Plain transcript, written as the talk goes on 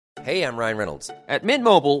Hey, I'm Ryan Reynolds. At Mint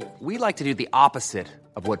Mobile, we like to do the opposite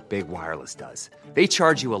of what Big Wireless does. They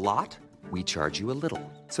charge you a lot, we charge you a little.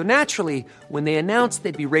 So naturally, when they announced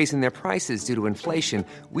they'd be raising their prices due to inflation,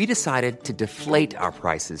 we decided to deflate our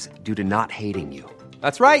prices due to not hating you.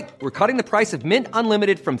 That's right. We're cutting the price of Mint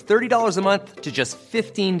Unlimited from $30 a month to just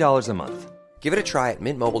 $15 a month. Give it a try at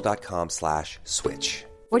mintmobile.com/switch.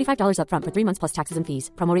 $45 up front for 3 months plus taxes and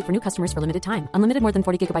fees. Promo rate for new customers for limited time. Unlimited more than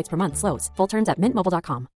 40 gigabytes per month. Slows full terms at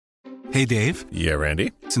mintmobile.com. Hey, Dave. Yeah,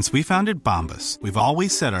 Randy. Since we founded Bombas, we've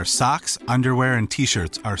always said our socks, underwear, and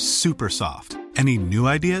T-shirts are super soft. Any new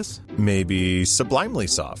ideas? Maybe sublimely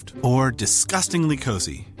soft. Or disgustingly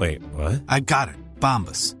cozy. Wait, what? I got it.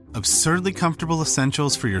 Bombas. Absurdly comfortable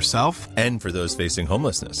essentials for yourself and for those facing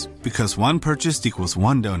homelessness. Because one purchased equals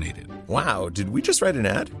one donated. Wow, did we just write an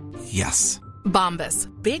ad? Yes. Bombas.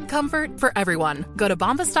 Big comfort for everyone. Go to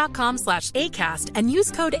bombas.com/ACAST and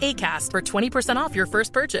use code ACAST for 20% off your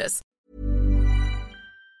first purchase.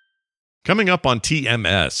 Coming up on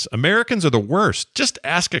TMS, Americans are the worst. Just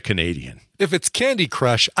ask a Canadian. If it's Candy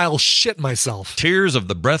Crush, I'll shit myself. Tears of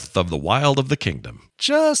the Breath of the Wild of the Kingdom.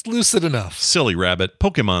 Just lucid enough. Silly Rabbit,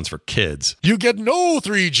 Pokemon's for kids. You get no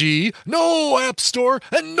 3G, no App Store,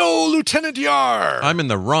 and no Lieutenant Yar. I'm in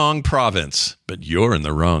the wrong province, but you're in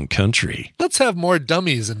the wrong country. Let's have more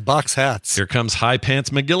dummies in box hats. Here comes High Pants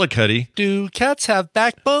McGillicuddy. Do cats have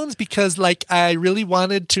backbones? Because, I really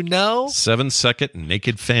wanted to know. 7-second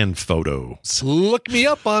naked fan photos. Look me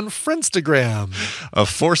up on Friendstagram. A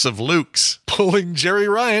force of Lukes. Pulling Jerry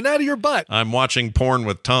Ryan out of your butt. I'm watching porn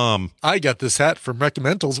with Tom. I got this hat from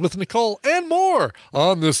Recommendals with Nicole and more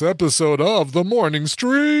on this episode of The Morning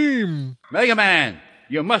Stream. Mega Man,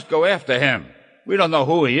 you must go after him. We don't know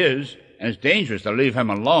who he is, and it's dangerous to leave him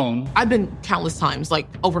alone. I've been countless times,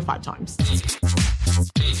 over 5 times.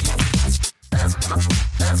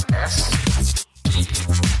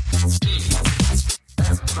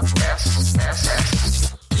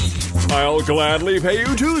 I'll gladly pay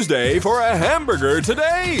you Tuesday for a hamburger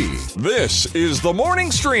today. This is The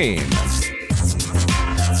Morning Stream.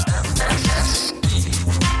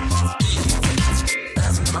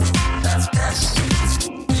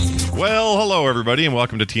 Well, hello, everybody, and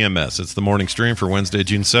welcome to TMS. It's the morning stream for Wednesday,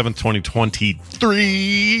 June 7th,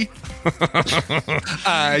 2023.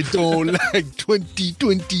 I don't like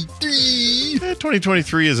 2023.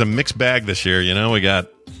 2023 is a mixed bag this year, you know. We got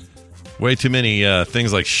way too many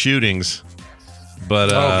things like shootings. But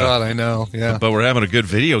oh, God, I know, yeah. But we're having a good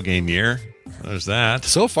video game year. There's that.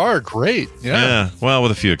 So far, great, yeah. Well,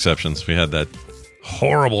 with a few exceptions. We had that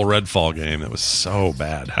horrible Redfall game that was so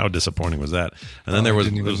bad. How disappointing was that? And then there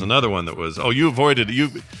was another one that was you avoided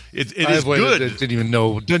it is good. Didn't even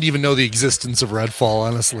know the existence of Redfall,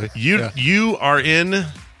 honestly. You are in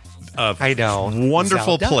a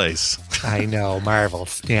wonderful Zelda. place. I know Marvel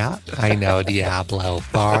Snap. I know Diablo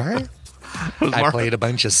 4. I played a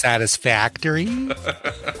bunch of Satisfactory.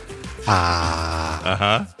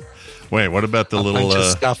 Wait, what about the little bunch of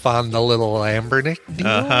stuff on the little Ambernick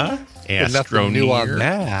deal? Nothing new on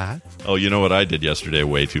that. Oh, you know what I did yesterday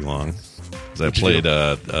way too long? I played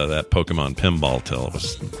that Pokemon Pinball till it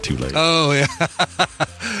was too late. Oh, yeah.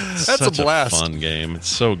 That's such a blast. A fun game. It's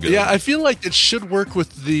so good. Yeah, I feel like it should work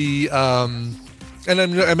with the and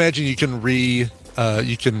I imagine you can you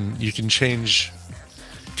can change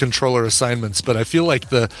controller assignments, but I feel like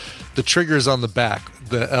the triggers on the back,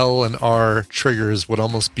 the L and R triggers would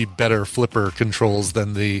almost be better flipper controls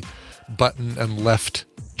than the button and left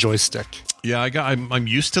joystick. Yeah, I'm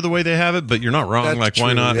used to the way they have it, but you're not wrong. That's true,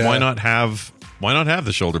 why not have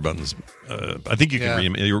the shoulder buttons? I think you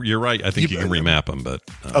can. You're right. I think you can remap them, but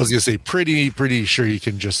I was gonna say pretty sure you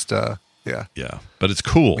can just yeah. But it's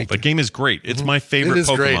cool. The game is great. It's my favorite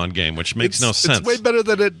Pokemon game, which makes no sense. It's way better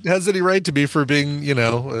than it has any right to be for being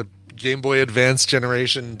a Game Boy Advance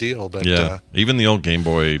generation deal. But even the old Game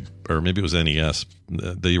Boy, or maybe it was NES,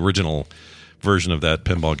 the original version of that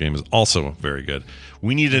pinball game is also very good.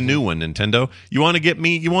 We need a new one, Nintendo. You want to get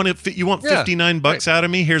me? You want $59 out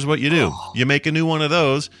of me? Here's what you do: you make a new one of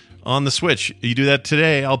those on the Switch. You do that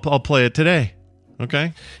today. I'll play it today.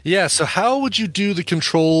 Okay. Yeah. So how would you do the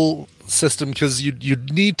control system? Because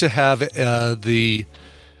you'd need to have you'd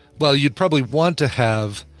probably want to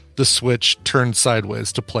have the Switch turned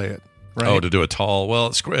sideways to play it. Right? Oh, to do a tall.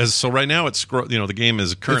 Well, so right now the game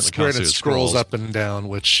is currently it scrolls up and down,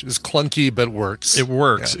 which is clunky but works. It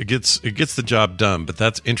works. Yeah. It gets the job done. But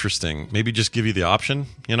that's interesting. Maybe just give you the option,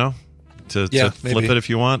 to flip it if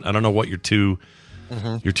you want. I don't know what your two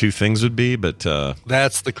things would be, but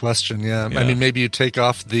that's the question. Yeah. I mean, maybe you take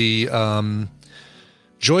off the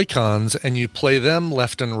Joy-Cons and you play them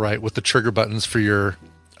left and right with the trigger buttons for your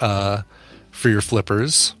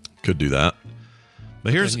flippers. Could do that.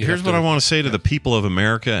 But here's what I want to say to the people of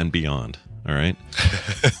America and beyond. All right.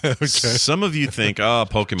 Okay. Some of you think, oh,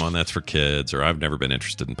 Pokemon, that's for kids, or I've never been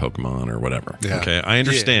interested in Pokemon or whatever. Yeah. Okay. I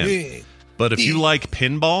understand. Yeah. But if you like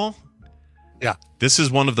pinball, yeah, this is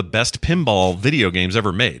one of the best pinball video games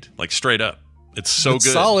ever made. Like straight up. It's so good.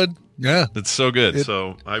 Solid. Yeah. It's so good.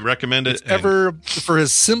 So I recommend it. For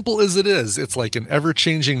as simple as it is, it's like an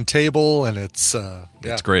ever-changing table, and it's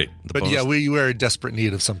It's great. We are in desperate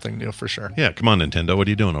need of something new for sure. Yeah, come on, Nintendo. What are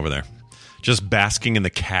you doing over there? Just basking in the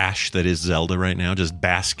cash that is Zelda right now. Just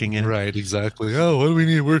basking in it. Right, exactly. Oh, what do we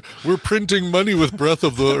need? We're printing money with Tears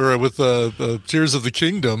of the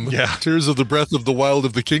Kingdom. Yeah, Tears of the Breath of the Wild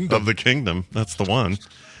of the Kingdom. Of the Kingdom. That's the one.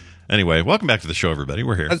 Anyway, welcome back to the show, everybody.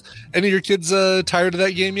 We're here. Any of your kids tired of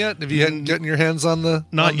that game yet? Have you gotten your hands on the?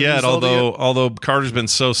 Not yet. Although Carter's been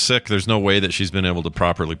so sick, there's no way that she's been able to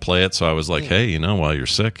properly play it. So I was like, hey, while you're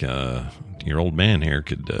sick, your old man here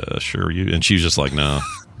could assure you. And she was just like, no.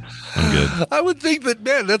 I'm good. I would think that,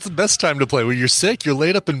 man, that's the best time to play. When you're sick, you're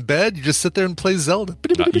laid up in bed, you just sit there and play Zelda.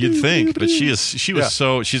 You'd think, but she's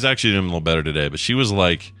actually doing a little better today, but she was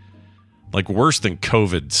like worse than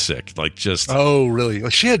COVID sick. Like just. Oh, really?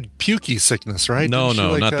 She had pukey sickness, right? No,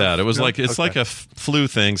 not that. It was like a flu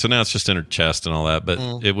thing. So now it's just in her chest and all that, but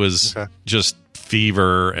it was just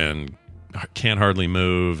fever and can't hardly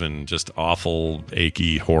move and just awful,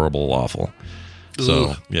 achy, horrible, awful.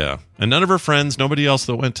 So, yeah. And none of her friends, nobody else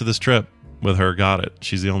that went to this trip with her got it.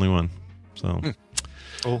 She's the only one. So,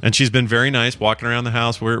 and she's been very nice walking around the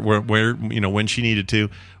house where when she needed to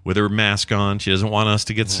with her mask on. She doesn't want us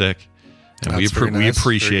to get sick. And we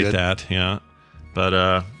appreciate that. Yeah. But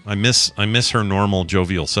I miss her normal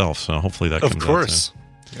jovial self. So hopefully that comes out. Of course.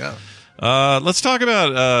 Yeah. Let's talk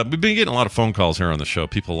about we've been getting a lot of phone calls here on the show.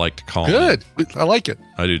 People like to call. Good. I like it.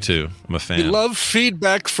 I do too. I'm a fan. We love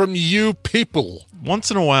feedback from you people.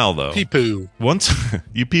 Once in a while though. Peepoo.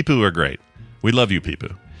 You peepoo are great. We love you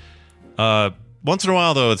peepoo. Once in a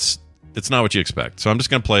while though, it's not what you expect. So I'm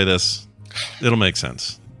just going to play this. It'll make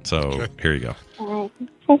sense. So Here you go.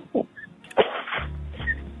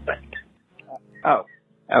 Oh.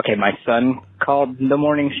 Okay, my son called the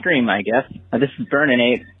morning stream, I guess. This is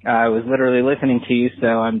Burninate. I was literally listening to you, so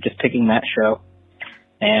I'm just picking that show.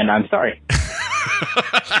 And I'm sorry.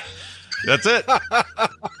 That's it.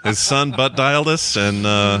 His son butt dialed us, and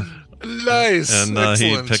nice. And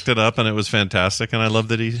he picked it up, and it was fantastic. And I love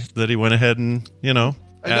that he went ahead and I know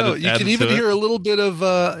you can even hear a little bit of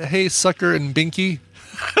 "Hey Sucker" and Binky.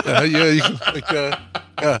 You can,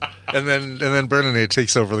 and then Burninate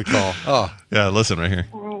takes over the call. Oh, yeah. Listen right here.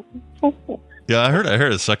 Yeah, I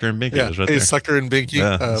heard it. Sucker and Binky was right there. Hey, Sucker and Binky.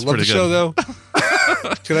 Yeah, love the show though.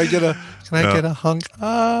 Can I get a hunk?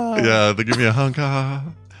 Ah. Yeah, they give me a hunk. Ah.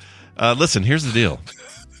 Listen, here's the deal.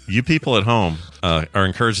 You people at home are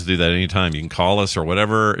encouraged to do that anytime. You can call us or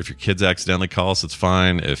whatever. If your kids accidentally call us, it's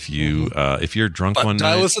fine. If you're drunk one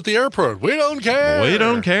night, dial us at the airport. We don't care. We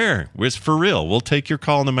don't care. It's for real. We'll take your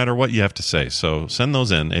call no matter what you have to say. So send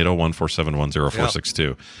those in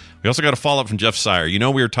 801-471-0462. We also got a follow-up from Jeff Sire. We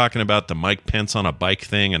were talking about the Mike Pence on a bike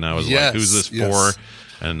thing, and I was like, who's this for?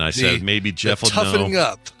 And I said, maybe Jeff will know. Toughening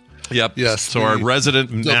up. Yep. Yes. So our resident...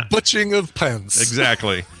 The butching of Pence.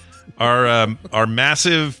 Exactly. Our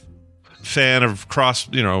massive fan of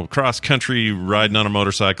cross country riding on a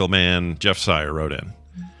motorcycle man, Jeff Sire, wrote in.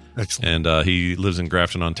 Excellent. And he lives in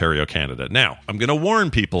Grafton, Ontario, Canada. Now, I'm going to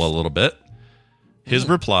warn people a little bit. His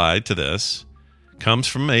reply to this comes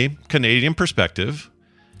from a Canadian perspective.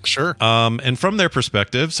 Sure. And from their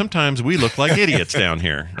perspective, sometimes we look like idiots down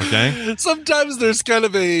here. Okay. Sometimes there's kind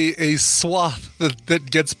of a swath that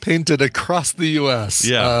gets painted across the U.S.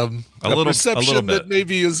 Yeah. A perception that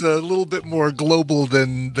maybe is a little bit more global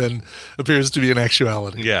than appears to be in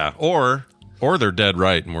actuality. Yeah. Or they're dead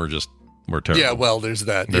right, and we're terrible. Yeah, well, there's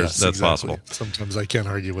that. That's exactly possible. Sometimes I can't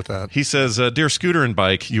argue with that. He says, Dear Scooter and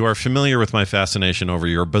Bike, you are familiar with my fascination over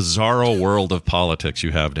your bizarro world of politics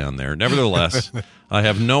you have down there. Nevertheless, I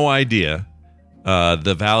have no idea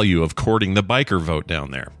the value of courting the biker vote down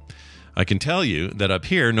there. I can tell you that up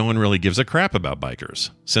here, no one really gives a crap about bikers.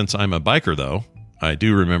 Since I'm a biker, though, I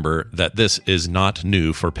do remember that this is not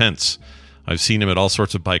new for Pence. I've seen him at all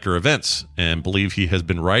sorts of biker events and believe he has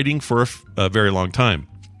been riding for a very long time.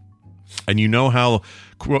 And you know how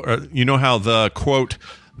the quote,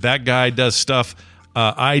 that guy does stuff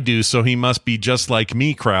I do, so he must be just like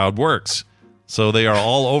me crowd works. So they are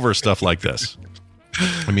all over stuff like this.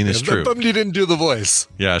 I mean, it's true. I'm bummed you didn't do the voice.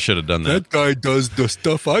 Yeah, I should have done that. That guy does the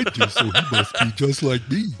stuff I do, so he must be just like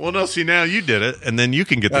me. Well, no, see, now you did it, and then you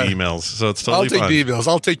can get the emails, so it's totally fine. I'll take the emails.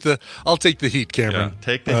 I'll take the heat, Cameron. Yeah,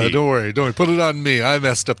 take the heat. Don't worry. Put it on me. I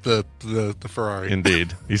messed up the Ferrari.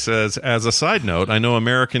 Indeed. He says, as a side note, I know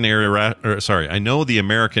I know the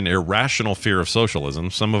American irrational fear of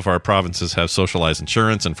socialism. Some of our provinces have socialized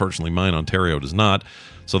insurance. Unfortunately, mine, Ontario, does not.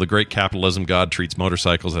 So the great capitalism god treats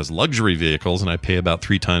motorcycles as luxury vehicles, and I pay about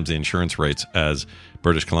 3 times the insurance rates as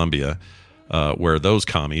British Columbia, where those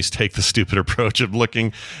commies take the stupid approach of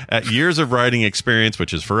looking at years of riding experience,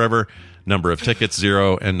 which is forever, number of tickets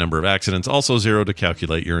 0, and number of accidents also 0 to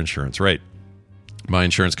calculate your insurance rate. My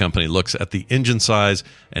insurance company looks at the engine size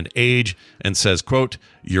and age and says, quote,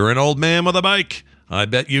 "You're an old man with a bike. I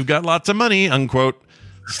bet you've got lots of money," unquote.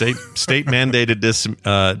 State mandated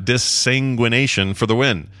disanguination for the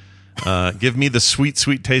win. Give me the sweet,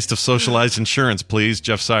 sweet taste of socialized insurance, please,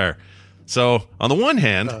 Jeff Sire. So on the one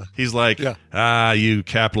hand, he's like, you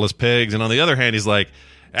capitalist pigs. And on the other hand, he's like,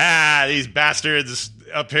 these bastards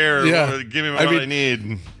up here, give me what I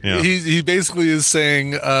need. Yeah. He basically is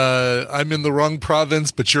saying, I'm in the wrong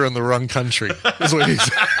province, but you're in the wrong country, is what he's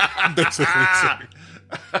basically saying.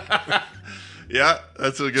 Yeah,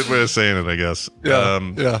 that's a good way of saying it, I guess.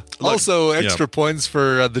 Yeah, Also, extra points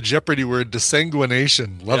for the Jeopardy word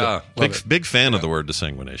disanguination. Love it. Big fan of the word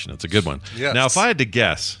disanguination. It's a good one. Yes. Now, if I had to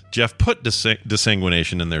guess, Jeff put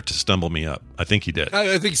disanguination in there to stumble me up. I think he did.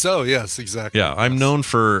 I think so. Yes, exactly. Yeah, I'm known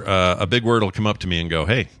for a big word will come up to me and go,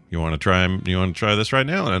 "Hey, you want to try this right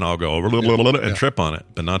now?" And I'll go and trip on it,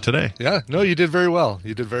 but not today. Yeah, no, you did very well.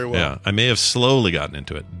 Yeah, I may have slowly gotten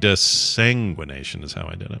into it. Disanguination is how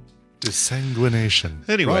I did it. Disanguination.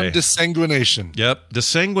 Anyway. Ron Disanguination. Yep.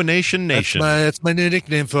 Disanguination Nation. That's my new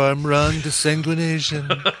nickname for him. Ron Disanguination.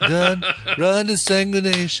 Ron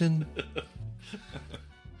Disanguination.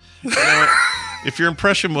 If your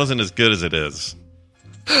impression wasn't as good as it is.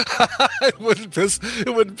 it wouldn't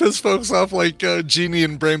piss folks off like Genie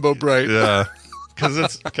and Rainbow Bright. Yeah.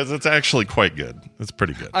 Because it's actually quite good. It's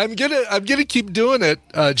pretty good. I'm gonna keep doing it,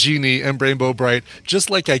 Genie and Rainbow Bright,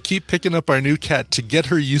 just like I keep picking up our new cat to get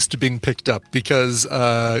her used to being picked up. Because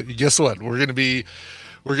guess what? We're gonna be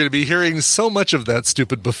hearing so much of that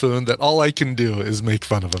stupid buffoon that all I can do is make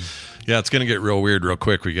fun of him. Yeah, it's going to get real weird real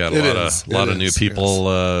quick. We got a lot of new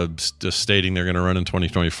people just stating they're going to run in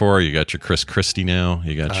 2024. You got your Chris Christie now.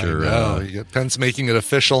 You got you got Pence making it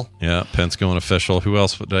official. Yeah, Pence going official. Who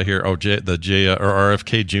else did I hear? Oh, the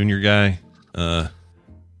RFK Jr. guy. I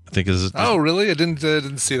think is. Oh, really? I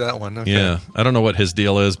didn't see that one. Okay. Yeah, I don't know what his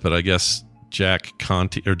deal is, but I guess Jack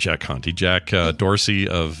Dorsey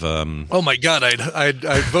of. Oh my God! I'd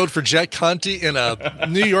vote for Jack Conte in a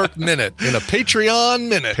New York minute, in a Patreon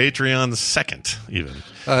minute, Patreon second even.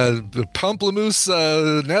 The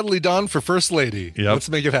Pamplemousse, Natalie Dawn for First Lady. Yep. Let's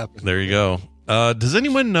make it happen. There you go. Does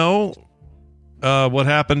anyone know what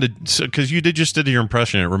happened? Because you just did your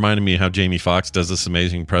impression. It reminded me how Jamie Foxx does this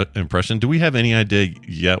amazing impression. Do we have any idea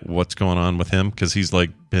yet what's going on with him? Because he's like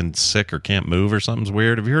been sick or can't move or something's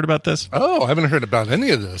weird. Have you heard about this? Oh, I haven't heard about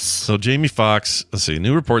any of this. So Jamie Foxx, let's see.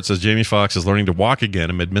 New report says Jamie Foxx is learning to walk again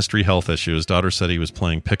amid mystery health issues. His daughter said he was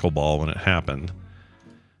playing pickleball when it happened.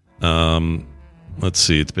 Let's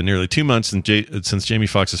see. It's been nearly 2 months since Jamie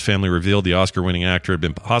Foxx's family revealed the Oscar-winning actor had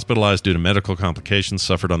been hospitalized due to medical complications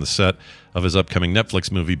suffered on the set of his upcoming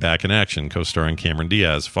Netflix movie Back in Action, co-starring Cameron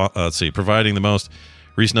Diaz. Providing the most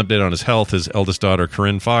recent update on his health, his eldest daughter,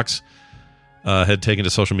 Corinne Foxx, had taken to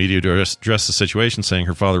social media to address the situation, saying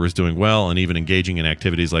her father was doing well and even engaging in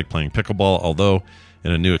activities like playing pickleball, although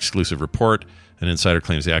in a new exclusive report, an insider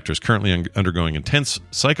claims the actor is currently undergoing intense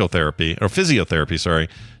physiotherapy,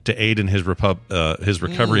 to aid in his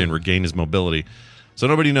recovery and regain his mobility. So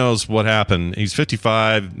nobody knows what happened. He's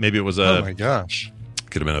 55. Maybe it was oh my gosh,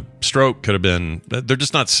 could have been a stroke. Could have been. They're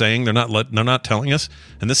just not saying. They're not telling us.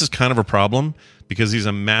 And this is kind of a problem because he's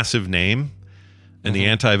a massive name, and the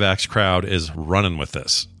anti-vax crowd is running with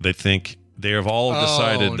this. They think. They have all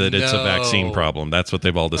decided that it's a vaccine problem. That's what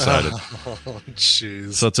they've all decided. Oh,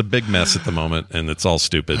 jeez. So it's a big mess at the moment, and it's all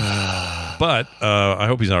stupid. But I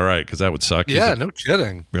hope he's all right, because that would suck. Yeah, no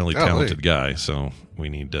kidding. Really talented guy. So we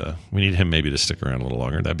need him maybe to stick around a little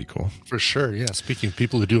longer. That'd be cool. For sure. Yeah. Speaking of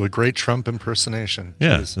people who do a great Trump impersonation.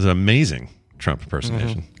 Yeah, it's amazing. Trump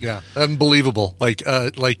impersonation. Yeah, unbelievable. Like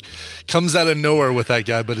comes out of nowhere with that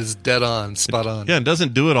guy, but is dead on, spot on. Yeah, and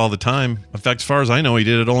doesn't do it all the time. In fact, as far as I know, he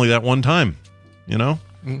did it only that one time.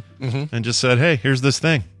 And just said, "Hey, here's this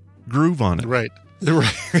thing, groove on it." Right,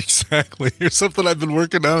 exactly. Here's something I've been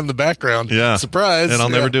working on in the background. Yeah, surprise. And I'll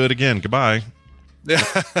never do it again. Goodbye.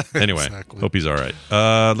 Anyway, hope he's all right.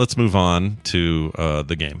 Let's move on to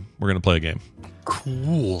the game. We're going to play a game.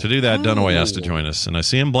 Cool. To do that, Dunaway has to join us, and I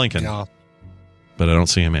see him blinking, but I don't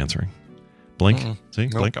see him answering. Blink. See?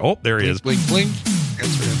 Nope. Blink. Oh, there he is. Blink, blink.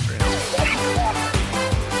 Answer.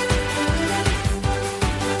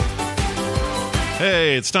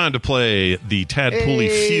 Hey, it's time to play the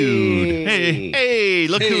Tadpooley feud. Hey,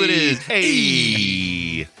 look who it is.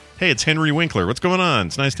 Hey, it's Henry Winkler. What's going on?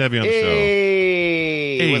 It's nice to have you on the show.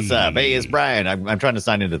 Hey, what's up? Hey, it's Brian. I'm trying to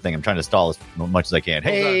sign into the thing. I'm trying to stall as much as I can.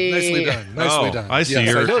 Hey, nicely done. Nicely done. I see.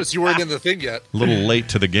 Yes, I noticed you weren't in the thing yet. A little late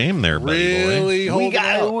to the game there, buddy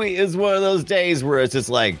boy. It's one of those days where it's just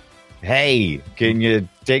like, hey, can you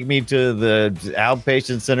take me to the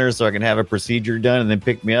outpatient center so I can have a procedure done and then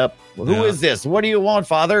pick me up? Well, who is this? What do you want,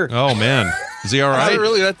 Father? Oh, man. Is he all right?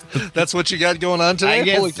 Really? That's what you got going on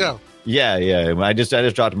today? Holy cow. Yeah. I just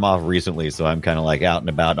dropped him off recently, so I'm kind of like out and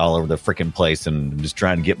about all over the freaking place and just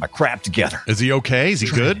trying to get my crap together. Is he okay? Is he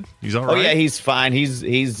good? He's all right. Oh yeah, he's fine.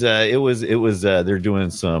 They're doing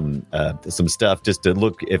some stuff just to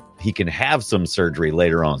look if he can have some surgery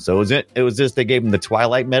later on. So it was just they gave him the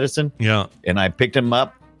twilight medicine. Yeah. And I picked him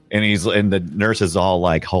up. And the nurse is all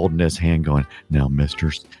like holding his hand going, now,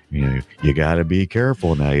 misters, you got to be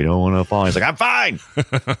careful now. You don't want to fall. He's like, I'm fine.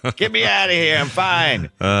 Get me out of here. I'm fine.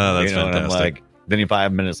 That's fantastic. And I'm like, then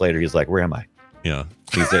 5 minutes later, he's like, where am I? Yeah.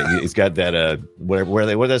 He's got that,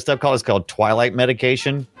 what that stuff called? It's called twilight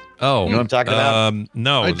medication. Oh, you know what I'm talking about?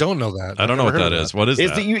 No. I don't know that. I don't know what that is. What is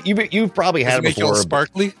that? You've probably had it before.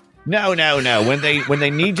 Sparkly? No. When they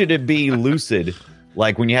need you to be lucid,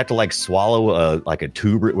 like when you have to like swallow a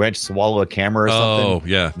tube, or have to swallow a camera or something. Oh,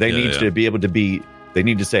 yeah. They need to be able to be. They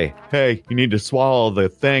need to say, "Hey, you need to swallow the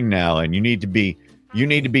thing now," and you need to be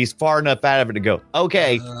far enough out of it to go,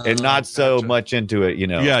 okay, and not so much into it.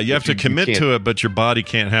 Yeah, you have to commit to it, but your body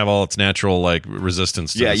can't have all its natural like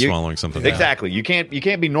resistance to swallowing something. Exactly. You can't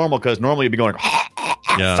be normal because normally you'd be going,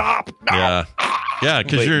 stop. No. Yeah,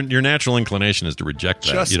 because your natural inclination is to reject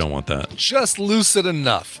that. You don't want that. Just lucid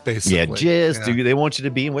enough, basically. They want you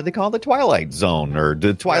to be in what they call the twilight zone or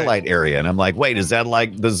the twilight area. And I'm like, wait, is that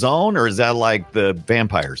like the zone or is that like the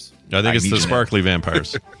vampires? I think it's the sparkly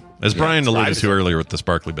vampires. As Brian alluded to earlier with the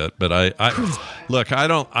sparkly bit, but I look, I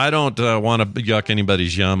don't want to yuck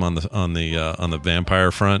anybody's yum on the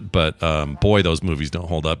vampire front, but boy, those movies don't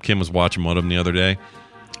hold up. Kim was watching one of them the other day.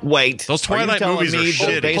 Wait, those Twilight movies are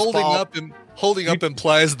shitty. Holding up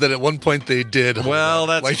implies that at one point they did. Well,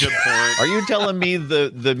 that's a good point. Are you telling me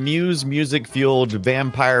the Muse music-fueled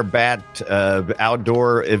vampire bat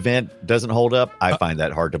outdoor event doesn't hold up? I find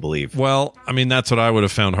that hard to believe. Well, I mean, that's what I would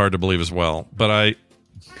have found hard to believe as well. But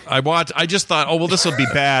I just thought, oh, well, this will be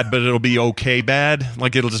bad, but it'll be okay bad.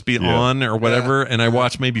 Like, it'll just be on or whatever. And I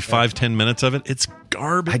watched maybe 5-10 minutes of it. It's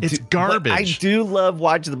garbage. It's garbage. I do love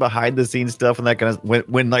watching the behind-the-scenes stuff and that kind of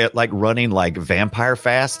when like running like vampire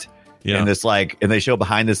fast. Yeah. And it's like, and they show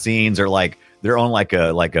behind the scenes or like they're on like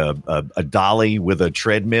a dolly with a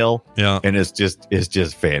treadmill. Yeah. And it's just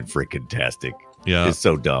fan freaking tastic. Yeah. It's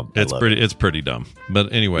so dumb. It's pretty dumb.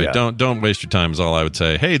 But anyway, don't waste your time is all I would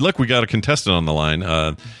say. Hey, look, we got a contestant on the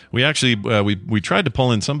line. We actually we tried to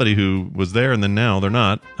pull in somebody who was there and then now they're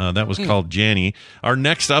not. That was called Janny. Our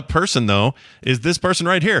next up person though is this person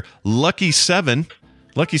right here. Lucky Seven,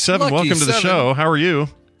 welcome to the show. How are you?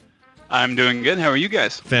 I'm doing good. How are you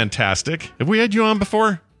guys? Fantastic. Have we had you on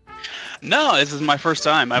before? No, this is my first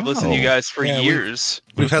time. I've listened to you guys for years.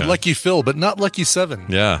 We've had Lucky Phil, but not Lucky 7.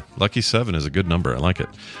 Yeah, Lucky 7 is a good number. I like it.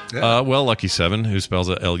 Yeah. Well, Lucky 7, who spells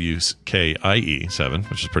it Lukie 7,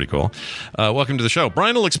 which is pretty cool. Welcome to the show.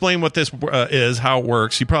 Brian will explain what this is, how it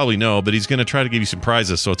works. You probably know, but he's going to try to give you some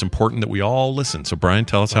prizes, so it's important that we all listen. So, Brian,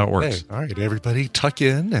 tell us how it works. All right, everybody, tuck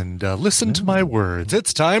in and listen to my words.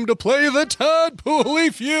 It's time to play the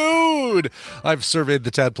Tadpooley Feud. I've surveyed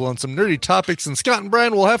the Tadpool on some nerdy topics, and Scott and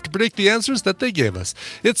Brian will have to predict the answers that they gave us.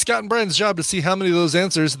 It's Scott and Brian's job to see how many of those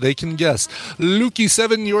answers they can guess. Lukie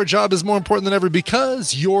 7, your job is more important than ever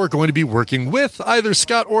because you're going to be working with either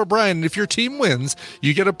Scott or Brian. And if your team wins,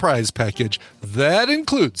 you get a prize package. That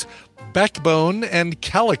includes Backbone and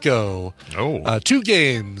Calico. 2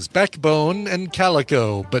 games, Backbone and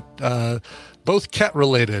Calico, but both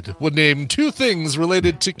cat-related. Would name 2 things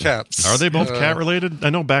related to cats. Are they both cat-related? I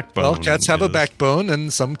know Backbone. Well, cats have a backbone,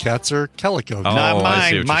 and some cats are calico. Not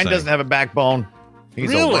mine. Mine doesn't have a backbone.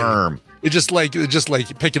 He's a worm. It just like you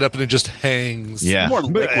pick it up and it just hangs. Yeah, more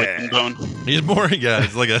liquid than bone. He's more. Yeah,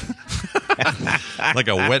 it's like a like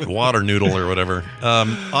a wet water noodle or whatever.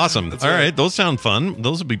 Awesome. All right, those sound fun.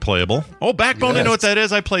 Those would be playable. Oh, Backbone. Yes. I know what that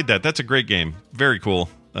is. I played that. That's a great game. Very cool.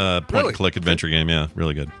 Point and click adventure game. Yeah,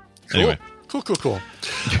 really good. Cool. Anyway. Cool.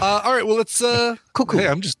 All right, well, let's. Cool. Hey,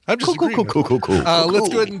 I'm just Cool. Let's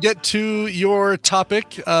go ahead and get to your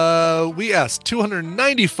topic. We asked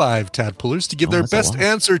 295 tadpoolers to give their best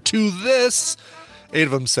answer to this. 8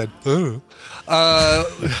 of them said,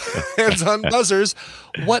 hands on buzzers.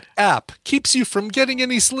 What app keeps you from getting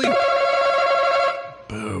any sleep?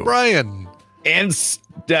 Boo. Brian.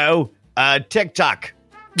 Insto TikTok.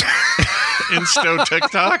 Insto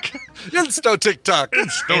TikTok? Insto TikTok.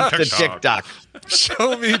 Insta TikTok.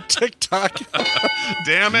 Show me TikTok.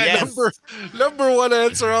 Damn it. Yes. Number one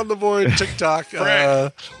answer on the board, TikTok.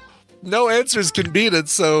 No answers can beat it.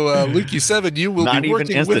 So, Lukey7, you will be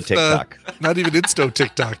working with TikTok. Not even Insto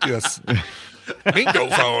TikTok. Yes. Bingo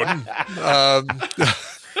phone.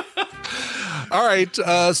 All right.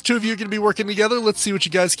 So 2 of you are going to be working together. Let's see what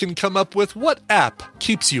you guys can come up with. What app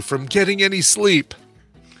keeps you from getting any sleep?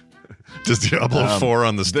 Does Diablo 4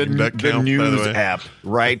 on the Steam Deck count, the news by the way? app,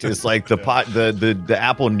 right? It's like the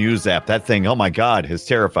Apple News app. That thing, oh my God, is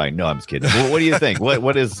terrifying. No, I'm just kidding. What do you think? What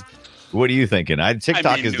are you thinking?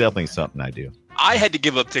 TikTok is definitely something I do. I had to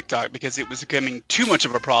give up TikTok because it was becoming too much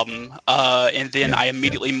of a problem, and then I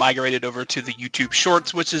immediately migrated over to the YouTube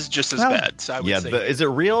Shorts, which is just as bad. So I would say, is it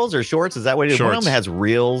Reels or Shorts? Is that what it is? Shorts. One of them has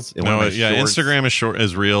Reels. And one of them has Shorts. Instagram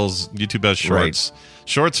is Reels. YouTube has Shorts. Right.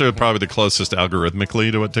 Shorts are probably the closest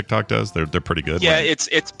algorithmically to what TikTok does. They're pretty good. Yeah, it's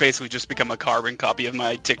basically just become a carbon copy of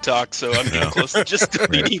my TikTok, so I'm getting close to just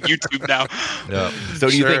deleting YouTube now. Yeah. So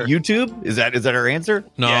do you think YouTube? Is that our answer?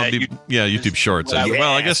 No, YouTube Shorts.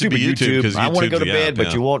 Well, I guess it'd be YouTube because I want to go to bed,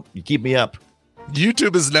 but you won't. You keep me up.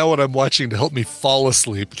 YouTube is now what I'm watching to help me fall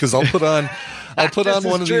asleep because I'll put on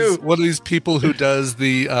one of these people who does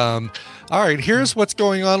the all right, here's what's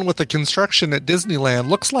going on with the construction at Disneyland.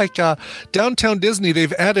 Looks like Downtown Disney,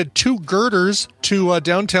 they've added 2 girders to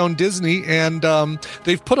Downtown Disney, and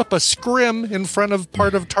they've put up a scrim in front of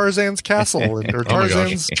part of Tarzan's castle or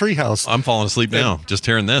Tarzan's treehouse. I'm falling asleep now just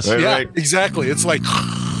hearing this. Right. Exactly. It's like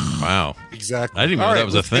wow. Exactly. I didn't even know that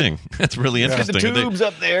was a thing. That's really interesting. The tubes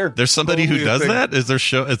up there. There's somebody who does that? Is there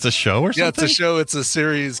show? It's a show or something? Yeah, it's a show. It's a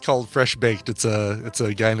series called Fresh Baked. It's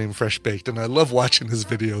a guy named Fresh Baked, and I love watching his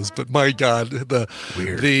videos. But my God,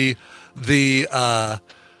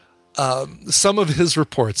 some of his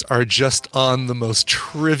reports are just on the most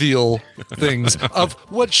trivial things of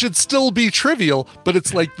what should still be trivial, but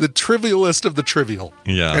it's like the trivialist of the trivial.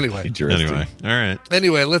 Yeah. Anyway. All right.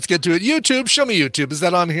 Anyway, let's get to it. YouTube, show me YouTube. Is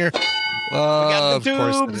that on here? Of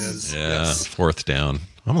course it is. Yeah. Yes. 4th down.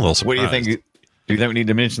 I'm a little surprised. What do you think? Do you think we need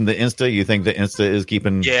to mention the Insta? You think the Insta is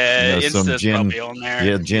keeping Insta's Gen, probably on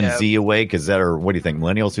there. Gen Z awake? Is that, or what do you think?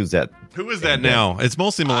 Millennials? Who's that? Who is that now? It's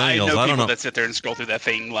mostly millennials. I know don't know. that sit there and scroll through that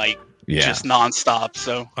thing just nonstop.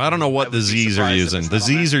 So I don't know what the Zs are using. The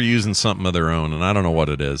Zs are using something of their own, and I don't know what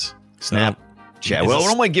it is. Snap. Chat. Well, I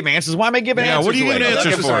don't want to give answers. Why am I giving answers? What are you giving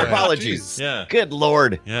answers for? Apologies. Yeah. Good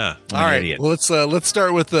Lord. Yeah. All right. Well, let's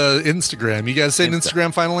start with Instagram. You guys say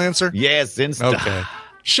Instagram final answer? Yes, Insta. Okay.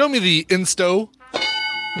 Show me the Insto.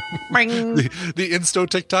 the Insto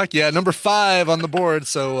TikTok. Yeah, number 5 on the board.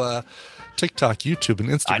 So TikTok, YouTube, and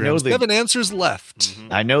Instagram. I know 7 answers left.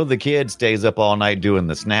 Mm-hmm. I know the kid stays up all night doing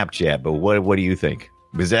the Snapchat, but what do you think?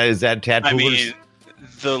 Is that tadpoolers? I mean,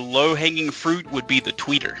 the low-hanging fruit would be the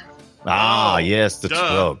tweeter. Yes.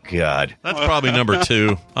 Oh, God. That's probably number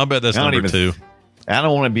 2. I'll bet that's number 2. I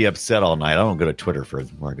don't want to be upset all night. I don't go to Twitter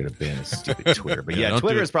before I go to bed. It's stupid Twitter. But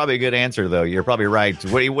Twitter is probably a good answer, though. You're probably right.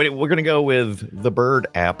 We're going to go with the Bird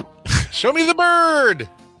app. Show me the bird.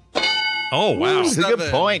 Oh, wow.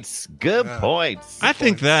 Good points. Good points. I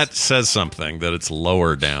think that says something, that it's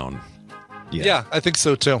lower down. Yeah, I think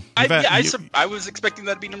so, too. I was expecting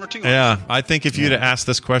that to be number 2. Yeah, I think if you'd have asked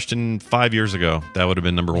this question 5 years ago, that would have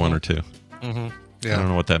been number 1 or 2. Mm-hmm. Yeah. I don't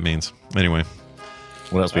know what that means. Anyway.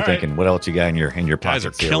 What else we thinking? What else you got in your pockets? Guys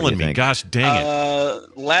are killing me. Gosh dang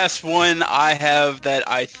it. Last one I have that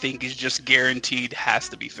I think is just guaranteed has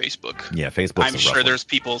to be Facebook. Yeah, Facebook. I'm sure there's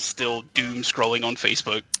people still doom scrolling on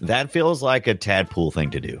Facebook. That feels like a tadpool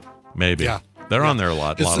thing to do. Maybe. Yeah. They're on there a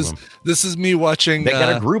lot. Of them. This is me watching. They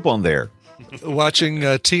got a group on there. Watching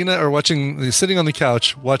Tina, or sitting on the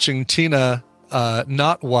couch, watching Tina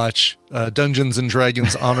not watch Dungeons and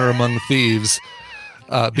Dragons Honor Among Thieves.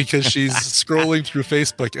 Because she's scrolling through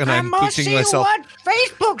Facebook, and I'm thinking to myself, what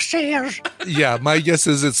Facebook shares. Yeah, my guess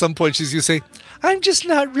is at some point she's going to say, I'm just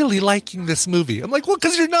not really liking this movie. I'm like, well,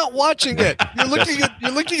 because you're not watching it. You're looking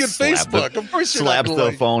at Facebook. Of course, you're slaps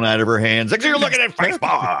the phone out of her hands. Like, you're looking at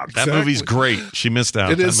Facebook. That movie's great. She missed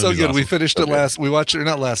out. It is so good. Awesome. We finished it we watched it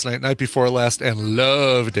not last night before last, and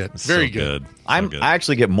loved it. Very good. I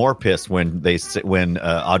actually get more pissed when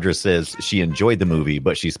Audra says she enjoyed the movie,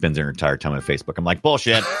 but she spends her entire time on Facebook. I'm like,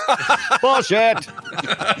 bullshit. Bullshit.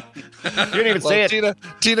 You didn't even say it.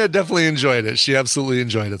 Tina definitely enjoyed it. She absolutely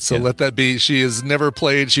enjoyed it. So let that be. She has never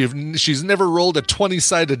played. She's never rolled a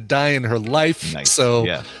 20-sided die in her life. Nice. So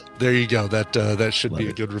there you go. That should be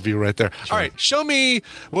a good review right there. Sure. All right, show me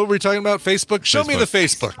what were we talking about? Facebook. Show me the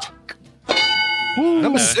Facebook.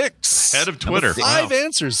 Number 6. Head of Twitter. 5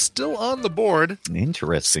 answers still on the board.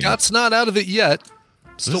 Interesting. Scott's not out of it yet.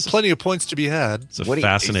 Still plenty of points to be had. It's a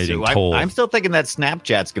fascinating toll. I'm still thinking that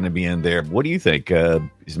Snapchat's going to be in there. What do you think?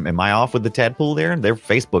 Am I off with the tadpole there? They're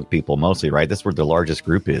Facebook people mostly, right? That's where the largest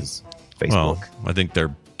group is. Facebook. Well, I think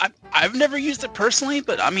they're... I've never used it personally,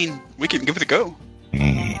 but I mean, we can give it a go.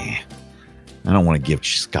 I don't want to give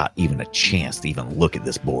Scott even a chance to even look at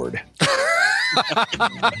this board.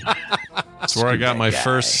 That's where I got my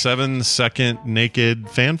first 7-second naked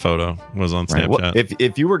fan photo was on Snapchat. Well,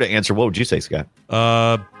 if you were to answer, what would you say, Scott?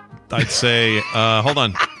 I'd say hold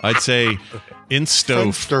on. I'd say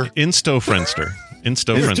Insto Friendster.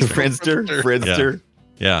 Friendster.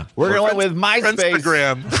 Yeah. We're going with MySpace.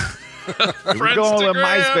 Instagram. We're going with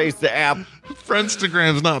MySpace, the app.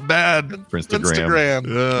 Friendstagram's not bad. Instagram.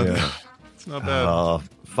 Yeah. It's not bad.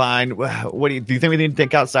 Fine. What do you think we need to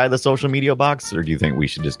think outside the social media box, or do you think we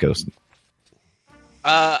should just go?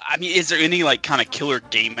 I mean, is there any like kind of killer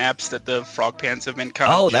game apps that the Frog Pants have been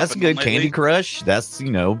kind of? Oh, that's good. lately? Candy Crush. That's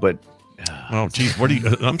but. Oh, geez. What are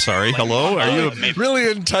you? I'm sorry. Hello. Are you really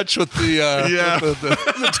in touch with the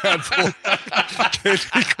the tadpole?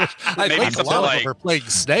 I think a lot of them are playing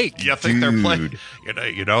Snake. You think they're playing?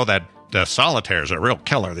 You know that solitaire is a real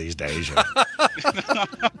killer these days.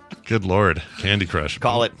 Good Lord, Candy Crush.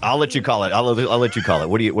 Call it. I'll let you call it. I'll let you call it.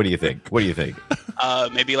 What do you think? What do you think?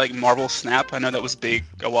 Maybe like Marvel Snap. I know that was big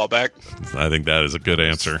a while back. I think that is a good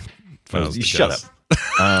answer. You shut up.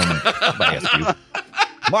 I asked you.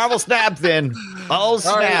 Marvel Snap, then. Oh,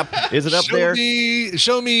 Snap. Right. Is it up there?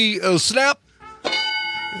 Show me Snap.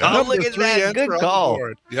 Oh, look at that. Good call.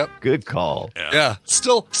 Yep. Good call. Yeah.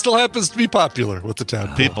 Still happens to be popular with the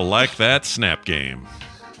tadpole. People like that Snap game.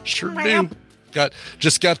 Sure do.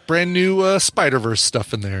 Just got brand new Spider-Verse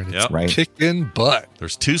stuff in there, and it's kicking butt.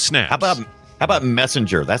 There's 2 snaps. How about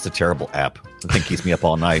Messenger? That's a terrible app. That thing keeps me up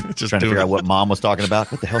all night just trying to figure out what Mom was talking about.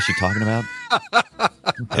 What the hell is she talking about?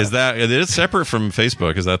 Is that it is separate from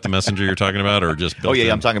Facebook? Is that the Messenger you're talking about, or just? Oh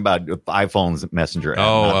yeah, I'm talking about iPhone's Messenger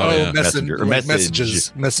app. Yeah. Messenger or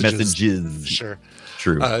messages. Sure.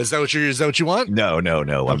 True. Is that what you want? No.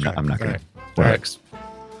 Okay. I'm not going to. All right.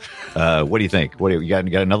 What do you think? You got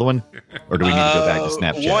another one, or do we need to go back to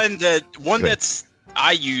Snapchat? One that's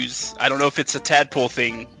I use. I don't know if it's a tadpole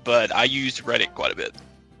thing, but I use Reddit quite a bit.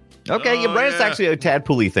 Okay, Reddit's actually a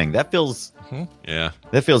tadpole-y thing. That feels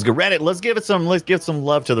that feels good. Reddit, let's give some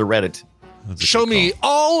love to the Reddit. Show me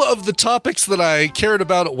all of the topics that I cared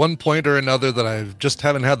about at one point or another that I just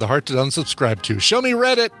haven't had the heart to unsubscribe to. Show me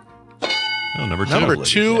Reddit. Oh, number 2. Number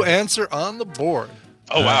 2 answer on the board.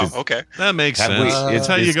 Oh, wow. Okay. That makes sense. It's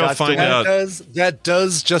how you go find out. That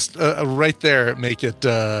does just right there make it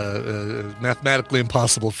mathematically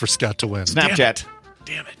impossible for Scott to win. Snapchat.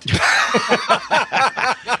 Damn it.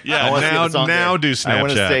 Yeah, now do Snapchat. I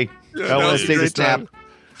want to say the Snap.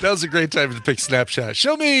 That was a great time to pick Snapchat.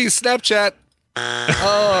 Show me Snapchat.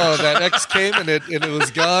 Oh, that X came and it was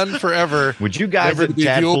gone forever. Would you guys at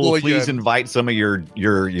Tadpole please invite some of your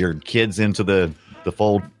kids into the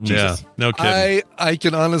fold? Jesus. Yeah, no kidding. I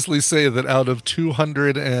can honestly say that out of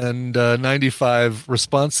 295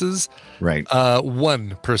 responses, right,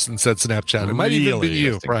 one person said Snapchat. It might even be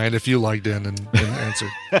you, Brian, if you logged in and answered.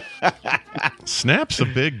 Snap's a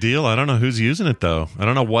big deal. I don't know who's using it though. I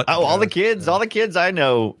don't know what. Oh, all the kids I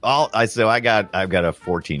know. I've got a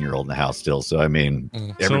 14-year-old in the house still. So I mean,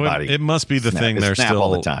 everybody. So it must be the thing. They're still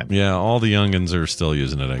all the time. Yeah, all the youngins are still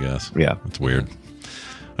using it. I guess. Yeah, it's weird.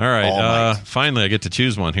 All right. Finally, I get to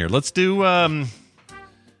choose one here. Let's do. Oh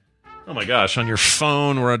my gosh! On your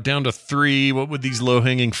phone, we're down to 3. What would these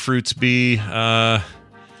low-hanging fruits be? They're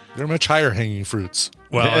much higher hanging fruits.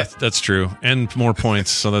 Well, that's true, and more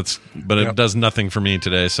points. So but it does nothing for me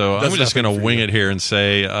today. So I'm just going to wing it here and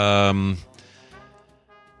say,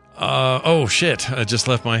 oh shit! I just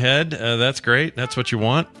left my head. That's great. That's what you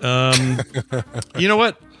want. You know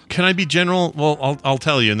what? Can I be general? Well, I'll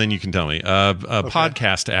tell you, and then you can tell me.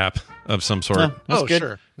 Podcast app of some sort. Oh, good.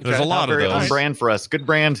 Sure. There's a lot of those. On brand for us. Good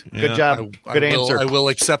brand. Yeah. Good job. Good answer. I will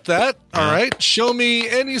accept that. All right. Show me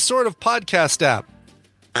any sort of podcast app.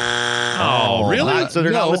 Oh, really? So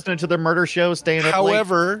they're not listening to the murder show, staying up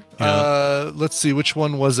However, let's see, which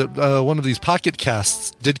one was it? One of these Pocket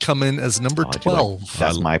Casts did come in as number 12.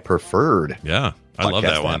 That's my preferred. Yeah, I love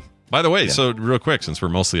that one. By the way, so real quick, since we're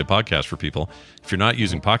mostly a podcast for people, if you're not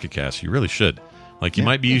using Pocket Cast, you really should. Like you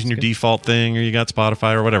might be using your default thing, or you got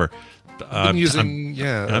Spotify or whatever. I'm using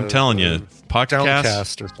I'm telling you, Pocket Downcast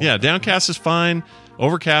Cast. or something. Yeah, Downcast is fine.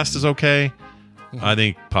 Overcast is okay. I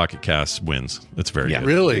think Pocket Cast wins. It's very good.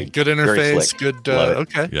 Really good interface. Good.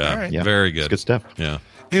 Okay. Yeah, All right. very good. It's good stuff. Yeah.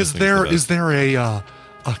 Is there a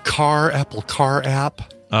Apple Car app?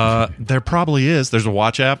 There probably is. There's a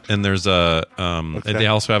watch app, and there's a and they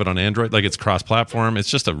also have it on Android. Like it's cross-platform. It's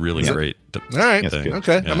just a really great. All right. thing.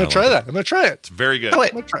 Okay. Yeah, I'm gonna try that. I'm gonna try it. It's very good. I'm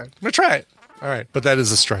gonna try it. All right, but that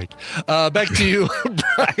is a strike. Back to you,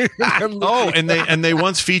 Brian. and they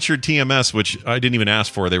once featured TMS, which I didn't even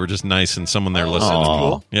ask for. They were just nice, and someone there listened.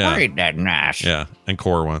 Cool. Yeah, Ain't that nice? yeah, and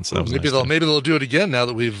Core once. That was maybe nice maybe they'll do it again now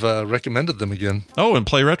that we've recommended them again. Oh, and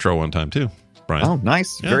Play Retro one time too, Brian. Oh,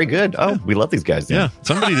 nice. Very good. Oh, we love these guys. Yeah,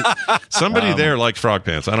 somebody there likes Frog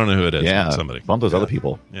Pants. I don't know who it is. Yeah, somebody. Bump those other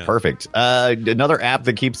people. Yeah. Perfect. Another app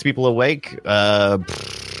that keeps people awake. How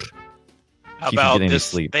keep you about getting any this?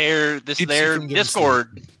 sleep. Their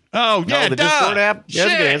Discord. Oh yeah, the Discord app. Yeah,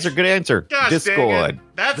 that's a good answer. Good answer. Gosh, Discord.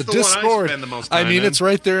 That's The the Discord. one I spend the most time I mean, in. it's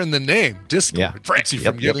right there in the name. Discord. Yeah. Keeps you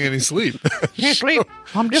from getting any sleep. Can't sleep.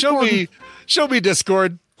 I'm Discord. Show me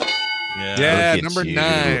Discord. Yeah, Look at number you.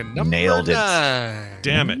 9. Number Nailed it. 9.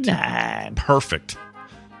 Damn it. 9. Perfect.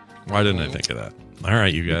 Why didn't I think of that? All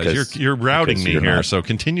right, you guys, Because- you're routing because me you're here. not. So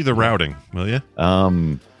continue the routing, will you?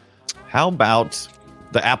 How about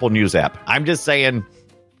the Apple News app? I'm just saying.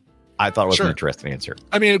 I thought it was Sure. an interesting answer.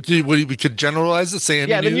 I mean, we could generalize it. Say any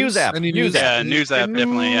Yeah, the news, news app. Any News news app. Yeah, news app,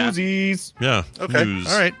 definitely. Yeah. Newsies. Yeah. Okay.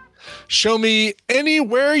 News. All right. Show me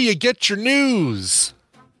anywhere you get your news.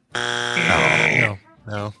 No.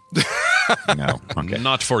 No. Okay.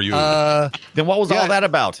 Not for you. Then what was all that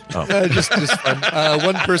about? Oh. Just fun.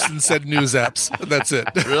 One person said news apps. That's it.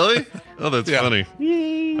 Really? Oh, that's Yeah. funny.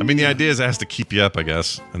 I mean, the idea is it has to keep you up, I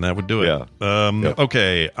guess, and that would do it. Yeah.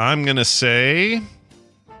 Okay, I'm going to say...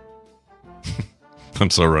 I'm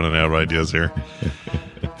so running out of ideas here.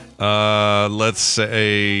 Let's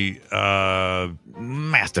say...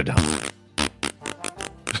 Mastodon.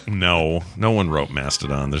 No one wrote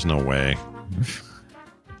Mastodon. There's no way.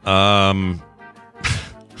 I'm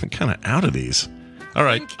kind of out of these. All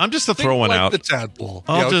right, I'm just to throw one like out. the tadpole.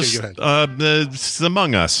 I'll Yeah, okay, just go ahead. it's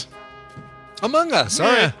Among Us. Among Us. All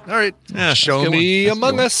Yeah. right. All right. Yeah, Show that's a good me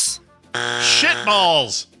one. That's a Among good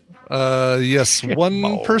Us. Shitballs. Yes. One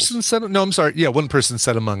balls. person said. No, I'm sorry. Yeah, one person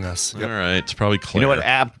said Among Us. All Yep. right, it's probably Claire.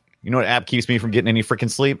 You know what app keeps me from getting any freaking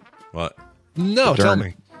sleep? What? No, tell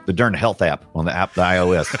me. The darn health app on the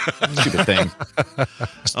iOS. Stupid thing.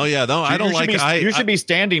 Oh yeah, no, I don't You should like. be- you should be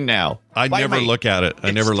standing now. I By never my- look at it. I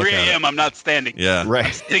It's never look 3 at a.m. it. I'm not standing. Yeah,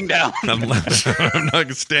 Right. Sitting down. I'm not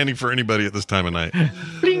standing for anybody at this time of night.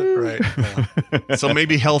 Right. Yeah. So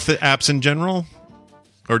maybe health apps in general,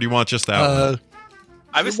 or do you want just that one?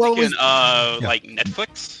 I was Well, thinking, yeah. like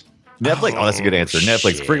Netflix. Netflix. Oh, that's a good answer.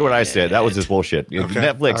 Netflix. Forget what I said. That was just bullshit.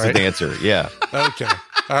 Netflix All right. is the answer. Yeah. Okay.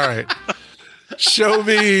 All right. Show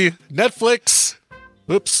me Netflix.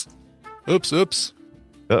 Oops.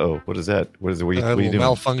 Uh-oh. What is that? What is it? What are you doing?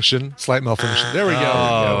 Malfunction. Slight malfunction. There we go.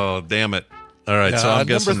 Oh, damn it! All right, so I'm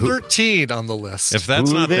number guessing 13 on the list. if that's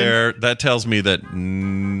Who not then? there, that tells me that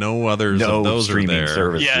no others of No those are streaming there.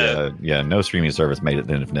 service. Yeah. Yeah. No streaming service made it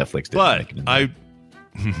then if Netflix didn't But make it. I,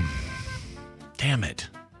 damn it,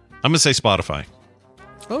 I'm gonna say Spotify.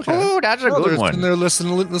 Okay. Oh, that's a good one. And they're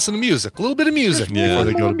listening to music. A little bit of music Yeah. before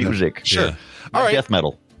they go to bed. Music. Sure. Yeah. All right. Death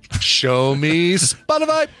metal. Show me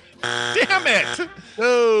Spotify. Damn it!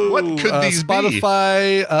 Oh, What could these be?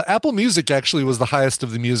 Spotify, Apple Music actually was the highest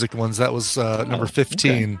of the music ones. That was number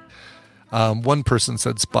 15. One person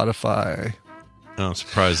said Spotify. Oh, I'm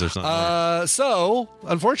surprised there's not. So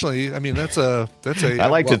unfortunately, I mean that's a. I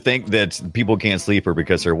like to think that people can't sleep or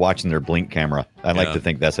because they're watching their Blink camera. I like Yeah. to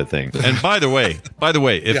think that's a thing. And by the way,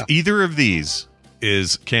 if Yeah. either of these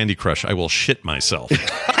is Candy Crush, I will shit myself.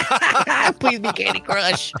 Please be Candy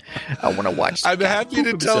Crush. I want to watch. I'm happy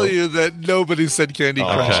to tell you that nobody said Candy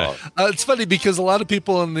Crush. Okay. It's funny because a lot of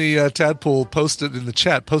people in the Tadpool posted in the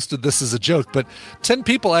chat posted this as a joke, but 10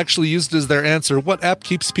 people actually used as their answer. What app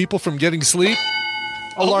keeps people from getting sleep?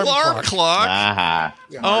 Alarm clock. Ah.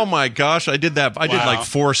 Oh my gosh, I did that. I did Wow. like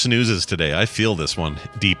 4 snoozes today. I feel this one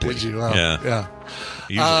deeply. Did you? Wow. Yeah.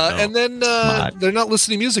 Usually don't. And then they're not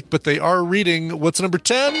listening to music, but they are reading. What's number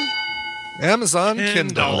 10? Amazon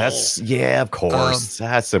Kindle. That's of course.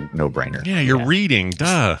 That's a no-brainer. Yeah, you're reading.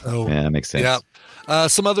 Duh. Oh, Yeah, that makes sense. yeah.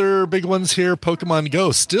 Some other big ones here. Pokemon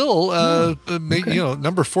Go still,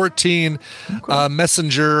 number 14.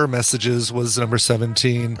 Messenger Messages was number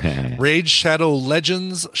 17. Raid Shadow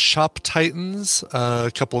Legends, Shop Titans,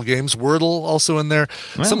 a couple of games. Wordle also in there.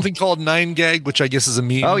 Wow. Something called 9gag, which I guess is a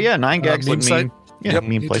meme. Oh yeah, 9gag's meme like site. meme. Yeah, Yep,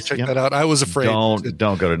 mean need place. to check Yeah. that out. I was afraid. Don't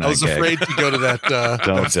go to 9gag. I was afraid to go to that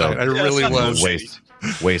website. I really was.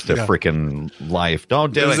 Waste a freaking life.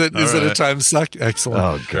 Don't do it. Is it a time suck? Excellent.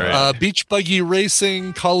 Oh, great. Beach Buggy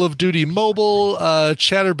Racing, Call of Duty Mobile,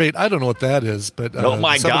 Chatterbait. I don't know what that is, but oh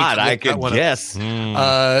my God, I could guess.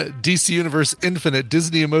 DC Universe Infinite,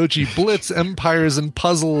 Disney Emoji Blitz, Empires and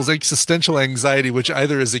Puzzles, Existential Anxiety, which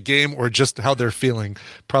either is a game or just how they're feeling.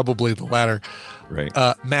 Probably the latter. Right.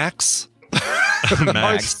 Max. Max.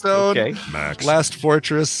 Hearthstone, Okay. Max. Last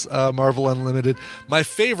Fortress, Marvel Unlimited. My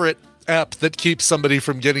favorite app that keeps somebody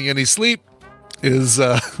from getting any sleep is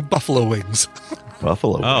Buffalo Wings.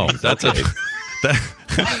 Buffalo Wings. Oh, that's okay.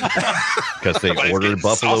 Because they ordered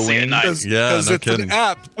Buffalo Wings. Yeah, Because no it's kidding. an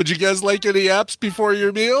app. Would you guys like any apps before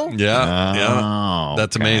your meal? Yeah,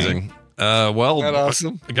 that's amazing. Well, Isn't that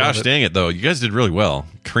awesome? Gosh, Love it. dang it, though. You guys did really well.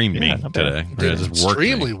 Creamed me today. Did Just worked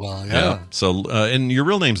me. extremely well, yeah. So, and your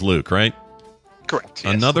real name's Luke, right? Correct.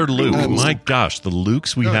 Another Luke. Yes. My gosh, the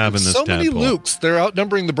Lukes we have in this so many tadpole. Lukes. They're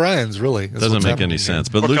outnumbering the Bryans, really. is Doesn't what's make happening any here. sense.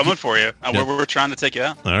 But We're Luke, coming for you. We're trying to take you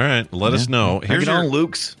out. all right, let us know. Here's your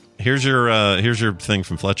Luke's. Here's your thing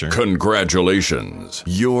from Fletcher. Congratulations.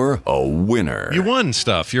 You're a winner. You won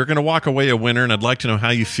stuff. You're going to walk away a winner, and I'd like to know how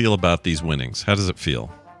you feel about these winnings. How does it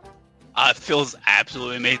feel? It feels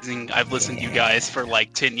absolutely amazing. I've listened to you guys for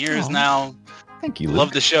like 10 years now. Thank you, Luke.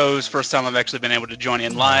 Love the shows. First time I've actually been able to join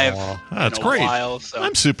in live. That's in a great. While, so.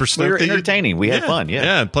 I'm super stoked. We were that you- entertaining. We had fun. Yeah.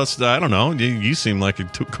 Yeah. Plus, I don't know. You seem like a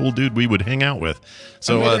cool dude we would hang out with.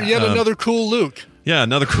 So Yet another cool Luke. Yeah,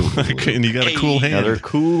 another cool. And you got a cool hand. Another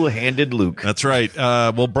cool-handed Luke. That's right.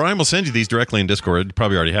 Well, Brian will send you these directly in Discord. You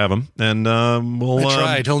probably already have them, and we'll. I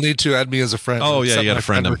tried. He'll need to add me as a friend. Oh yeah, Accept you got my to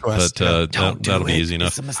friend him, request. but Don't do that'll be it. easy enough.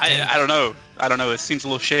 It's a mistake. I don't know. It seems a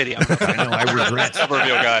little shady. I know. I regret.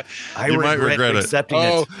 Proverbial guy. You might regret it. accepting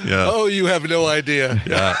Oh, it. Yeah. oh, you have no idea.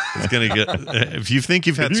 Yeah, it's gonna get. If you think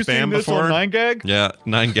you've had Have you spam seen this before, on 9gag? yeah,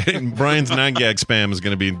 9gag. Brian's 9gag spam is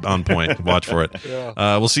going to be on point. Watch for it.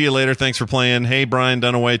 We'll see you later. Thanks for playing. Hey, Brian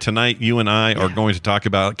Dunaway. Tonight, you and I are going to talk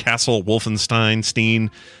about Castle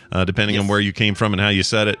Wolfenstein, depending on where you came from and how you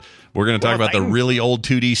said it. We're going to talk about the really old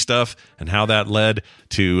 2D stuff and how that led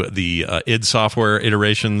to the id Software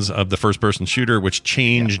iterations of the first-person shooter, which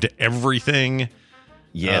changed everything.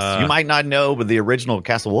 Yes, you might not know, but the original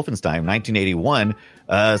Castle Wolfenstein, 1981,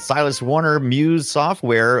 Silas Warner Muse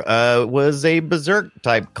Software was a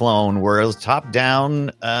Berserk-type clone where it was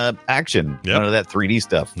top-down action. Yep. None of that 3D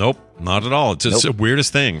stuff. Nope, not at all. It's just the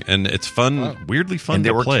weirdest thing, and it's fun, weirdly fun And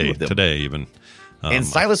there to were two play of them. today, even. And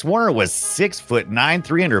Silas Warner was 6'9",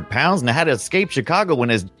 300 pounds, and had to escape Chicago when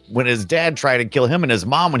his dad tried to kill him and his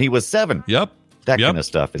mom when he was 7. Yep. That kind of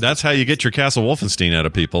stuff. That's how you get your Castle Wolfenstein out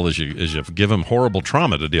of people is you give them horrible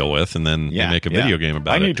trauma to deal with, and then you make a video game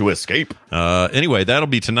about it. I need to escape. Anyway, that'll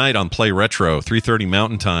be tonight on Play Retro, 3:30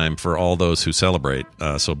 Mountain Time for all those who celebrate.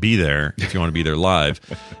 So be there if you want to be there live.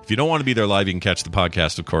 If you don't want to be there live, you can catch the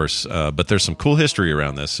podcast, of course. But there's some cool history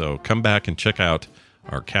around this, so come back and check out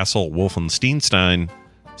our Castle Wolfenstein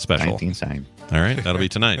special. 19 sign. All right, that'll be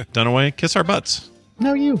tonight. Dunaway, kiss our butts.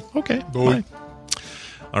 No, you. Okay, bye.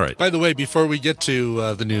 All right. By the way, before we get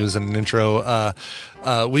to the news and an intro,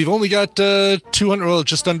 we've only got 200, well,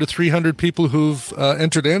 just under 300 people who've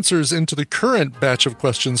entered answers into the current batch of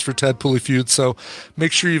questions for Tadpooley Feud. So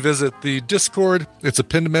make sure you visit the Discord. It's a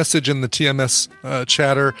pinned message in the TMS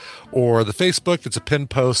chatter, or the Facebook. It's a pinned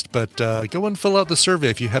post. But go and fill out the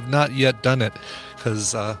survey if you have not yet done it,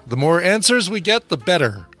 because the more answers we get, the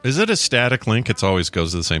better. Is it a static link? It always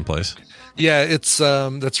goes to the same place. Yeah, it's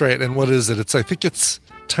that's right. And what is it? I think it's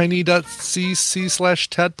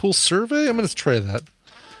tiny.cc/tadpool survey. I'm going to try that.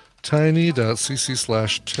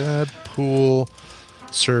 tiny.cc/tadpool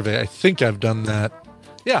survey. I think I've done that.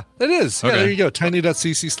 Yeah, it is. Okay. Yeah, there you go.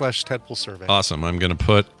 tiny.cc/tadpool survey. Awesome. I'm going to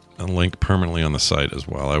put a link permanently on the site as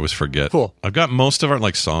well. I always forget. Cool. I've got most of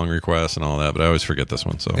our song requests and all that, but I always forget this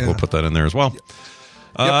one. So we'll put that in there as well.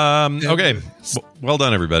 Okay. Well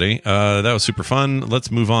done, everybody. That was super fun. Let's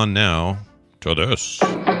move on now to this.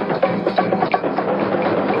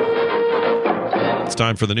 It's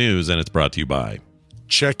time for the news, and it's brought to you by...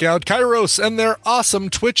 Check out Kairos and their awesome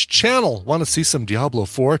Twitch channel. Want to see some Diablo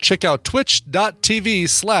 4? Check out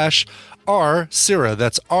twitch.tv/rsyra.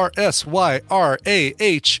 That's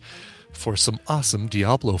RSYRAH for some awesome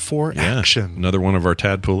Diablo 4 action. Another one of our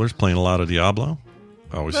Tadpoolers playing a lot of Diablo.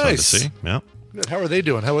 Always fun to see. Yeah. Good. How are they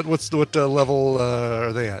doing? What level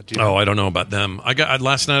are they at? Do you know? I don't know about them. I got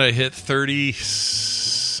last night. I hit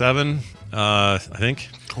 37. I think.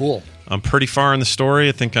 Cool. I'm pretty far in the story.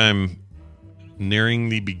 I think I'm nearing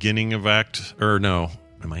the beginning of am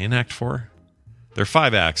I in Act 4? They're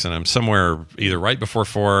 5 acts, and I'm somewhere either right before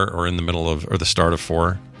 4 or in the middle of or the start of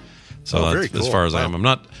 4. So very that's cool. as far as I am. I'm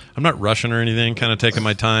not rushing or anything. Kind of taking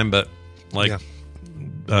my time, but like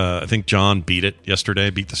I think John beat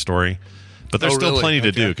the story, but there's still plenty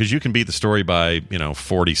to do because you can beat the story by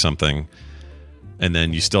 40 something, and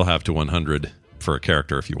then you still have to 100 for a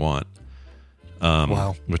character if you want.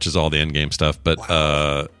 Wow, which is all the end game stuff. But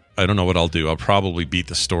I don't know what I'll do. I'll probably beat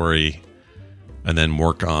the story and then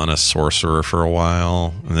work on a sorcerer for a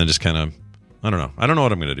while, and then just kind of, I don't know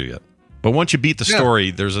what I'm going to do yet. But once you beat the story,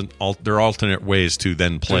 there are alternate ways to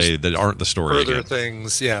then play that aren't the story. Further again.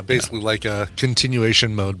 Things, basically like a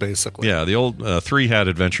continuation mode, basically. Yeah, the old 3 had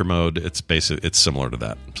adventure mode. It's similar to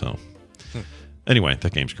that. So anyway,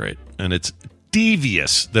 that game's great, and it's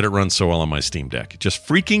devious that it runs so well on my Steam Deck. Just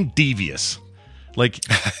freaking devious. Like,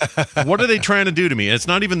 what are they trying to do to me? It's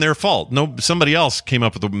not even their fault. No, somebody else came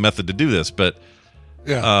up with a method to do this, but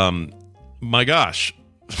my gosh.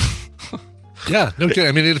 Yeah, no kidding.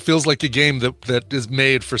 I mean, it feels like a game that is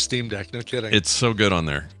made for Steam Deck. No kidding. It's so good on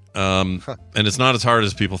there. And it's not as hard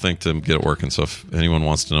as people think to get it working. So if anyone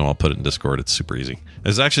wants to know, I'll put it in Discord. It's super easy.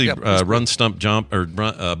 It's actually Run Stump Jump or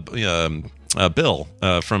Bill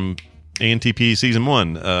from ANTP Season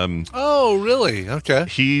 1. Oh, really? Okay.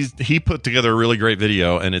 He put together a really great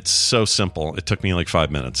video, and it's so simple. It took me like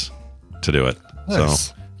 5 minutes to do it. Nice.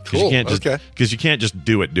 So cool. Because you can't just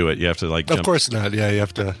do it. You have to jump. Of course not. Yeah, you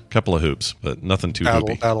have to. Couple of hoops, but nothing too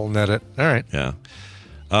hoopy. Battle net it. All right. Yeah.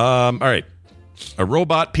 All right. A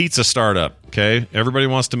robot pizza startup. Okay. Everybody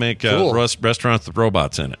wants to make restaurants with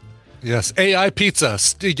robots in it. Yes. AI pizza.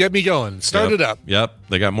 Get me going. Start it up. Yep.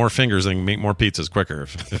 They got more fingers and can make more pizzas quicker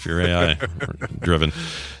if you're AI driven.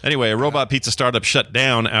 Anyway, a robot pizza startup shut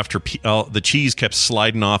down after the cheese kept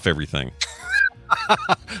sliding off everything.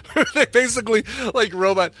 They basically like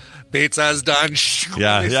robot pizza's done. And shoot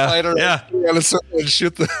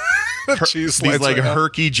the cheese. These like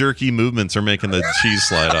herky jerky movements are making the cheese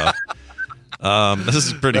slide off. This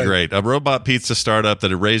is pretty great. A robot pizza startup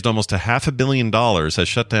that had raised almost $500 million has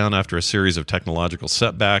shut down after a series of technological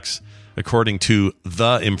setbacks, according to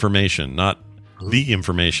The Information. Not the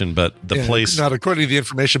information, but the place. Not according to the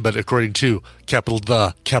information, but according to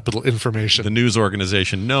capital information. The news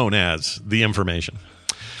organization known as The Information.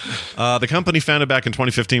 The company, founded back in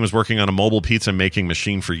 2015, was working on a mobile pizza making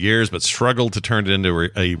machine for years, but struggled to turn it into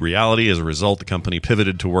a reality. As a result, the company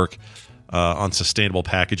pivoted to work on sustainable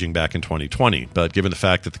packaging back in 2020. But given the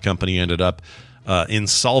fact that the company ended up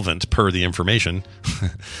insolvent, per The Information,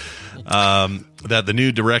 that the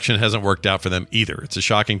new direction hasn't worked out for them either. It's a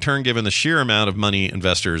shocking turn given the sheer amount of money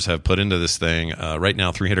investors have put into this thing. Right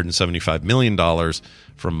now, $375 million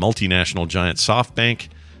from multinational giant SoftBank,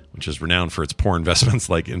 which is renowned for its poor investments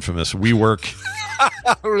like infamous WeWork.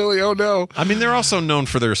 Really? Oh, no. I mean, they're also known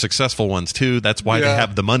for their successful ones, too. That's why they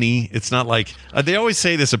have the money. It's not like... they always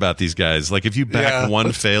say this about these guys. Like, if you back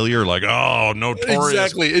one failure, like, oh, notorious.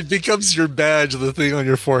 Exactly. It becomes your badge, the thing on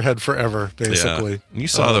your forehead forever, basically. Yeah. You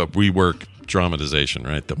saw the WeWork dramatization,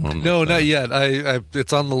 right? The one. No, not yet.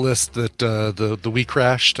 It's on the list that the We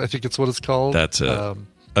Crashed, I think it's what it's called. That's it.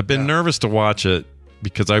 I've been nervous to watch it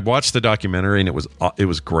because I watched the documentary and it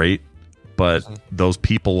was great, but those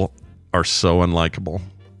people are so unlikable.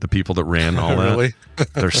 The people that ran all that, really?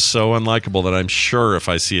 They're so unlikable that I'm sure if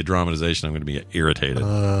I see a dramatization, I'm going to be irritated.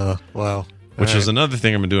 Wow. Which is another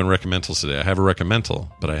thing I'm doing recommendals today. I have a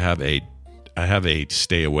recommendal, but I have a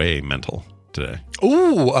stay away mental today.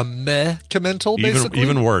 Ooh, a meh-mental, basically?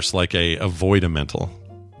 Even worse, like a avoid-a-mental.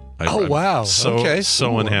 Wow.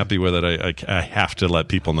 So unhappy with it. I have to let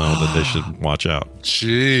people know that they should watch out.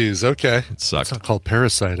 Jeez, okay. It sucks. It's not called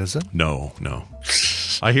Parasite, is it? No.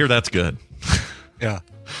 I hear that's good. Yeah.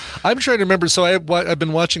 I'm trying to remember. So I've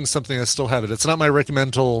been watching something. I still have it. It's not my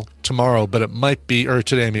recommendal tomorrow, but it might be, or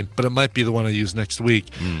today, but it might be the one I use next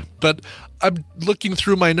week. But I'm looking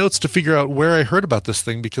through my notes to figure out where I heard about this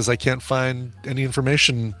thing because I can't find any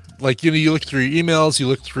information. Like, you look through your emails, you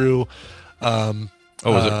look through...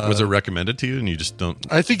 was it recommended to you and you just don't...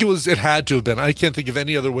 I think it had to have been. I can't think of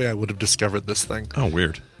any other way I would have discovered this thing. Oh,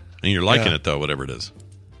 weird. And you're liking it, though, whatever it is.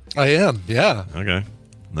 I am, yeah. Okay.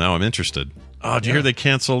 Now I'm interested. Oh, did you hear they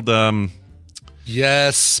canceled...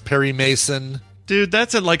 Yes, Perry Mason. Dude,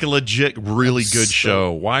 that's a legit, really good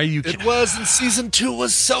show. Why are you... It was, and season 2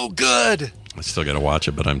 was so good. I still got to watch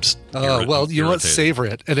it, but I'm just... well, you know what? Savor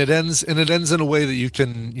it. And it ends in a way that you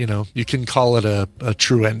can call it a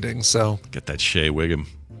true ending, so... Get that Shea Wiggum.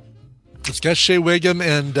 It's got Shea Wiggum,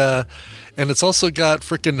 and it's also got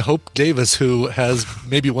frickin' Hope Davis, who has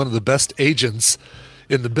maybe one of the best agents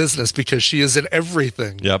in the business because she is in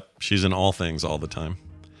everything. Yep. She's in all things all the time.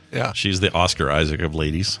 Yeah. She's the Oscar Isaac of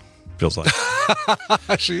ladies. feels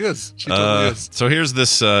like. She is. She totally is. So here's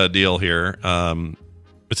this deal here.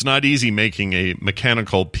 It's not easy making a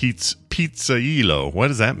mechanical pizzaiolo. What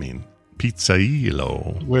does that mean?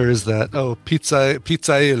 Pizzaiolo. Where is that? Oh,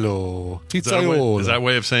 pizzaiolo. Pizzaiolo. Is that a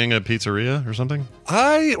way of saying a pizzeria or something?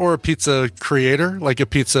 Or a pizza creator, like a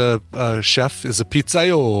pizza chef, is a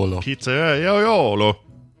pizzaiolo. Pizzaiolo.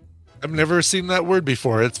 I've never seen that word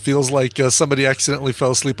before. It feels like somebody accidentally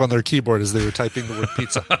fell asleep on their keyboard as they were typing the word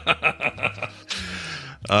pizza.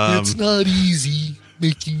 It's not easy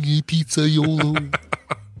making a pizzaiolo.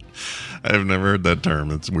 I've never heard that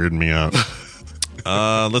term. It's weirding me out.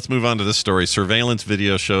 Let's move on to this story. Surveillance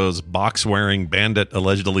video shows box-wearing bandit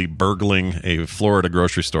allegedly burgling a Florida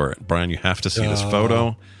grocery store. Brian, you have to see this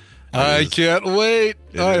photo. I can't wait.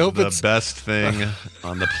 I hope the it's the best thing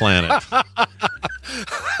on the planet.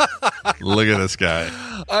 Look at this guy.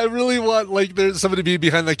 I really want there's somebody be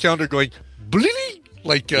behind the counter going bling,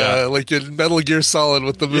 like in Metal Gear Solid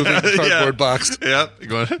with the moving cardboard box. Yeah,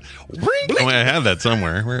 going. Oh, I have that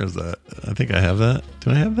somewhere. Where is that? I think I have that.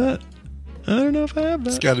 Do I have that? I don't know if I have that.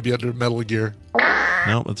 It's got to be under Metal Gear.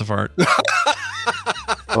 No, it's a fart.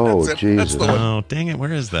 Oh, Jesus. Oh, dang it.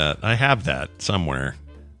 Where is that? I have that somewhere.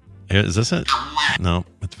 Is this it? No,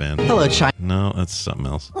 it's Van. Hello, China. No, that's something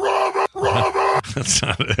else. That's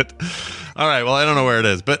not it. All right. Well, I don't know where it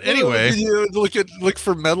is, but anyway, you look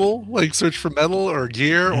for metal, search for metal or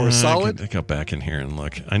gear or solid. I go back in here and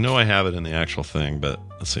look. I know I have it in the actual thing, but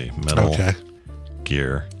let's see. Metal,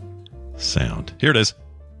 gear, sound. Here it is.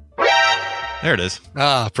 There it is.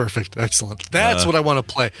 Ah, perfect. Excellent. That's what I want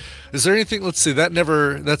to play. Is there anything? Let's see.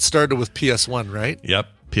 That started with PS1, right? Yep.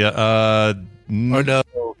 Or no?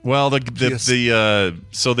 Well,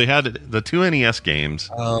 so they had the two NES games.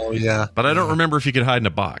 Oh yeah. But I don't remember if you could hide in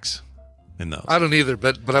a box in those. I don't either.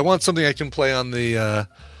 But I want something I can play on the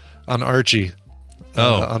on RG.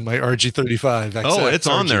 On my RG35. Oh, it's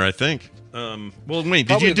on there, I think. Well, wait,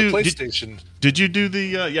 did you do PlayStation? Did you do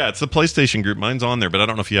the? Yeah, it's the PlayStation group. Mine's on there, but I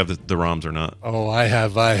don't know if you have the ROMs or not. Oh, I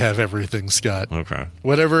have everything, Scott. Okay.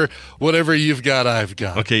 Whatever you've got, I've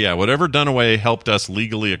got. Okay, yeah. Whatever Dunaway helped us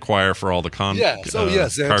legally acquire for all the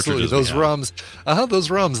yes, absolutely. Those ROMs, those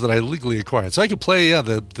ROMs that I legally acquired, so I could play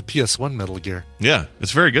the PS1 Metal Gear. Yeah,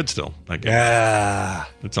 it's very good still. Yeah,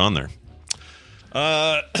 it's on there.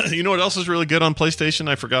 You know what else is really good on PlayStation?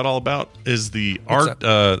 I forgot all about is the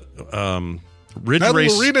Ridge Battle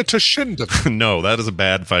Race Arena to Shinden. No, that is a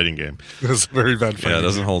bad fighting game. It's a very bad fighting game. Yeah, it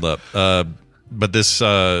doesn't hold up. But this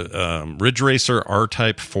Ridge Racer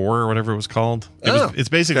R-Type 4 or whatever it was called, it's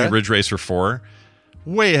basically Ridge Racer 4,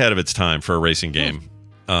 way ahead of its time for a racing game.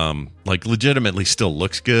 Legitimately still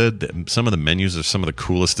looks good. Some of the menus are some of the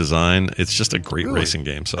coolest design. It's just a great racing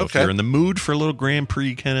game. So if you're in the mood for a little Grand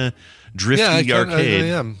Prix kind of drifty arcade, I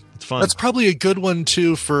am. It's fun. That's probably a good one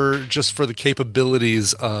too for the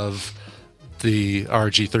capabilities of the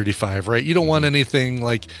RG35, right? You don't want anything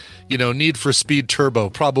like, Need for Speed Turbo,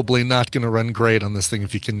 probably not going to run great on this thing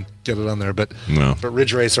if you can get it on there. But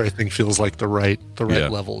Ridge Racer, I think, feels like the right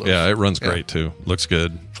level. It runs great too. Looks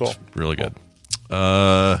good. Cool. It's really good.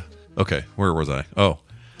 Okay, where was I? Oh,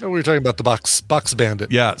 we were talking about the box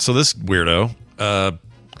bandit. Yeah. So this weirdo.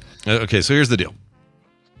 Okay, so here's the deal.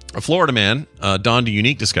 A Florida man donned a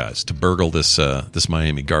unique disguise to burgle this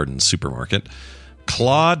Miami Gardens supermarket.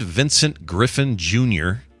 Claude Vincent Griffin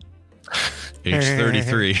Jr., age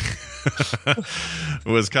 33,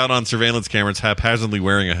 was caught on surveillance cameras haphazardly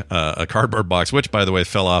wearing a cardboard box, which, by the way,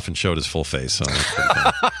 fell off and showed his full face. So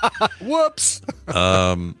whoops!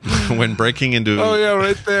 When breaking into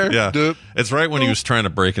right there. Yeah, Doop. It's right when he was trying to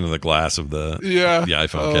break into the glass of the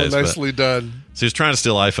iPhone case. Nicely done. So he was trying to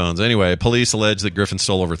steal iPhones. Anyway, police allege that Griffin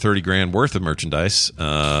stole over $30,000 worth of merchandise,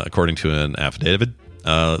 according to an affidavit.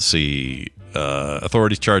 Let's see.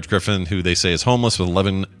 Authorities charge Griffin, who they say is homeless, with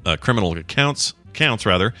 11 criminal counts,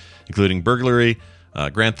 including burglary,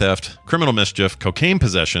 grand theft, criminal mischief, cocaine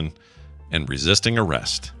possession, and resisting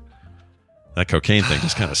arrest. That cocaine thing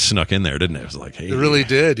just kind of snuck in there, didn't it? It was like, hey. It really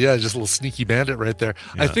did. Yeah, just a little sneaky bandit right there.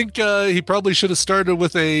 Yeah. I think he probably should have started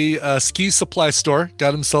with a ski supply store,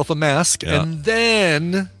 got himself a mask, and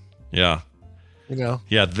then... Yeah.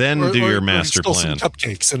 Then do your master plan. Some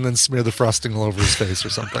cupcakes and then smear the frosting all over his face or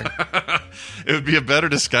something. It would be a better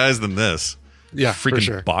disguise than this. Yeah, freaking for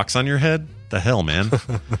sure. Box on your head. The hell, man.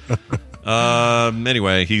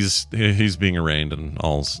 Anyway, he's being arraigned and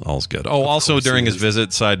all's good. Oh, also during his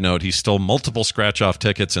visit, side note, he stole multiple scratch-off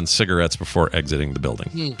tickets and cigarettes before exiting the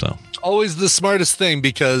building. So always the smartest thing,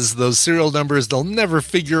 because those serial numbers, they'll never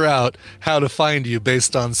figure out how to find you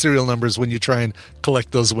based on serial numbers when you try and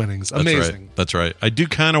collect those winnings. Amazing. That's right. I do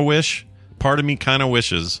kind of wish, part of me kind of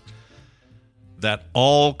wishes that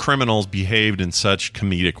all criminals behaved in such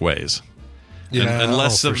comedic ways. Yeah, and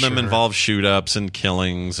less of them sure. involve shoot-ups and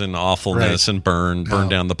killings and awfulness and burn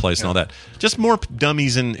down the place and all that. Just more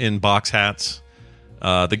dummies in box hats.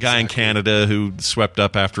 The guy in Canada who swept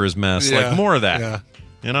up after his mess. Like more of that. Yeah.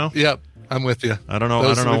 You know? Yep. I'm with you. I don't know.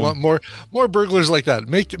 We want more burglars like that.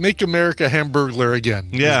 Make America Hamburglar again.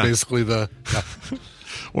 Yeah. Is basically the. Yeah.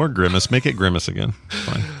 Or Grimace. Make it Grimace again.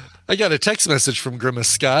 Fine. I got a text message from Grimace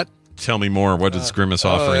Scott. Tell me more. What is Grimace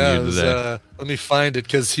offering you today? Let me find it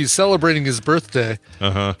because he's celebrating his birthday,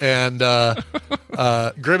 and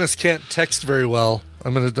Grimace can't text very well.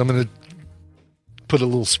 I'm gonna put a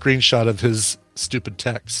little screenshot of his stupid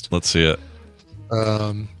text. Let's see it.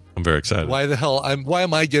 I'm very excited. Why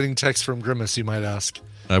am I getting text from Grimace? You might ask.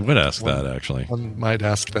 I would ask that actually. One might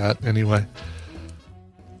ask that anyway.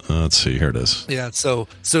 Let's see. Here it is. Yeah. So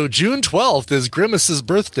June 12th is Grimace's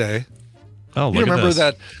birthday. Oh, look you remember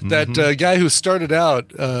at that guy who started out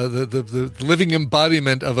the living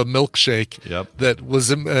embodiment of a milkshake that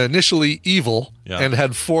was initially evil and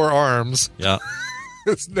had 4 arms. Yeah,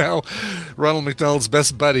 it's now Ronald McDonald's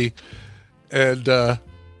best buddy, and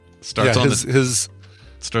starts on his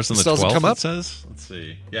starts on the 12th. It says. Let's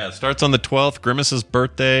see. Yeah, it starts on the 12th. Grimace's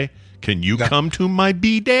birthday. Can you come to my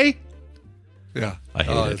B-day? Yeah, I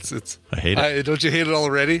hate it. I hate it. Don't you hate it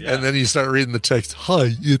already? Yeah. And then you start reading the text.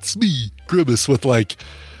 Hi, it's me, Grimace, with like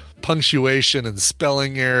punctuation and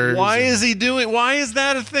spelling errors. Why is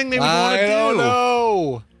that a thing they would want to do? I don't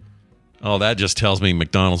know. Oh, that just tells me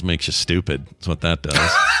McDonald's makes you stupid. That's what that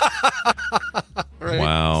does. Right,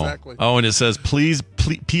 wow. Exactly. Oh, and it says, please,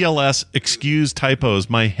 PLS, excuse typos.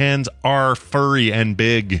 My hands are furry and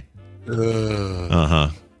big.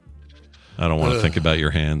 I don't want to think about your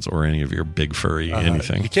hands or any of your big furry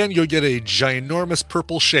anything. You can go get a ginormous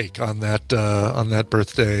purple shake on that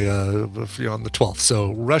birthday on the 12th.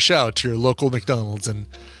 So rush out to your local McDonald's and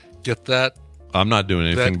get that. I'm not doing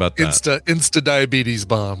anything about that. Insta diabetes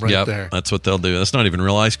bomb there. That's what they'll do. That's not even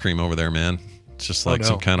real ice cream over there, man. It's just like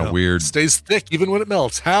some kind of weird. Stays thick even when it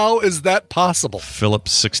melts. How is that possible?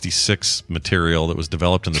 Phillips 66 material that was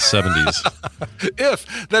developed in the 70s.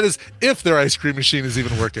 if their ice cream machine is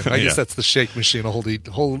even working. I guess that's the shake machine, a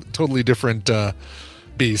whole totally different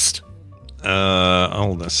beast. Hold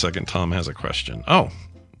on a second. Tom has a question. Oh,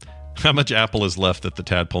 how much Apple is left that the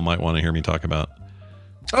tadpole might want to hear me talk about?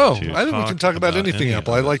 Oh, I think we can talk about anything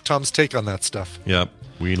Apple. I like Tom's take on that stuff. Yep.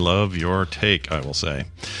 We love your take, I will say.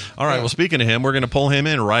 All right, well, speaking of him, we're going to pull him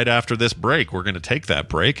in right after this break. We're going to take that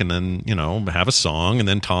break and then, have a song, and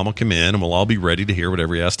then Tom will come in, and we'll all be ready to hear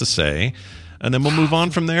whatever he has to say. And then we'll move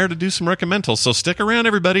on from there to do some recommendals. So stick around,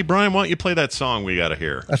 everybody. Brian, why don't you play that song we got to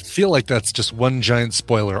hear? I feel like that's just one giant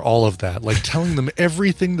spoiler, all of that. Like telling them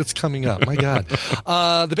everything that's coming up. My God.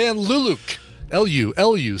 The band Luluc,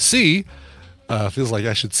 L-U-L-U-C, feels like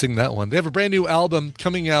I should sing that one. They have a brand new album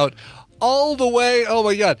coming out all the way. Oh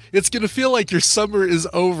my God. It's going to feel like your summer is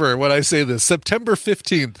over when I say this. September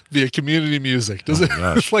 15th via Community Music. Does it?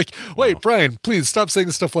 It's like, wait, Brian, please stop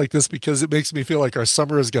saying stuff like this because it makes me feel like our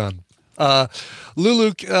summer is gone.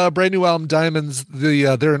 Luluc, brand new album, Diamonds.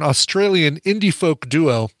 They're an Australian indie folk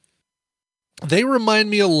duo. They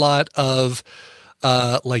remind me a lot of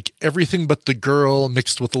like Everything But the Girl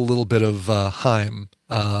mixed with a little bit of Haim.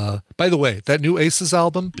 By the way, that new Aces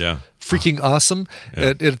album, freaking awesome.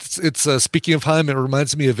 Yeah. It's speaking of Haim, it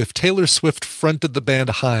reminds me of if Taylor Swift fronted the band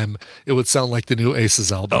Haim, it would sound like the new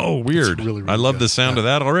Aces album. Oh, weird! Really, really I love good. the sound of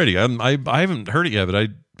that already. I haven't heard it yet, but I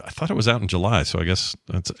thought it was out in July, so I guess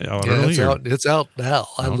that's out early. It's out now.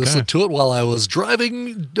 I listened to it while I was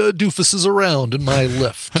driving doofuses around in my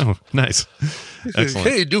Lyft. Oh, nice. Excellent.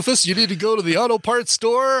 Hey, doofus, you need to go to the auto parts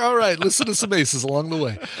store? All right, listen to some Aces along the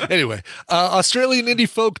way. Anyway, Australian indie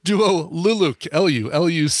folk duo Luluc,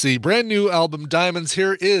 L-U-L-U-C, brand new album Diamonds.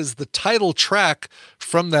 Here is the title track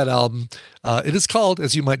from that album. It is called,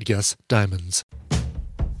 as you might guess, Diamonds.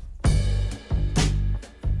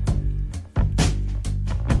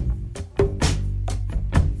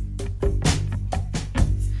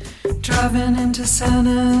 Driving into San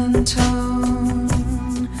Antone,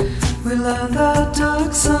 we learned that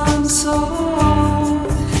dark sun song.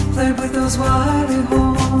 Played with those wily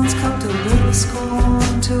horns, cocked a little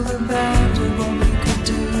scorn till the band did what we could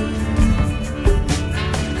do.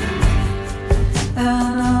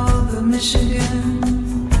 Ann Arbor,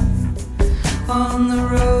 Michigan, on the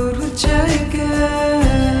road with Jake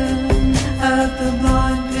at the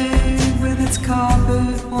Blind Pig with its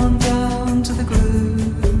carpet worn down to the glue.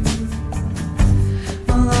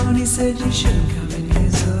 He said you shouldn't come in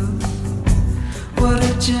here, so what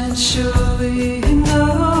a gent, surely he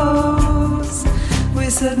knows. We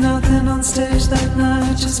said nothing on stage that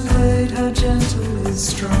night, just played How Gentle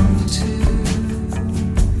strong for two.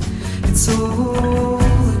 It's all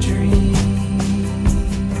a dream.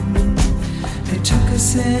 They took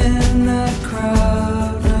us in that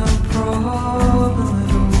crowd, no problem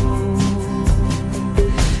at all.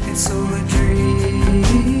 It's all a dream.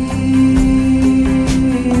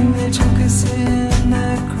 They took us in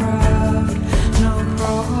that crowd, no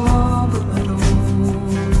problem at all.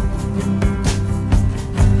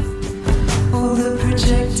 All the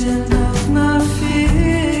projecting of my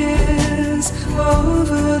fears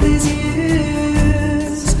over these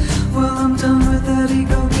years. Well, I'm done with that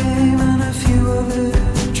ego game and a few other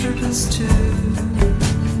trippers too.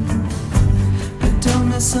 But don't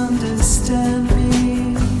misunderstand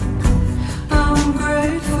me. I'm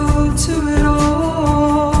grateful to it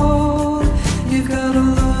all. You've got to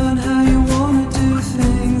learn how you want to do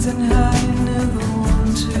things and how you never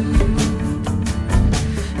want to.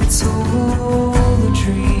 It's all a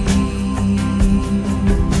dream.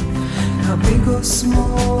 How big or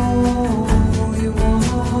small you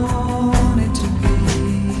want it to be.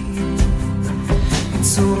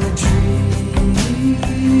 It's all a dream.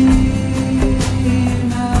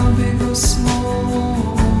 How big or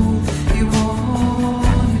small you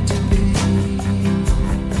want it to be.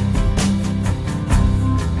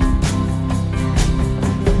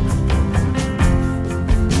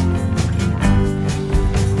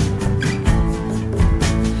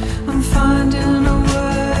 I'm finding a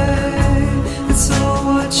way. It's all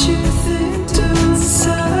what you think to say.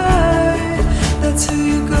 That's who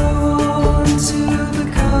you go on to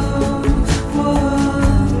become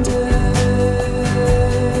one day.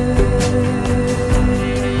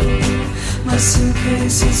 My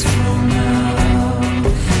suitcase is full now.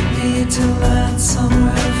 Need to land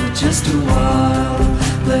somewhere for just a while.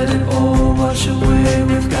 Let it all wash away.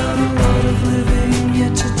 We've got a lot of living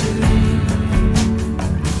yet to do.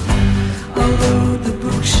 I'll load the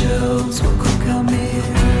bookshelves, we'll cook our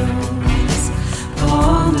meals,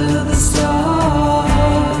 ponder the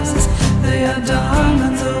stars. They are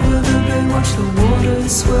diamonds over the bay. Watch the water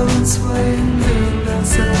swell and sway and build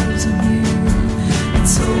ourselves anew.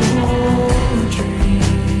 It's all a dream.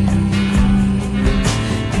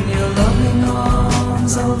 In your loving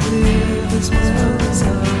arms I'll live as well as I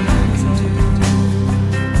can do.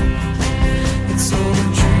 It's all a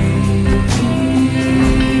dream.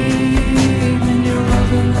 In your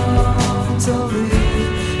loving arms I'll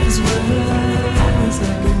live as well as I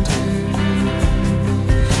can do.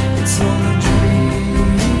 It's all a dream.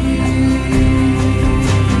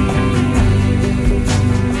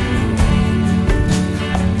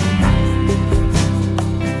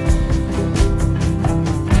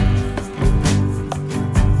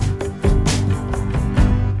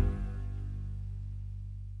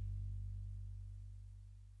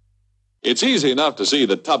 It's easy enough to see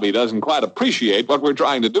that Tubby doesn't quite appreciate what we're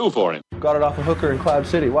trying to do for him. Got it off a hooker in Cloud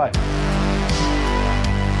City. Why?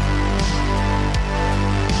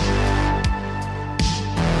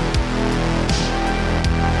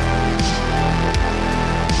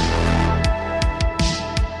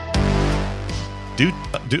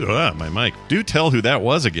 My mic. Do tell who that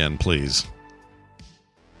was again, please.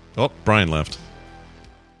 Oh, Brian left. Do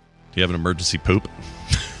you have an emergency poop?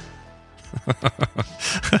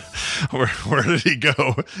 Where did he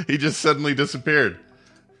go? He just suddenly disappeared.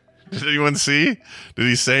 Did anyone see? Did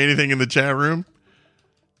he say anything in the chat room?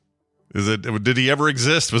 Did he ever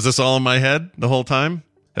exist? Was this all in my head the whole time?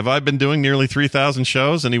 Have I been doing nearly 3,000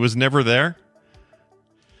 shows and he was never there?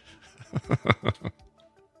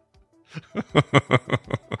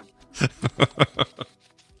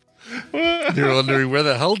 You're wondering, where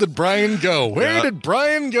the hell did Brian go? Where did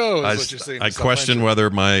Brian go? Is what you're saying. I question whether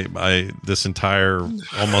this entire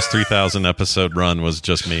almost 3,000 episode run was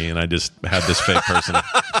just me, and I just had this fake person.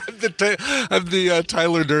 I'm the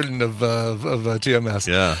Tyler Durden of TMS.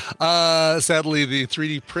 Yeah. Sadly, the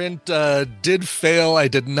 3D print did fail. I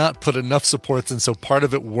did not put enough supports, and so part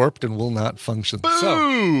of it warped and will not function.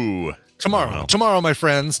 Boo! So tomorrow, my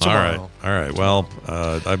friends. Tomorrow. All right. Well,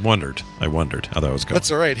 I wondered how that was going.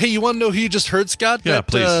 That's all right. Hey, you want to know who you just heard, Scott? Yeah,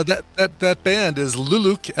 please. That band is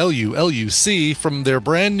Luluc, L-U-L-U-C, from their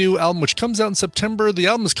brand new album, which comes out in September. The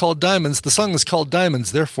album is called Diamonds. The song is called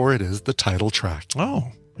Diamonds. Therefore, it is the title track.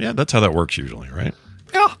 Oh, yeah. That's how that works usually, right?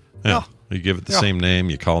 Yeah. You give it the same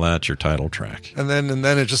name. You call that your title track. And then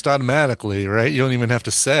it just automatically, right? You don't even have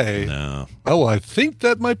to say, no. Oh, I think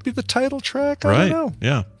that might be the title track. I don't know.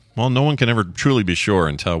 Yeah. Well, no one can ever truly be sure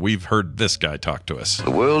until we've heard this guy talk to us.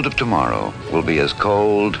 The world of tomorrow will be as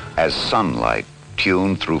cold as sunlight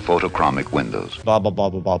tuned through photochromic windows. Blah, blah,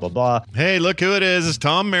 blah, blah, blah, blah, blah. Hey, look who it is. It's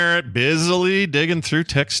Tom Merritt, busily digging through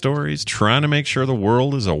tech stories, trying to make sure the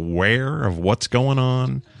world is aware of what's going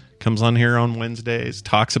on. Comes on here on Wednesdays,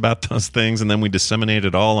 talks about those things, and then we disseminate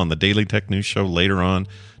it all on the Daily Tech News Show later on.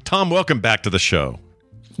 Tom, welcome back to the show.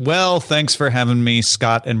 Well, thanks for having me,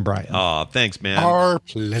 Scott and Brian. Oh, thanks, man. Our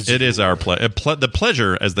pleasure. It is our pleasure. The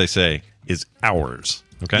pleasure, as they say, is ours.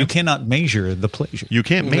 Okay. You cannot measure the pleasure. You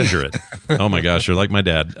can't measure it. Oh my gosh, you're like my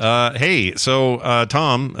dad. Hey, so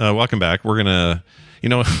Tom, welcome back. We're gonna,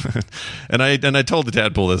 and I told the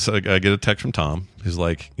tadpole this. I get a text from Tom who's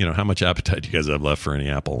like, how much appetite do you guys have left for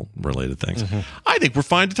any Apple related things? Mm-hmm. I think we're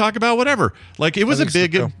fine to talk about whatever. Like it was a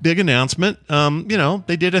big announcement.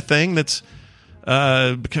 They did a thing that's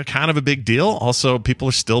kind of a big deal. Also, people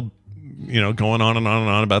are still going on and on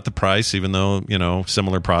and on about the price, even though,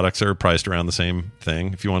 similar products are priced around the same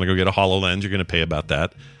thing. If you want to go get a HoloLens, you're going to pay about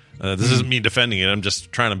that. This isn't me defending it. I'm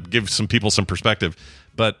just trying to give some people some perspective.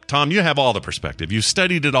 But Tom, you have all the perspective. You've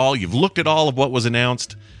studied it all. You've looked at all of what was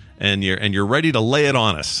announced, and you're ready to lay it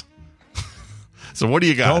on us. So what do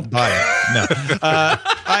you got? Don't buy it. No.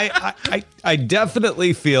 I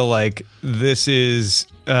definitely feel like this is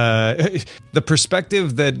the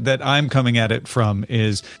perspective that I'm coming at it from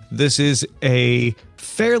is this is a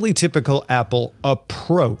fairly typical Apple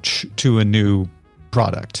approach to a new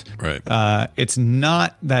product. Right. It's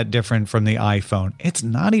not that different from the iPhone. It's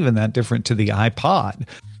not even that different to the iPod,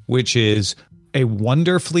 which is a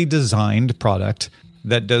wonderfully designed product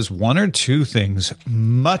that does one or two things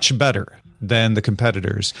much better than the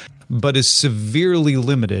competitors, but is severely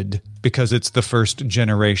limited because it's the first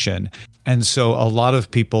generation. And so a lot of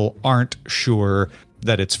people aren't sure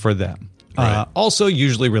that it's for them. Right. Also,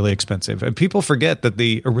 usually really expensive. And people forget that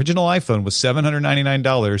the original iPhone was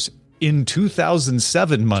 $799 in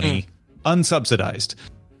 2007 money, unsubsidized.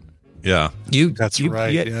 Yeah. That's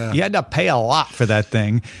right. You had to pay a lot for that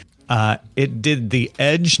thing. It did the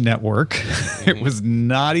Edge network. Mm-hmm. It was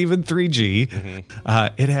not even 3G.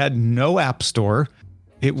 Mm-hmm. It had no app store.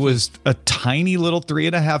 It was a tiny little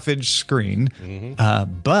 3.5-inch screen,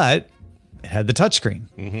 but it had the touchscreen.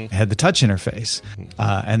 Mm-hmm. It had the touch interface,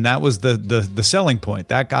 and that was the selling point.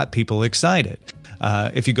 That got people excited.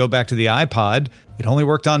 If you go back to the iPod, it only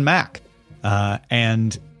worked on Mac,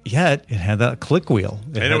 and yet it had that click wheel.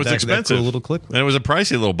 It was expensive. Cool little click wheel. And it was a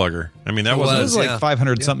pricey little bugger. I mean, that was like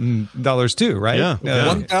 $500 something too, right? Yeah.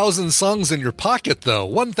 1,000 songs in your pocket, though.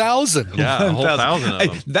 1,000. Yeah, a whole 1,000 of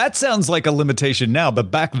them. That sounds like a limitation now, but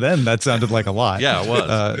back then that sounded like a lot. Yeah, it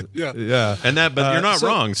was. Yeah. And but you're not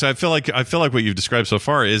wrong. So I feel like what you've described so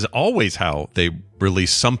far is always how they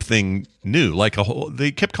release something new.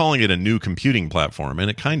 They kept calling it a new computing platform, and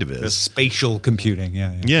it kind of is. Spatial computing.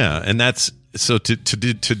 Yeah. Yeah, and that's. So to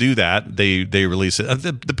do that, they release it.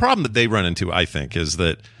 The problem that they run into, I think, is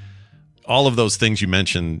that all of those things you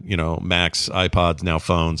mentioned, Macs, iPods, now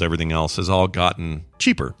phones, everything else has all gotten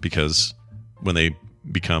cheaper because when they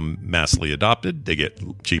become massively adopted, they get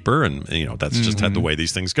cheaper, and that's just the way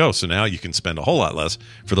these things go. So now you can spend a whole lot less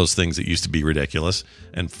for those things that used to be ridiculous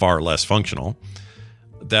and far less functional.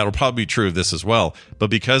 That'll probably be true of this as well. But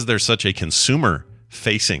because they're such a consumer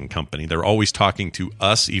facing company, they're always talking to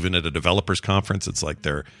us, even at a developers conference. It's like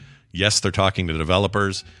they're talking to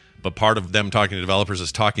developers, but part of them talking to developers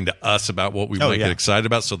is talking to us about what we might get excited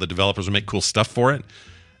about, so the developers will make cool stuff for it.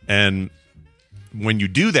 And when you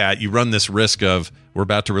do that, you run this risk of we're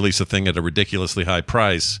about to release a thing at a ridiculously high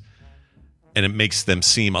price, and it makes them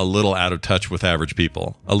seem a little out of touch with average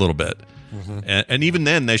people, a little bit. Mm-hmm. And even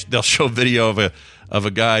then, they'll show video of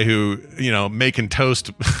a guy who making toast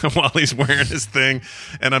while he's wearing his thing,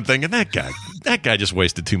 and I'm thinking that guy just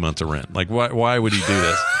wasted 2 months of rent. Like why would he do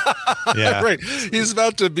this? Yeah, right. He's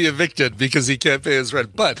about to be evicted because he can't pay his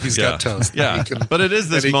rent, but he's got toast. Yeah, but it is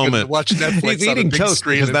this moment. Watch Netflix. He's eating toast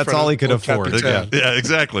because that's all he could afford. Yeah,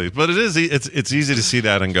 exactly. But it's easy to see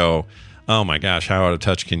that and go, oh my gosh, how out of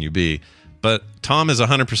touch can you be? But Tom is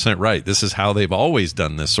 100% right. This is how they've always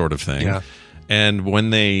done this sort of thing. Yeah. And when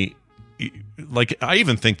they, I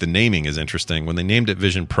even think the naming is interesting. When they named it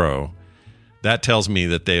Vision Pro, that tells me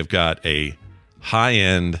that they've got a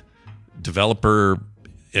high-end,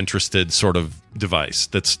 developer-interested sort of device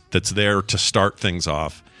that's there to start things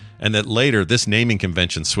off. And that later, this naming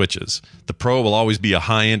convention switches. The Pro will always be a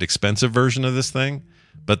high-end, expensive version of this thing,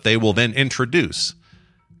 but they will then introduce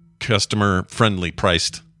customer-friendly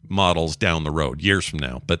priced models down the road years from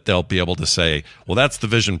now, but they'll be able to say, well, that's the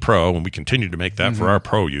Vision Pro, and we continue to make that for our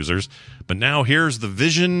Pro users, but now here's the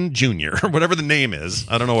Vision Junior, or whatever the name is.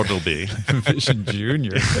 I don't know what it'll be. Vision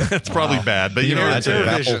Junior. It's probably bad, but it's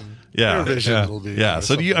Vision. Yeah, vision will be. Yeah.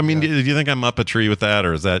 So do you? I mean, do you think I'm up a tree with that,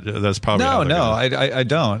 or is that's probably no? I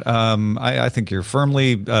don't. I think you're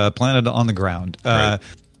firmly planted on the ground. Right.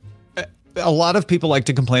 A lot of people like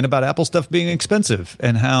to complain about Apple stuff being expensive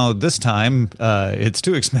and how this time it's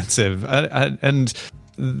too expensive. And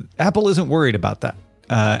Apple isn't worried about that.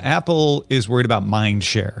 Apple is worried about mind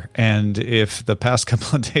share. And if the past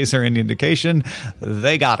couple of days are any indication,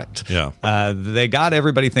 they got it. Yeah. They got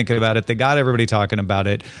everybody thinking about it. They got everybody talking about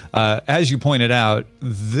it. As you pointed out,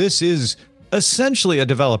 this is essentially a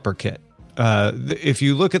developer kit. If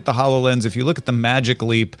you look at the HoloLens, if you look at the Magic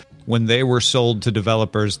Leap, when they were sold to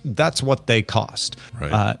developers, that's what they cost.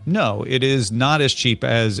 Right. No, it is not as cheap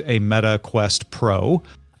as a Meta Quest Pro,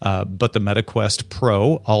 but the Meta Quest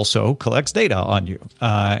Pro also collects data on you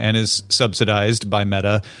and is subsidized by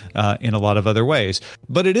Meta in a lot of other ways.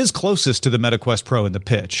 But it is closest to the Meta Quest Pro in the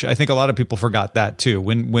pitch. I think a lot of people forgot that too.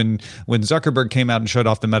 When Zuckerberg came out and showed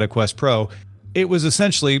off the Meta Quest Pro, it was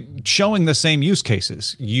essentially showing the same use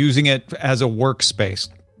cases, using it as a workspace.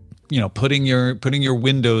 You know, putting your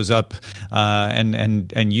windows up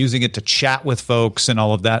and using it to chat with folks and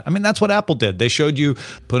all of that. I mean, that's what Apple did. They showed you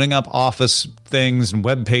putting up Office things and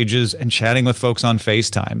web pages and chatting with folks on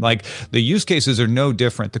FaceTime. Like, the use cases are no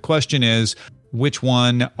different. The question is, which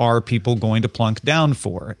one are people going to plunk down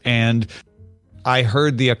for? And I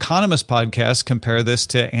heard the Economist podcast compare this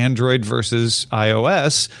to Android versus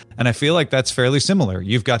iOS, and I feel like that's fairly similar.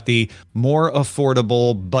 You've got the more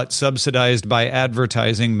affordable but subsidized by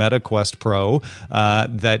advertising Meta Quest Pro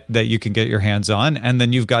that you can get your hands on, and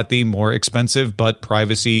then you've got the more expensive but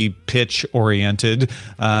privacy pitch-oriented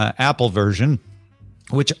Apple version,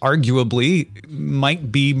 which arguably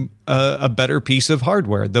might be a better piece of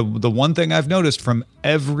hardware. The one thing I've noticed from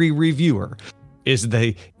every reviewer is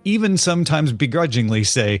they even sometimes begrudgingly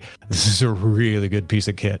say, this is a really good piece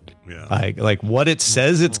of kit. Yeah. Like what it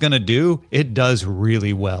says it's going to do, it does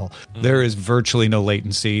really well. There is virtually no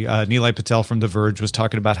latency. Nilay Patel from The Verge was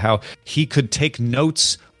talking about how he could take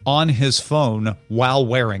notes on his phone while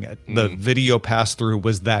wearing it. The video pass-through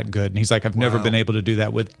was that good. And he's like, I've never been able to do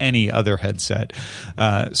that with any other headset.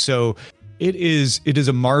 So it is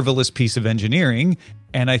a marvelous piece of engineering.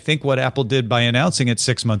 And I think what Apple did by announcing it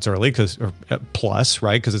 6 months early, because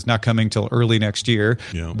it's not coming till early next year,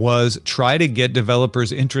 was try to get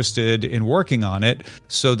developers interested in working on it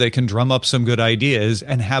so they can drum up some good ideas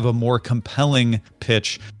and have a more compelling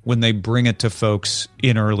pitch when they bring it to folks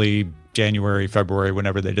in early January, February,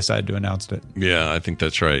 whenever they decide to announce it. Yeah, I think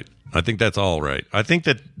that's right. I think that's all right. I think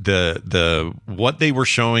that the what they were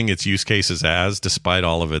showing its use cases as, despite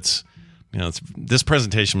all of its, this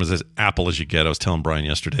presentation was as Apple as you get. I was telling Brian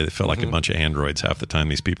yesterday, they felt like a bunch of androids half the time,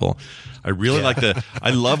 these people. I really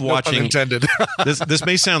I love watching. No pun intended. This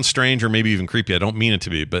may sound strange or maybe even creepy. I don't mean it to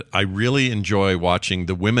be, but I really enjoy watching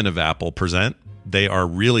the women of Apple present. They are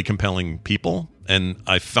really compelling people, and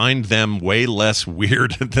I find them way less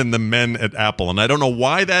weird than the men at Apple. And I don't know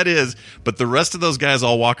why that is, but the rest of those guys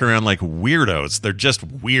all walk around like weirdos. They're just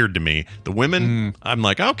weird to me. The women, I'm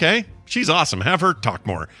like, okay, she's awesome. Have her talk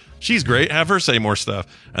more. She's great. Have her say more stuff.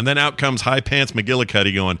 And then out comes High Pants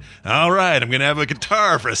McGillicuddy going, all right, I'm going to have a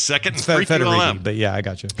guitar for a second and freak you all out. But yeah, I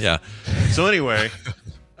got you. Yeah. So anyway,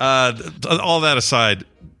 all that aside,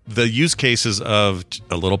 the use cases of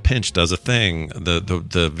a little pinch does a thing,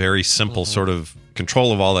 the very simple sort of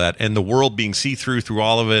control of all that, and the world being see-through through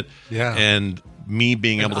all of it, and me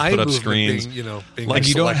being able to put up screens, being like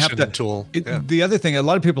you don't have to tool. The other thing, a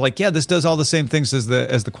lot of people are like, yeah, this does all the same things as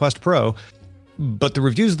the Quest Pro, but the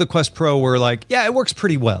reviews of the Quest Pro were like, yeah, it works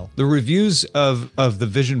pretty well. The reviews of the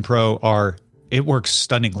Vision Pro are, it works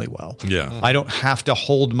stunningly well. Yeah. I don't have to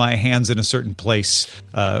hold my hands in a certain place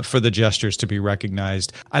for the gestures to be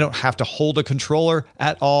recognized. I don't have to hold a controller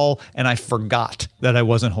at all, and I forgot that I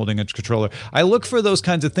wasn't holding a controller. I look for those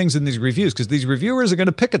kinds of things in these reviews because these reviewers are going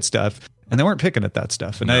to pick at stuff, and they weren't picking at that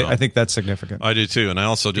stuff. And No. I think that's significant. I do too. And I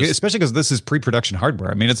also just, especially because this is pre-production hardware.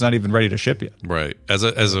 I mean, it's not even ready to ship yet. Right. As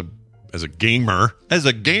a gamer,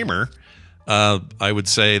 I would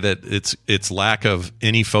say that its lack of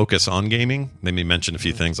any focus on gaming. They may mention a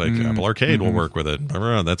few things like Apple Arcade will work with it.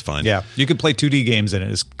 That's fine. Yeah, you can play 2D games in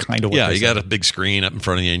it. Is kind of what you got a big screen up in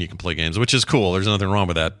front of you and you can play games, which is cool. There's nothing wrong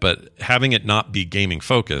with that. But having it not be gaming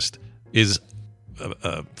focused is,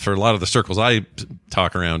 for a lot of the circles I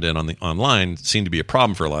talk around in on the online, seem to be a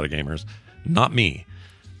problem for a lot of gamers. Not me.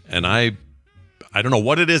 And I don't know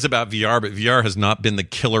what it is about VR, but VR has not been the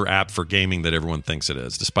killer app for gaming that everyone thinks it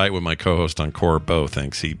is, despite what my co-host on Core, Bo,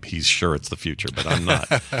 thinks. He's sure it's the future, but I'm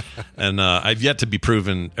not. And I've yet to be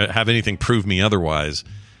proven, have anything prove me otherwise.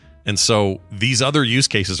 And so these other use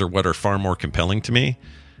cases are what are far more compelling to me.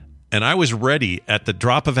 And I was ready at the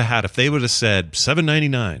drop of a hat. If they would have said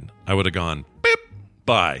 $7.99, I would have gone, beep,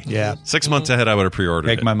 buy. Yeah. 6 months ahead, I would have pre-ordered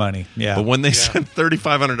it. Take my money. Yeah. But when they said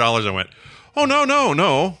 $3,500, I went, oh, no.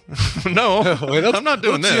 no, I'm not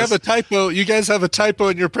doing this. You have a typo. You guys have a typo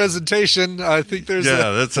in your presentation. I think there's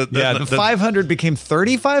the 500 became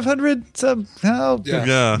 3,500 somehow.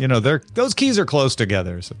 Yeah. You know, those keys are close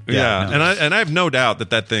together. So, and I have no doubt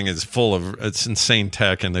that thing is full of it's insane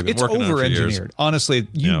tech, and they've been working on it for years. It's over-engineered. Honestly,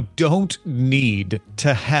 you don't need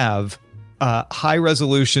to have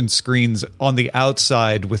high-resolution screens on the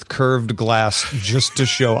outside with curved glass just to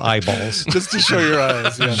show eyeballs. Just to show your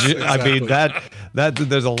eyes. Yes, exactly. I mean, that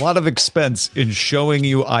there's a lot of expense in showing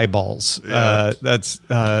you eyeballs. Yeah.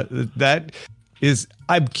 That is.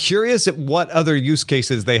 I'm curious at what other use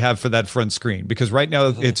cases they have for that front screen, because right now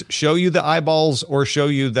it's show you the eyeballs or show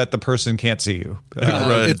you that the person can't see you.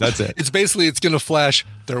 Right. That's it. It's basically it's going to flash.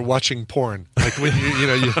 They're watching porn, like when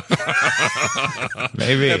you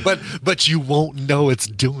maybe. Yeah, but you won't know it's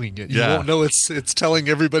doing it. You won't know it's telling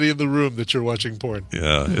everybody in the room that you're watching porn.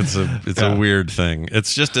 Yeah, it's a weird thing.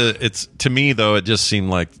 It's just it's to me though. It just seemed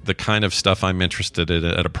like the kind of stuff I'm interested in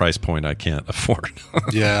at a price point I can't afford.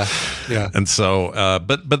 Yeah. And so,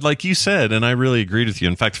 but like you said, and I really agreed with you.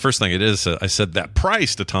 In fact, the first thing it is, I said that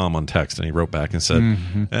price to Tom on text, and he wrote back and said,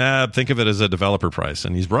 think of it as a developer price,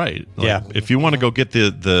 and he's right. Like, if you want to go get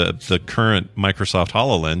the current Microsoft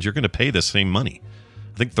HoloLens, you're going to pay the same money.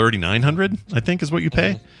 I think $3,900. I think is what you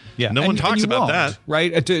pay. Yeah, no one talks about that,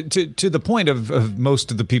 right? To the point of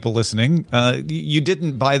most of the people listening, you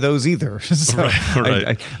didn't buy those either. So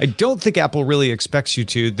right. I don't think Apple really expects you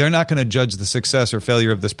to. They're not going to judge the success or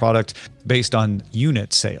failure of this product based on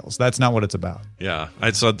unit sales. That's not what it's about. Yeah,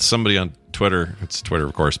 I saw somebody on Twitter. It's Twitter,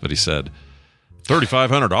 of course, but he said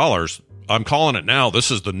 $3,500. I'm calling it now.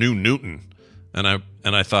 This is the new Newton. And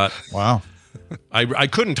I thought, wow. I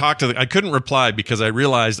couldn't I couldn't reply because I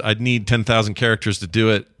realized I'd need 10,000 characters to do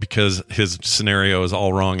it because his scenario is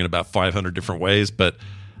all wrong in about 500 different ways. But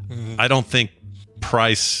I don't think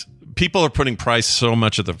people are putting price so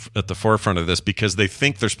much at the forefront of this because they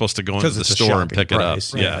think they're supposed to go into the store and pick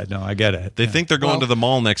price. it up. Yeah, no, I get it. They think they're going to the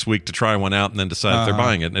mall next week to try one out and then decide if they're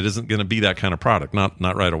buying it. And it isn't going to be that kind of product, not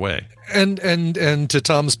right away. And to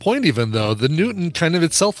Tom's point, even though the Newton kind of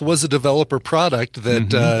itself was a developer product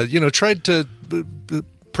that tried to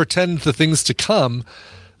pretend the things to come,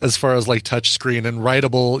 as far as like touch screen and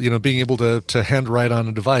writable, being able to hand write on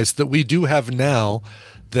a device that we do have now.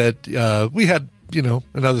 That we had,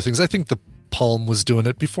 and other things. I think the Palm was doing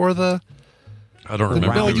it before I don't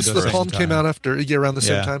remember. No, I guess the Palm came out around the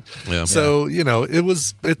same time. Yeah. So it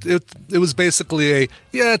was basically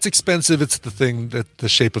it's expensive. It's the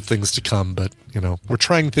shape of things to come. But we're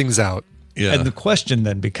trying things out. Yeah. And the question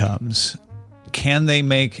then becomes, can they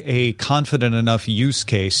make a confident enough use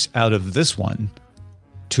case out of this one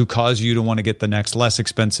to cause you to want to get the next less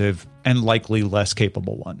expensive and likely less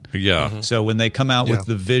capable one? Yeah. So when they come out with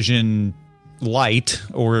the Vision Lite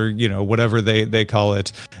or whatever they call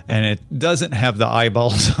it, and it doesn't have the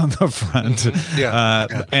eyeballs on the front,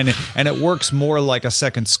 and it works more like a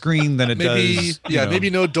second screen than it does. Maybe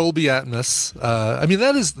no Dolby Atmos. I mean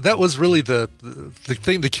that was really the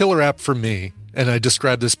thing, the killer app for me. And I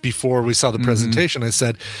described this before we saw the presentation. I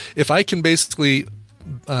said, if I can basically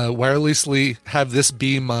wirelessly have this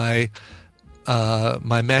be my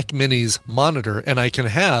Mac Mini's monitor, and I can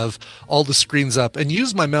have all the screens up and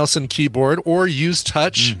use my mouse and keyboard or use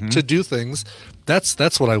touch to do things,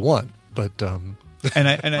 that's what I want. But and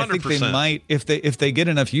I think they might, if they get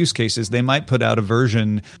enough use cases, they might put out a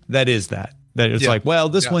version that is that it's like, well,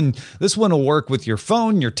 this one will work with your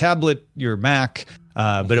phone, your tablet, your Mac.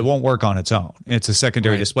 But it won't work on its own. It's a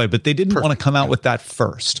secondary display. But they didn't want to come out with that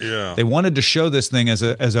first. Yeah. They wanted to show this thing as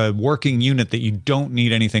a working unit that you don't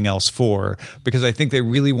need anything else for, because I think they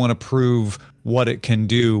really want to prove what it can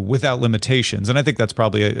do without limitations. And I think that's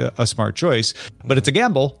probably a smart choice. But it's a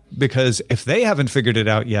gamble, because if they haven't figured it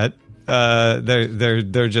out yet,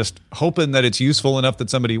 they're just hoping that it's useful enough that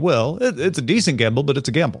somebody will. It's a decent gamble, but it's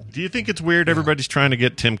a gamble. Do you think it's weird everybody's trying to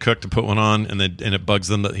get Tim Cook to put one on, and it bugs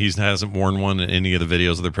them that he hasn't worn one in any of the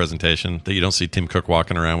videos of their presentation, that you don't see Tim Cook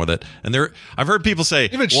walking around with it? And I've heard people say,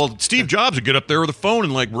 well, Steve Jobs would get up there with a phone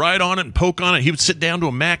and like ride on it and poke on it. He would sit down to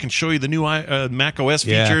a Mac and show you the new Mac OS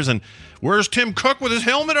features, and where's Tim Cook with his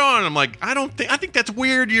helmet on? I'm like, I think that's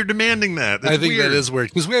weird. You're demanding that. I think that is weird,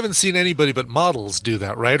 because we haven't seen anybody but models do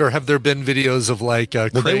that, right? Or have there been videos of like well,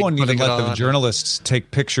 they won't even let the journalists take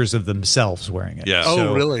pictures of themselves wearing it. Yeah.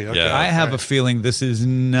 So, really? Okay. Yeah. I have a feeling this is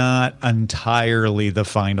not entirely the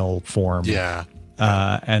final form. Yeah.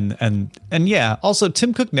 And yeah. Also,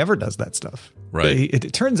 Tim Cook never does that stuff. Right.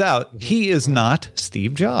 It turns out he is not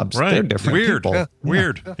Steve Jobs. Right. They're different Weird. people. Yeah.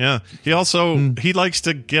 Weird. Yeah. He also he likes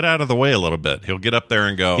to get out of the way a little bit. He'll get up there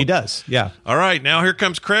and go. He does. Yeah. All right, now here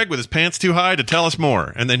comes Craig with his pants too high to tell us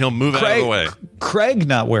more, and then he'll move out of the way. Craig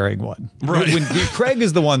not wearing one. Right. Craig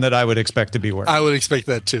is the one that I would expect to be wearing. I would expect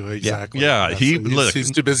that too. Exactly. Yeah.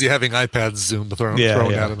 He's too busy having iPads thrown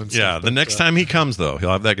at him. And stuff, the next time he comes, though,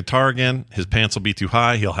 he'll have that guitar again. His pants will be too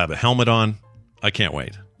high. He'll have a helmet on. I can't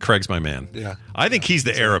wait. Craig's my man. Yeah, I think he's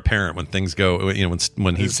the heir apparent when things go.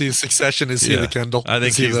 When is he Succession? Is he the Kendall? I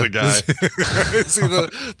think he's the guy. Is he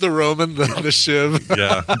the Roman, the Shiv?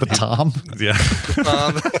 Yeah, the Tom. Yeah,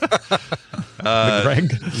 the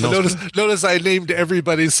Greg. Notice I named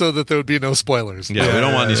everybody so that there would be no spoilers. Yeah, we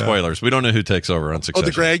don't want any spoilers. We don't know who takes over on Succession. Oh,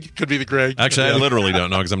 the Greg could be the Greg. Actually, I literally don't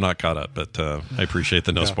know because I'm not caught up. But I appreciate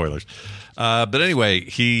the no spoilers. But anyway,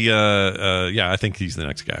 I think he's the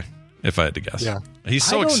next guy. If I had to guess, he's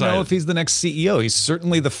so excited. I don't know if he's the next CEO. He's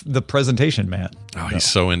certainly the presentation man. Oh, he's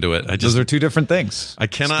so into it. Those are two different things. I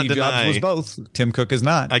cannot Steve deny Jobs was both. Tim Cook is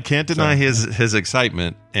not. I can't deny his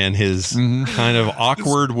excitement and his kind of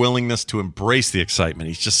awkward willingness to embrace the excitement.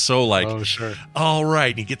 He's just so like, oh sure, all right.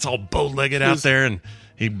 And he gets all bow-legged out there, and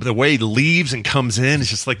the way he leaves and comes in is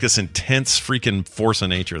just like this intense freaking force of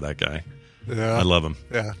nature. That guy. Yeah, I love him.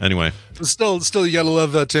 Yeah. Anyway, still, you gotta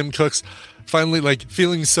love Tim Cook's. Finally, like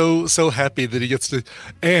feeling so happy that he gets to,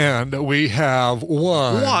 and we have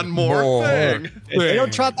one more thing. They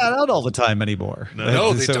don't trot that out all the time anymore. No,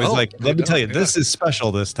 they don't. It's like, let me tell you, this is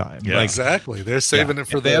special this time. Yeah, like, exactly. They're saving it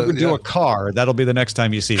for if they ever do a car. That'll be the next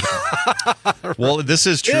time you see them. Well, this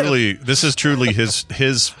is truly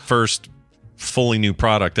his first fully new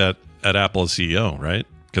product at Apple as CEO, right?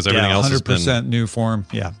 Because everything else has been 100% new form.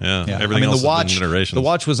 Yeah. Everything else has been iterations. The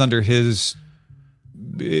watch was under his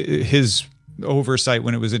oversight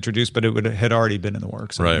when it was introduced, but it had already been in the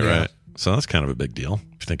works. Right. So that's kind of a big deal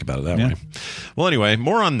if you think about it that way. Well, anyway,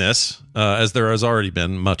 more on this, as there has already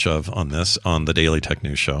been much of on this on the Daily Tech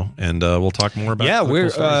News Show, and we'll talk more about.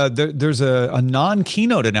 Yeah, there's a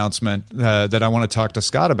non-keynote announcement that I want to talk to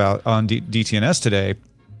Scott about on DTNS today.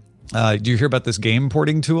 Do you hear about this game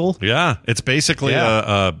porting tool? Yeah, it's basically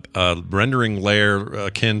a rendering layer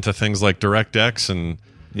akin to things like DirectX and.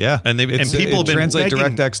 Yeah, and people have been translate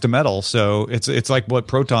begging. DirectX to Metal, so it's like what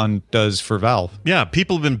Proton does for Valve. Yeah,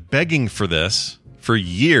 people have been begging for this for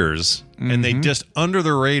years, and they just under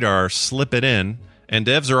the radar slip it in, and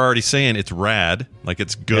devs are already saying it's rad, like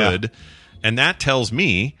it's good, and that tells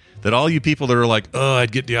me that all you people that are like, oh,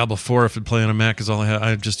 I'd get Diablo 4 if it'd play on a Mac because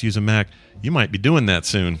I just use a Mac, you might be doing that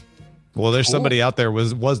soon. Well, there's somebody out there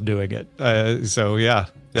was doing it, so yeah.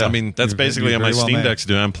 I mean, that's basically how my Steam Deck's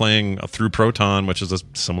doing. I'm playing through Proton, which is a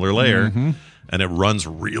similar layer, and it runs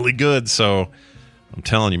really good. So I'm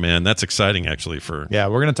telling you, man, that's exciting actually for we're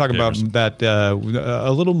going to talk about that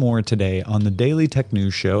a little more today on the Daily Tech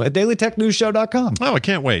News Show at dailytechnewsshow.com. Oh, I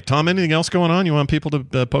can't wait. Tom, anything else going on you want people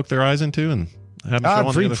to poke their eyes into and have them show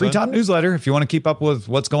on the other free side? top newsletter. If you want to keep up with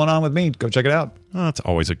what's going on with me, go check it out. Oh, that's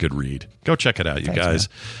always a good read. Go check it out, you guys.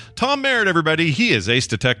 Man. Tom Merritt, everybody. He is Ace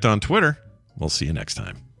Detect on Twitter. We'll see you next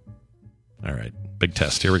time. All right. Big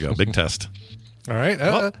test. Here we go. Big test. All right.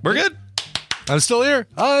 We're good. I'm still here.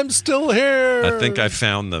 I think I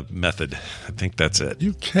found the method. I think that's it.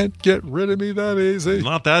 You can't get rid of me that easy.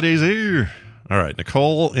 Not that easy. All right.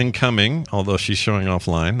 Nicole incoming, although she's showing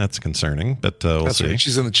offline. That's concerning, but we'll see. Right.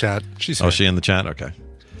 She's in the chat. She's here. Oh, she in the chat? Okay.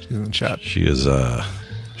 She's in the chat. She is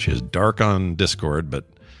dark on Discord, but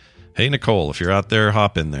hey, Nicole, if you're out there,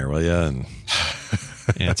 hop in there, will you? And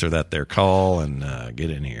answer that there call and get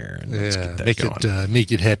in here and let's get that going.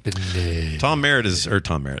 Make it happen.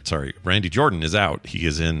 Randy Jordan is out. He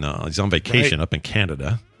is he's on vacation up in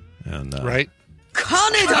Canada, and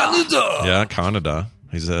Canada. Yeah, Canada.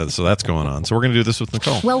 He's so that's going on. So we're going to do this with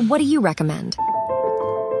Nicole. Well, what do you recommend?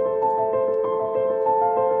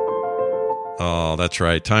 Oh, that's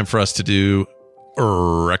right. Time for us to do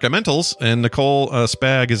recommendals, and Nicole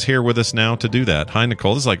Spag is here with us now to do that. Hi,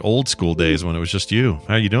 Nicole. This is like old school days when it was just you.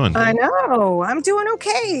 How you doing? I know. I'm doing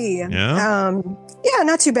okay. Yeah? Yeah,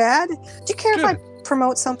 not too bad. Do you care if I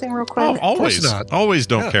promote something real quick? Oh, always. Always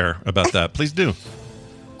don't care about that. Please do.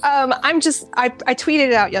 I tweeted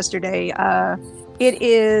it out yesterday. It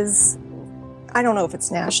is, I don't know if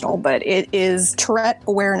it's national, but it is Tourette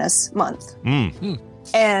Awareness Month.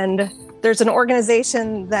 And there's an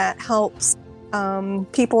organization that helps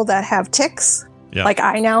people that have tics, like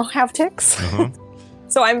I now have tics.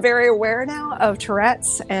 So I'm very aware now of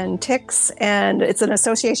Tourette's and tics, and it's an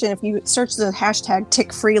association. If you search the hashtag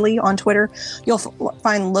tick freely on Twitter, you'll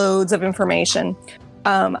find loads of information.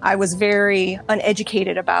 I was very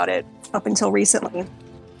uneducated about it up until recently.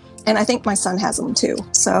 and I think my son has them too.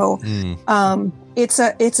 So it's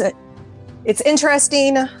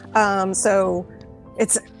interesting. So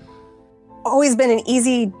it's always been an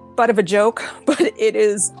easy butt of a joke, but it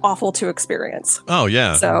is awful to experience. Oh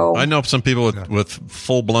yeah. So I know some people with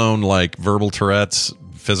full blown like verbal Tourette's,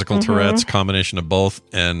 physical Tourette's, combination of both,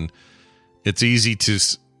 and it's easy to,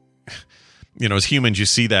 as humans, you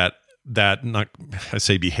see that not I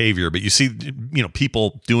say behavior, but you see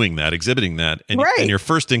people doing that, exhibiting that, and your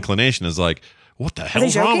first inclination is like, what the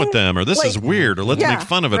hell's wrong with them, or this is weird, or let's make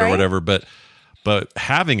fun of it, or whatever. But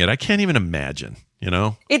having it, I can't even imagine.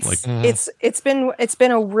 It's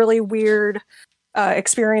been a really weird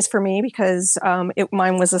experience for me because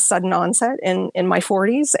mine was a sudden onset in my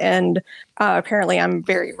 40s, and apparently I'm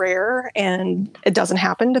very rare and it doesn't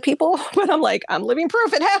happen to people. But I'm living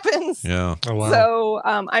proof it happens. Yeah. Oh, wow. So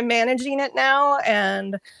I'm managing it now,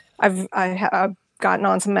 and I've gotten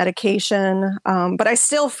on some medication, but I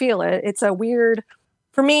still feel it. It's a weird.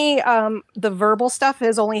 For me, the verbal stuff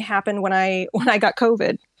has only happened when I got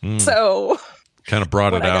COVID. So kind of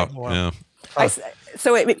brought it out. Yeah.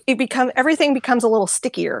 So everything becomes a little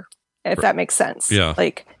stickier, if that makes sense. Yeah.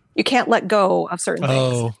 Like you can't let go of certain things.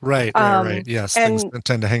 Oh, right. Yes. Things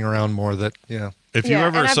tend to hang around more If you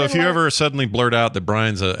ever suddenly blurt out that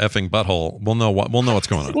Brian's a effing butthole, we'll know what's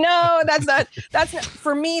going on. No, that's not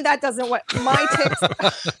for me. That doesn't what my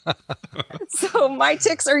tics. So my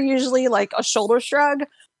tics are usually like a shoulder shrug,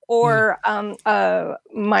 or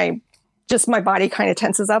my body kind of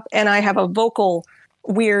tenses up, and I have a vocal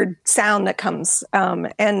weird sound that comes.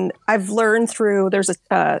 And I've learned there's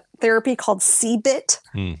a therapy called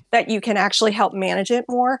CBIT that you can actually help manage it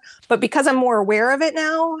more. But because I'm more aware of it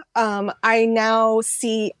now, I'm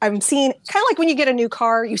seeing kind of like when you get a new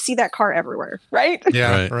car, you see that car everywhere, right?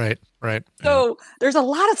 Yeah, right. So there's a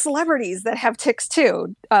lot of celebrities that have tics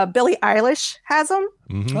too. Billie Eilish has them.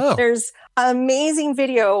 Mm-hmm. Oh. There's an amazing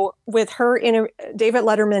video with her, David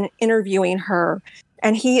Letterman interviewing her.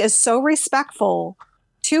 And he is so respectful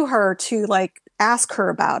to her to ask her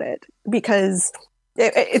about it, because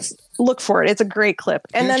it's look for it. It's a great clip.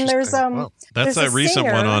 And then there's that's that recent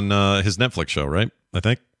one on his Netflix show, right? I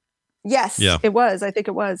think. Yes. Yeah. It was. I think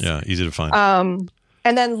it was. Yeah. Easy to find.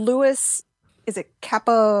 And then Louis, is it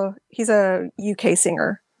Kappa? He's a UK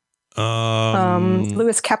singer.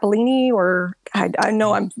 Louis Capellini, or I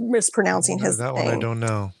know I'm mispronouncing his that name. one I don't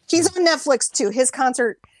know. He's on Netflix too. His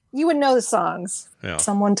concert, you would know the songs. Yeah.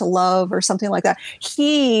 Someone to Love or something like that.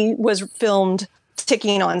 He was filmed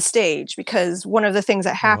ticking on stage, because one of the things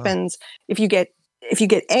that happens if you get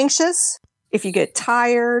anxious, if you get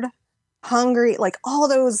tired, hungry, like all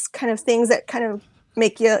those kind of things that kind of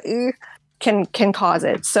make you can cause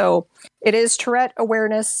it. So it is Tourette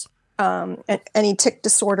awareness, and any tic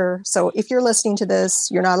disorder. So if you're listening to this,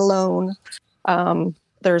 you're not alone.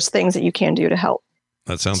 There's things that you can do to help.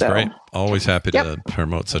 That sounds great. Always happy to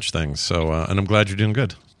promote such things. So, and I'm glad you're doing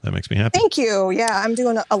good. That makes me happy. Thank you. Yeah, I'm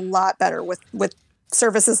doing a lot better with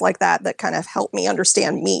services like that kind of help me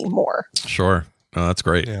understand me more. Sure. Oh, that's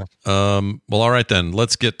great. Yeah. Well, all right then.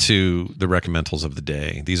 Let's get to the recommendals of the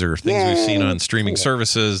day. These are things we've seen on streaming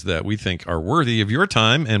services that we think are worthy of your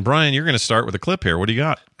time. And Brian, you're going to start with a clip here. What do you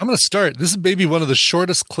got? I'm going to start. This is maybe one of the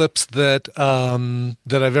shortest clips that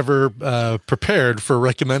I've ever prepared for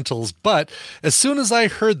recommendals. But as soon as I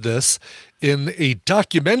heard this in a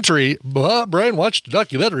documentary, Brian watched a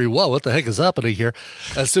documentary. Wow, what the heck is happening here?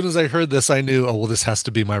 As soon as I heard this, I knew, this has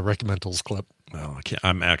to be my recommendals clip. Well,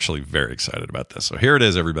 I'm actually very excited about this. So here it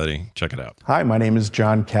is, everybody. Check it out. Hi, my name is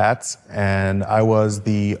John Katz, and I was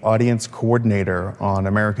the audience coordinator on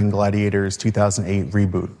American Gladiator's 2008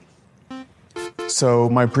 reboot. So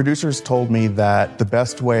my producers told me that the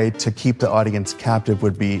best way to keep the audience captive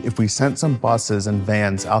would be if we sent some buses and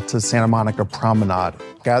vans out to Santa Monica Promenade,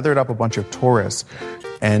 gathered up a bunch of tourists,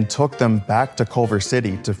 and took them back to Culver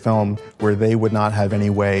City to film where they would not have any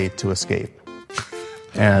way to escape.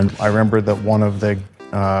 And I remember that one of the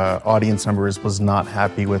audience members was not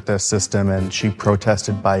happy with this system, and she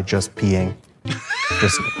protested by just peeing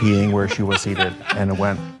where she was seated, and it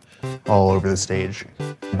went all over the stage.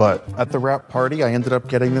 But at the wrap party, I ended up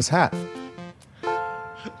getting this hat.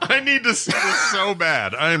 I need to see this so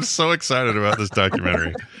bad. I am so excited about this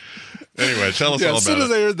documentary. Anyway, tell us all about it. As soon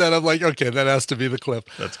as I heard that, I'm like, okay, that has to be the clip.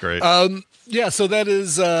 That's great. So that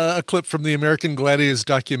is a clip from the American Gladiators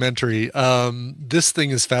documentary. This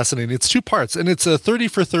thing is fascinating. It's two parts, and it's a 30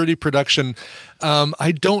 for 30 production.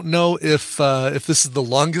 I don't know if this is the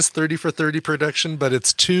longest 30 for 30 production, but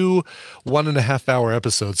it's 2 1.5 hour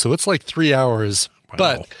episodes. So it's like 3 hours. Wow.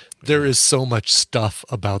 But there is so much stuff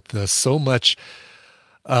about this, so much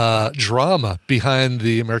drama behind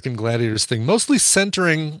the American Gladiators thing, mostly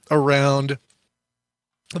centering around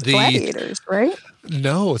the Gladiators, right?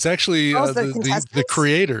 No, it's actually the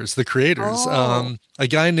creators. Oh. A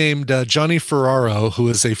guy named Johnny Ferraro, who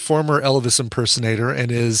is a former Elvis impersonator and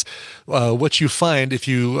is what you find if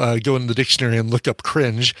you go in the dictionary and look up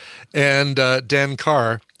cringe, and Dan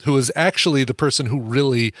Carr, who is actually the person who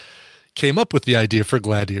really came up with the idea for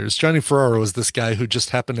Gladiators. Johnny Ferraro is this guy who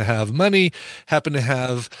just happened to have money, happened to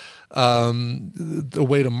have a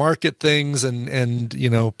way to market things and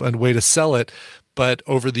a way to sell it. But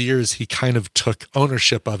over the years, he kind of took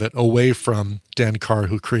ownership of it away from Dan Carr,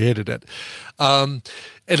 who created it. And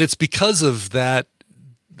it's because of that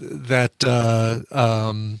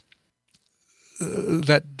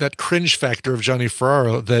cringe factor of Johnny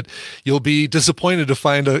Ferraro that you'll be disappointed to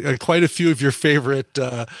find quite a few of your favorite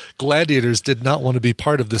gladiators did not want to be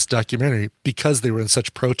part of this documentary because they were in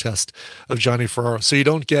such protest of Johnny Ferraro. So you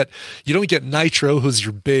don't get Nitro, who's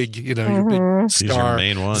your big, your big star, he's your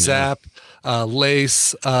main one, Zap.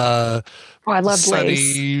 Lace, I love Sunny,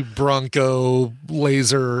 Lace. Bronco,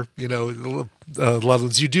 Laser, love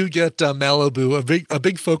ones. You do get Malibu, a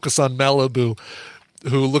big focus on Malibu,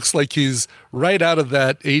 who looks like he's right out of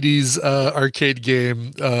that 80s arcade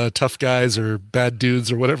game, Tough Guys or Bad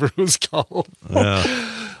Dudes or whatever it was called.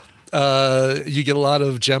 Yeah. You get a lot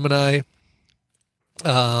of Gemini,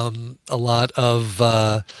 a lot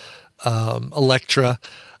of Electra.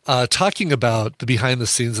 Talking about the behind the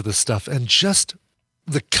scenes of this stuff and just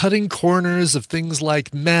the cutting corners of things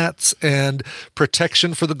like mats and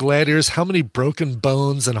protection for the gladiators, how many broken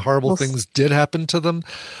bones and horrible things did happen to them,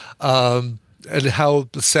 and how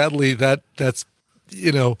sadly that's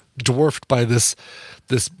dwarfed by this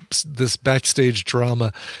backstage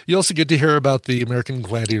drama. You also get to hear about the American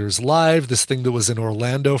Gladiators Live, this thing that was in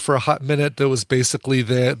Orlando for a hot minute that was basically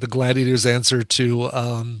the Gladiators' answer to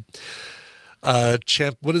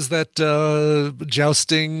what is that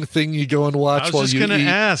jousting thing you go and watch while you eat? I was just going to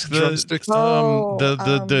ask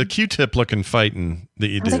the Q-tip looking fighting that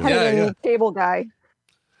you do. The cable guy.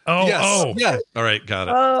 Oh, yes. Yeah. All right, got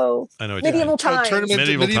it. Oh, I know what medieval times.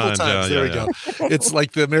 Medieval times. There we go. It's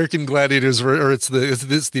like the American Gladiators, or it's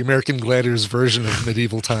the American Gladiators version of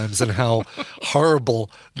medieval times, and how horrible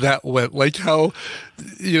that went. Like how,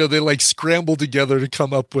 they like scrambled together to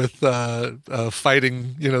come up with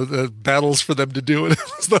fighting, the battles for them to do, and it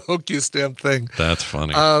was the hokiest damn thing. That's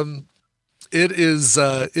funny. It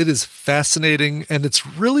is fascinating, and it's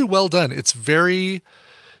really well done. It's very.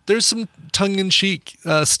 There's some tongue-in-cheek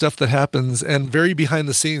stuff that happens and very behind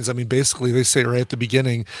the scenes. I mean, basically, they say right at the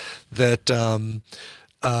beginning that,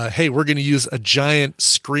 hey, we're going to use a giant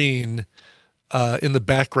screen in the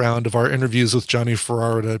background of our interviews with Johnny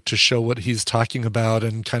Ferraro to show what he's talking about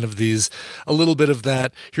and kind of a little bit of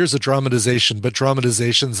that. Here's a dramatization, but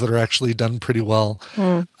dramatizations that are actually done pretty well.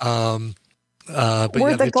 Were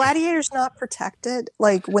the gladiators not protected,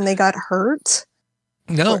 like when they got hurt?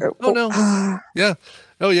 No. Yeah.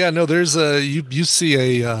 Oh yeah, no. There's you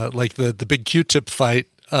see like the big Q-tip fight.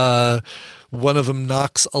 One of them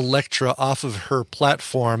knocks Electra off of her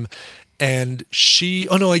platform, and she.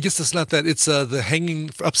 Oh no, I guess it's not that. It's the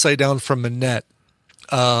hanging upside down from Manette.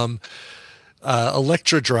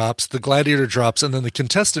 Electra drops, the gladiator drops, and then the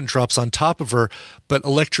contestant drops on top of her. But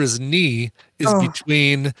Electra's knee is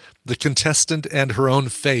between the contestant and her own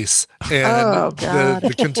face, and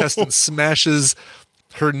the contestant smashes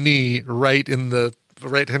her knee right in her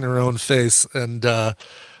own face and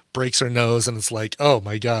breaks her nose, and it's like, oh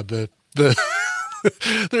my god, the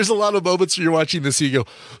there's a lot of moments where you're watching this, you go,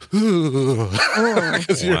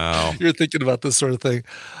 because you're thinking about this sort of thing.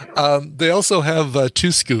 They also have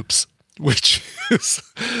Two Scoops, which is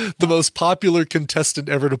the most popular contestant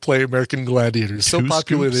ever to play American Gladiators. So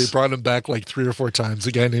popular they brought him back like 3 or 4 times.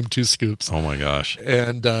 A guy named Two Scoops. Oh my gosh!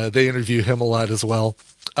 And they interview him a lot as well.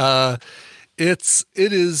 It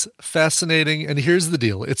is fascinating, and here's the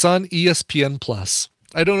deal: it's on ESPN Plus.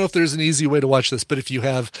 I don't know if there's an easy way to watch this, but if you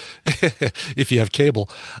have cable,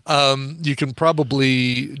 you can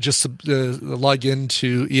probably just log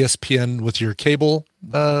into ESPN with your cable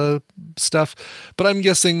stuff. But I'm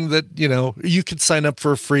guessing that you could sign up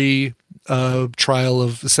for a free trial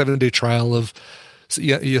of a 7-day trial of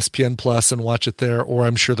ESPN Plus and watch it there, or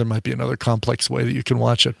I'm sure there might be another complex way that you can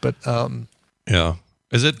watch it. But yeah,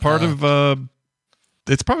 is it part of?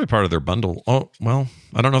 It's probably part of their bundle. Oh, well,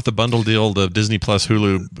 I don't know if the bundle deal, the Disney Plus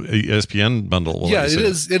Hulu ESPN bundle. Yeah, it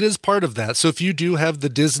is. It is part of that. So if you do have the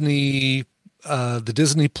Disney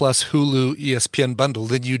Plus Hulu ESPN bundle,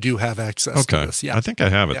 then you do have access to this. Yeah, I think I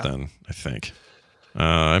have it then. I think.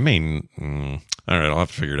 I mean, all right, I'll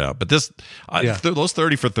have to figure it out. But those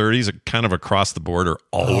 30 for 30s are kind of across the board are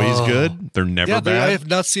always good. They're never bad. I have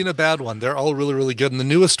not seen a bad one. They're all really, really good. And the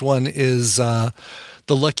newest one is The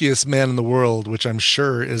Luckiest Man in the World, which I'm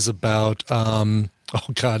sure is about... oh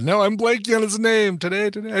God! No, I'm blanking on his name today.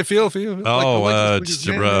 I feel for you. The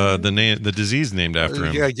disease named after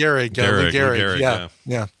him. Yeah, Gehrig.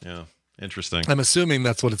 Yeah. Interesting. I'm assuming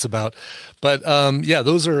that's what it's about. But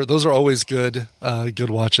those are always good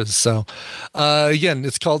watches. So again,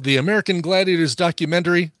 it's called the American Gladiators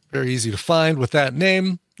Documentary. Very easy to find with that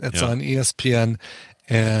name. It's on ESPN,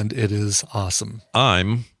 and it is awesome.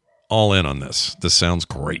 I'm all in on this. This sounds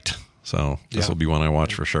great. So this will be one I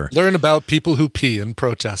watch for sure. Learn about people who pee in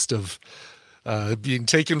protest of being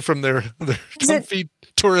taken from their comfy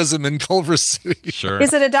tourism in Culver City. Sure.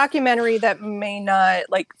 Is it a documentary that may not,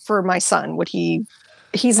 like, for my son,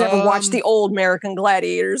 he's never watched the old American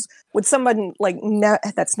Gladiators. Would someone like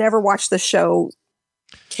that's never watched the show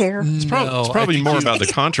care? It's probably more about the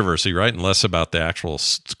controversy, right? And less about the actual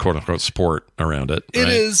quote unquote sport around it. It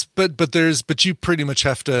is, but you pretty much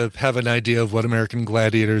have to have an idea of what American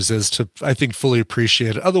Gladiators is to, I think, fully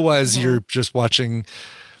appreciate it. Otherwise, you're just watching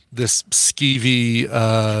this skeevy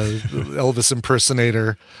Elvis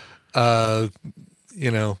impersonator,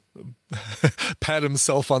 pat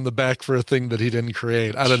himself on the back for a thing that he didn't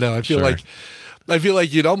create. I don't know. I feel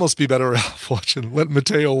like you'd almost be better off let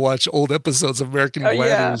Mateo watch old episodes of American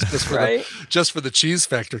Gladiators just for the cheese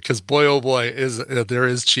factor, because boy, oh boy, there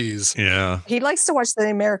is cheese. Yeah. He likes to watch the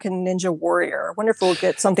American Ninja Warrior. I wonder if we'll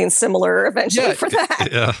get something similar eventually for that.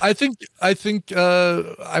 Yeah. I think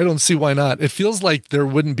I don't see why not. It feels like there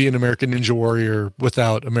wouldn't be an American Ninja Warrior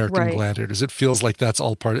without American Gladiators. It feels like that's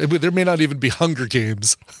all part of it. There may not even be Hunger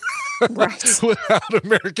Games. Without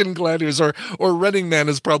American Gladiators, or Running Man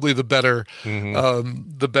is probably the better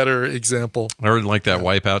example. I really like that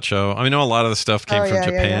Wipeout show. I know a lot of the stuff came from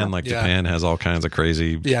Japan. Japan has all kinds of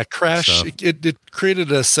crazy Crash stuff. It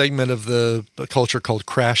created a segment of the culture called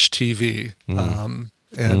Crash TV. I'm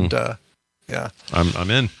in. Yeah.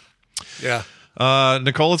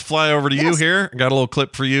 Nicole, let's fly over to you here. Got a little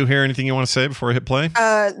clip for you here. Anything you want to say before I hit play?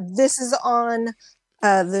 This is on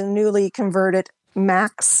the newly converted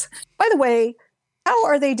Max. By the way, how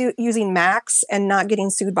are they using Max and not getting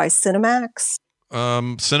sued by Cinemax?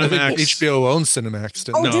 Cinemax. HBO owns Cinemax.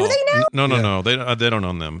 Do they now? No. They don't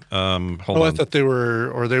own them. Hold on. I thought they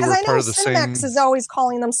were, part of the same. Cinemax is always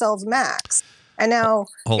calling themselves Max, and now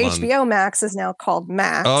HBO Max is now called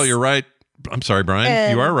Max. Oh, you're right. I'm sorry, Brian.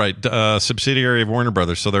 You are right. Subsidiary of Warner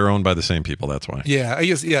Brothers, so they're owned by the same people. That's why. Yeah, I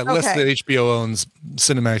guess. Yeah, less that HBO owns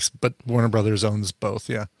Cinemax, but Warner Brothers owns both.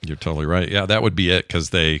 Yeah, you're totally right. Yeah, that would be it, because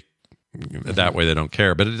that way they don't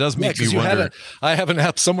care. But it does make me wonder. I have an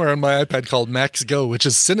app somewhere on my iPad called Max Go, which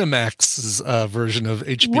is Cinemax's version of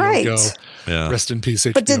HBO Go. Yeah. Rest in peace,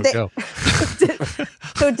 HBO Go.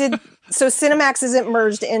 So Cinemax isn't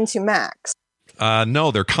merged into Max? No,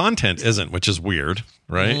 their content isn't, which is weird,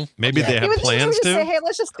 right? Mm-hmm. Maybe they have plans to. Say, hey,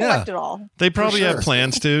 let's just collect it all. They probably have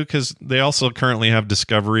plans to, because they also currently have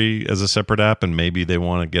Discovery as a separate app, and maybe they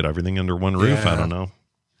want to get everything under one roof. I don't know.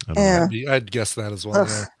 I'd guess that as well.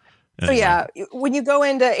 So when you go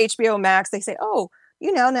into HBO Max, they say, "Oh,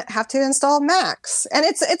 you now have to install Max," and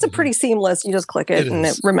it's a pretty seamless. You just click it and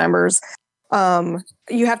it remembers.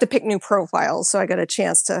 You have to pick new profiles, so I got a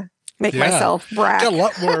chance to make myself brag. Got a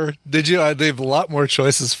lot more. Did you? They have a lot more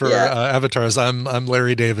choices for avatars. I'm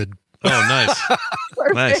Larry David. Oh, nice,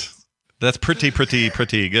 nice. That's pretty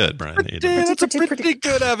good, Brian. It's a pretty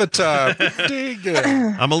good avatar. Pretty good.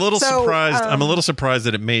 I'm a little surprised. I'm a little surprised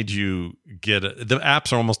that it made you get it. The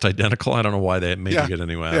apps are almost identical. I don't know why they made you get a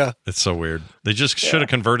new app. Yeah. It's so weird. They just should have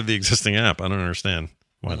converted the existing app. I don't understand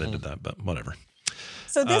why they did that, but whatever.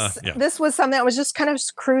 So this was something that was just kind of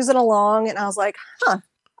cruising along, and I was like,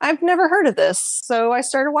 I've never heard of this. So I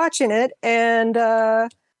started watching it, and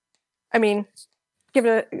give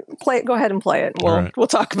it a play. Go ahead and play it. We'll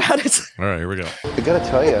talk about it. All right, here we go. I gotta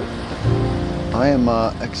tell you, I am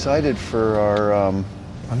excited for our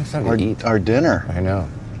dinner. I know.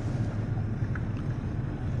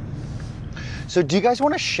 So, do you guys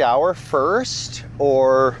want to shower first,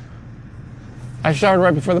 or? I showered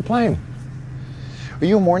right before the plane. Are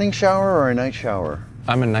you a morning shower or a night shower?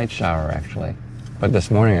 I'm a night shower, actually. But this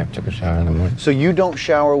morning I took a shower in the morning. So you don't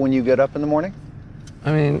shower when you get up in the morning?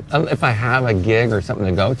 I mean, if I have a gig or something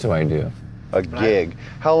to go to, I do. A gig?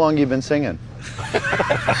 How long you been singing?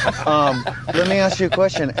 Let me ask you a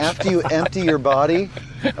question. After you empty your body,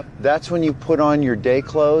 that's when you put on your day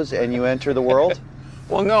clothes and you enter the world?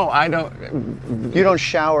 Well, no, I don't. You don't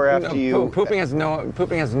shower after you. Pooping has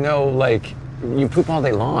no like you poop all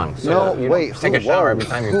day long. So No, you wait. don't take a shower every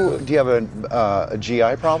time you poop. Do you have a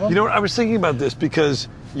GI problem? You know what? I was thinking about this because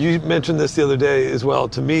you mentioned this the other day as well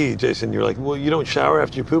to me, Jason. You're like, well, you don't shower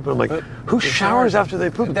after you poop. And I'm like, who showers after they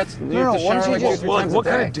poop? That's No, why don't you just what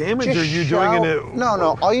kind of damage are you doing in it?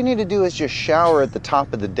 No. All you need to do is just shower at the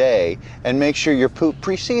top of the day and make sure your poop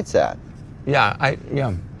precedes that. Yeah,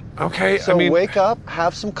 Okay, So wake up,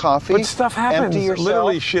 have some coffee. But stuff happens. Empty yourself.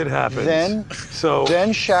 Literally shit happens.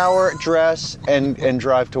 Then shower, dress, and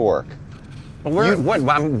drive to work.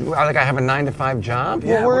 Like I have a 9-to-5 job?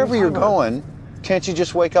 Well, wherever you're going, can't you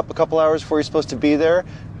just wake up a couple hours before you're supposed to be there,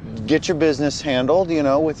 get your business handled,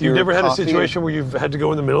 with your You've never had a coffee situation where you've had to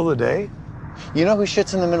go in the middle of the day? You know who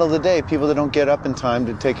shits in the middle of the day? People that don't get up in time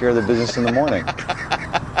to take care of their business in the morning.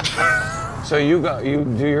 So you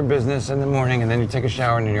do your business in the morning, and then you take a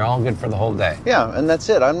shower, and then you're all good for the whole day. Yeah, and that's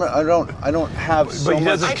it. I don't have so much. But he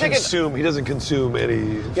doesn't consume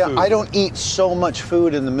any Yeah, food. I don't eat so much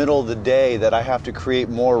food in the middle of the day that I have to create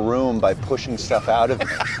more room by pushing stuff out of me.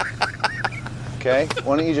 Okay?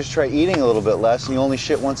 Why don't you just try eating a little bit less and you only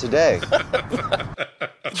shit once a day?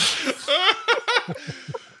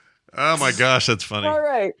 Oh my gosh, that's funny. All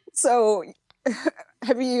right. So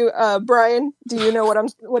have you, Brian, do you know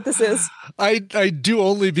what this is? I do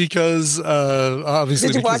only because, obviously,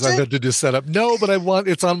 Did you because watch I've it? had to do setup. No, but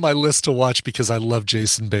it's on my list to watch because I love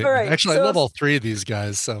Jason Bateman. All right, Actually, so I love all three of these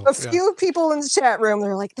guys. So A few people in the chat room,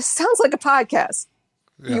 they're like, this sounds like a podcast.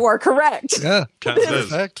 Yeah. You are correct. Yeah,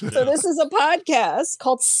 Perfect. So this is a podcast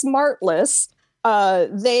called Smartless.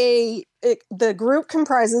 The group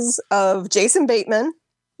comprises of Jason Bateman,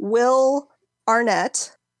 Will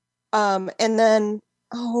Arnett, and then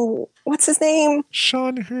what's his name?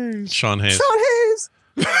 Sean Hayes. Sean Hayes.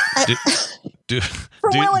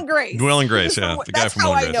 From Will and Grace. Will and Grace, yeah. The guy That's from how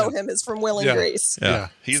Will and I Grace. know him is from Will and Grace. Yeah.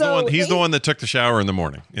 He's So the one. He's the they- one that took the shower in the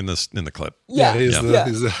morning in the clip. Yeah. he's Yeah.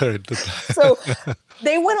 So the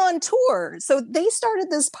they went on tour. So they started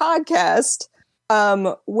this podcast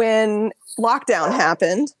when lockdown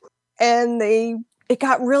happened, and it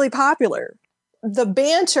got really popular. The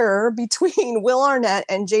banter between Will Arnett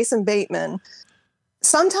and Jason Bateman,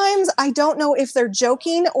 sometimes I don't know if they're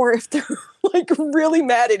joking or if they're like really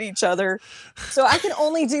mad at each other. So I can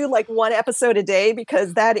only do like one episode a day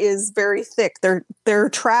because that is very thick. They're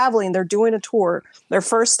traveling, they're doing a tour. Their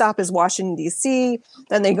first stop is Washington, D.C.,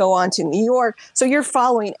 then they go on to New York. So you're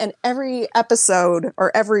following, and every episode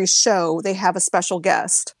or every show, they have a special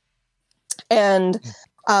guest. And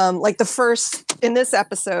like the first, in this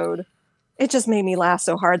episode, it just made me laugh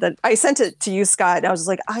so hard that I sent it to you, Scott. And I was just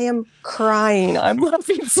like, I am crying. I'm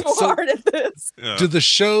laughing so hard at this. Do the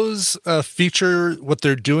shows feature what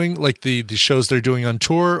they're doing, like the shows they're doing on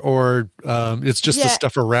tour, or it's just the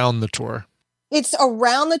stuff around the tour? It's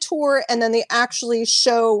around the tour, and then they actually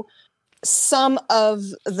show some of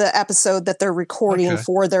the episode that they're recording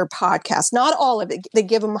for their podcast. Not all of it. They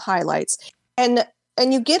give them highlights. And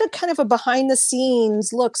you get a kind of a behind the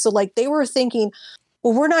scenes look. So like they were thinking,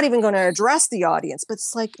 well, we're not even going to address the audience, but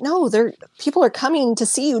it's like, no, people are coming to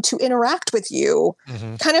see you, to interact with you.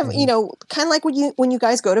 Kind of, kind of like when you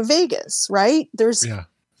guys go to Vegas, right? There's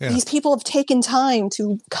these people have taken time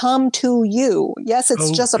to come to you. Yes, it's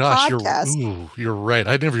just a podcast. You're right.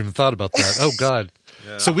 I never even thought about that. Oh God.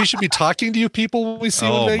 So we should be talking to you people when we see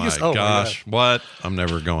you in Vegas. My gosh. What? I'm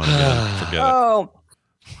never going again. Forget it.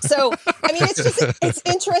 So, I mean, it's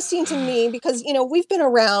interesting to me because, we've been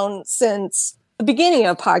around since the beginning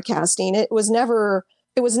of podcasting. It was never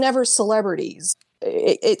celebrities.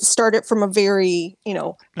 It started from a very,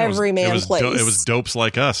 everyman place. It was dopes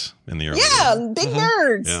like us in the early days. Big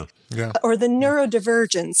nerds. Yeah. Or the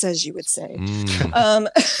neurodivergents, as you would say.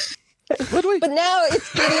 Would we? But now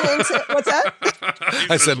it's getting into, what's that?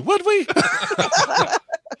 I said, would we?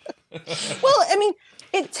 Well, I mean,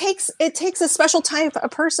 it takes a special type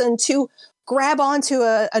of person to grab onto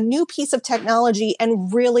a new piece of technology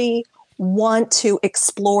and really want to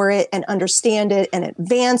explore it and understand it and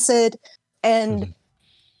advance it. And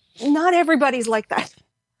not everybody's like that.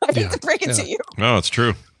 I hate to break it to you. No, it's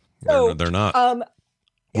true. So, they're not.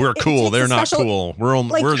 We're cool. They're not cool. We're the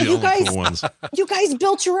only cool ones. You guys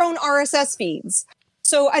built your own RSS feeds.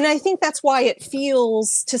 So, and I think that's why it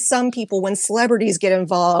feels to some people when celebrities get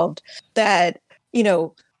involved that,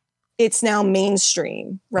 it's now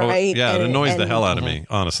mainstream, right? Oh, yeah, it annoys the hell out of me,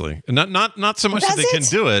 honestly. And not so much that they can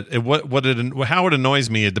do it. How it annoys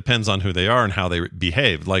me, it depends on who they are and how they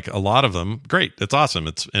behave. Like a lot of them, great, it's awesome.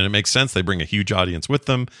 And it makes sense. They bring a huge audience with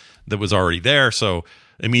them that was already there. So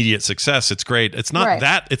immediate success, it's great. It's not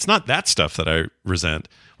that stuff that I resent.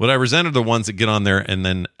 What I resent are the ones that get on there and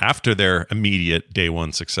then after their immediate day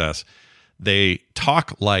one success, they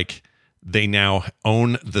talk like they now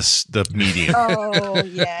own the medium. Oh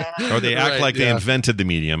yeah. Or they act like they invented the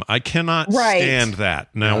medium. I cannot stand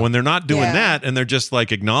that. Now, when they're not doing that and they're just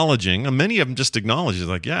like acknowledging, and many of them just acknowledge, it's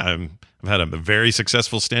like, yeah, I've had a very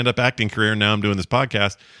successful stand-up acting career. Now I'm doing this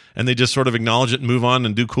podcast, and they just sort of acknowledge it and move on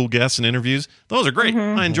and do cool guests and interviews. Those are great.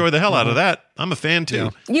 I enjoy the hell out of that. I'm a fan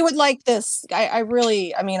too. You would like this. I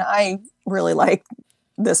really like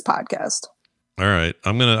this podcast. All right,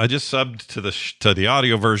 I just subbed to the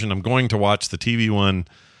audio version. I'm going to watch the TV one.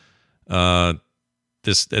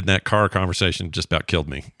 That car conversation just about killed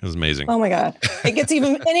me. It was amazing. Oh my god! It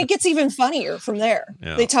gets even funnier from there.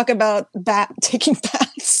 Yeah. They talk about taking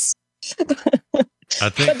baths. I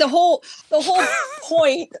think, but the whole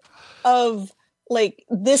point of like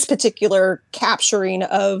this particular capturing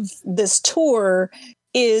of this tour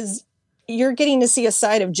is you're getting to see a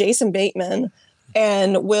side of Jason Bateman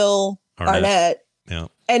and Will Arnett. Yeah.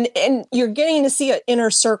 And you're getting to see an inner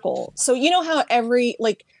circle. So you know how every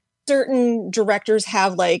like certain directors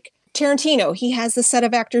have like Tarantino, he has the set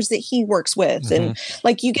of actors that he works with. And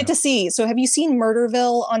like you get to see. So have you seen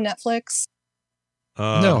Murderville on Netflix?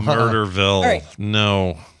 No. Murderville. All right.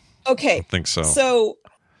 No. Okay. I don't think so. So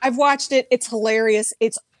I've watched it. It's hilarious.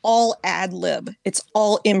 It's all ad lib. It's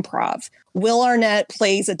all improv. Will Arnett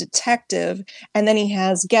plays a detective, and then he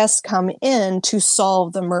has guests come in to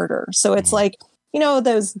solve the murder. So it's like, you know,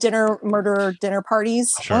 those dinner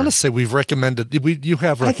parties. I want to say we've recommended. You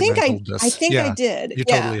have recommended this. I think I did. You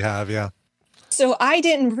totally have. Yeah. So I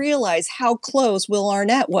didn't realize how close Will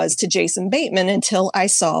Arnett was to Jason Bateman until I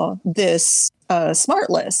saw this Smart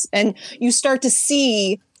List, and you start to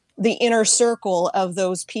see the inner circle of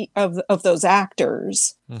those of those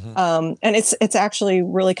actors, and it's actually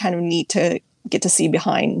really kind of neat to get to see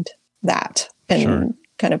behind that and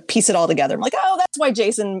kind of piece it all together. I'm like, oh, that's why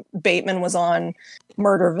Jason Bateman was on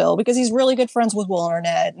Murderville, because he's really good friends with Will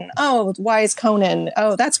Arnett, and oh, why is Conan?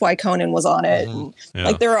 Oh, that's why Conan was on it. And,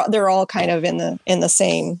 like they're all kind of in the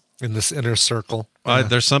same in this inner circle.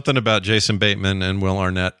 There's something about Jason Bateman and Will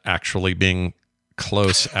Arnett actually being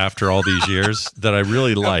close after all these years that I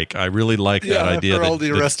really like. I really like that idea. After all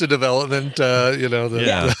the Arrested Development, the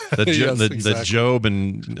Job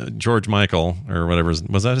and George Michael or whatever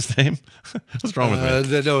was that his name? What's wrong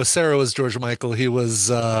with me? No, Sarah was George Michael. He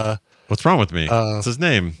was. What's wrong with me? What's his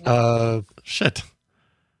name? Shit.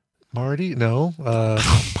 Marty? No.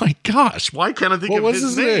 Oh my gosh! Why can't I think of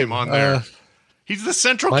his name on there? He's the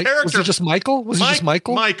central character. Was it just Michael? Was it just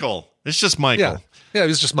Michael? Michael. It's just Michael. Yeah, it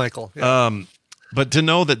was just Michael. Yeah. But to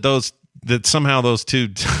know that somehow those two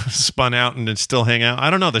spun out and still hang out, I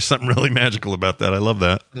don't know. There's something really magical about that. I love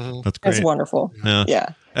that. That's great. It's wonderful. Yeah.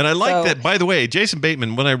 And I like that, by the way, Jason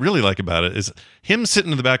Bateman, what I really like about it is him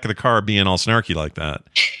sitting in the back of the car being all snarky like that.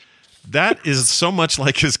 That is so much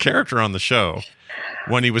like his character on the show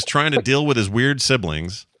when he was trying to deal with his weird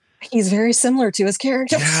siblings. He's very similar to his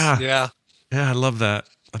character. Yeah, I love that.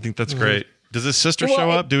 I think that's great. Does his sister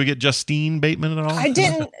show up? Do we get Justine Bateman at all? I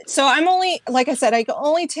didn't. So I'm only, like I said, I can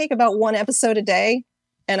only take about one episode a day.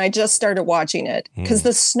 And I just started watching it because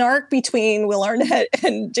the snark between Will Arnett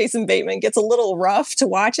and Jason Bateman gets a little rough to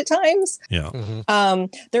watch at times. Yeah.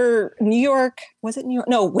 They're New York. Was it New York?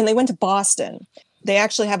 No, when they went to Boston, they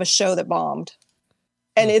actually have a show that bombed.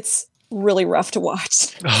 And it's really rough to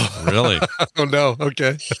watch. Oh, really? Oh, no.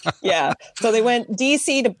 Okay. Yeah. So they went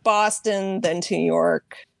DC to Boston, then to New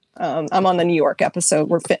York. I'm on the New York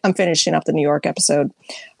episode. I'm finishing up the New York episode.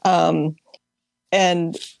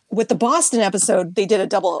 And with the Boston episode, they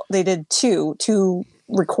did two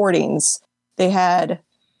recordings. They had,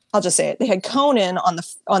 I'll just say it. They had Conan on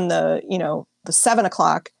the 7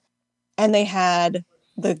 o'clock, and they had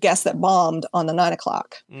the guest that bombed on the 9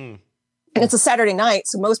 o'clock. And it's a Saturday night.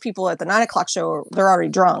 So most people at the 9 o'clock show, they're already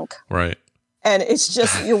drunk. Right. And it's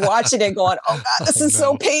just, you're watching it going, oh God, this is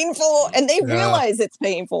so painful. And they realize it's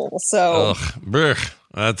painful. So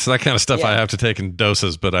that's that kind of stuff I have to take in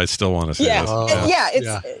doses, but I still want to see this.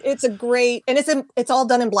 It's a great, and it's all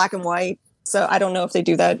done in black and white. So I don't know if they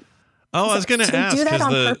do that. Oh, I was going to ask,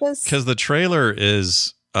 because the trailer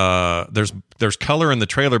is, there's color in the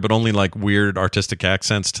trailer, but only like weird artistic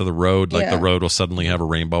accents to the road. Like the road will suddenly have a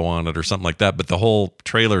rainbow on it or something like that. But the whole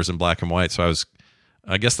trailer is in black and white. So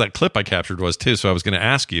I guess that clip I captured was too. So I was going to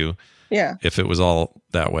ask you if it was all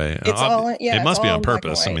that way. It must be on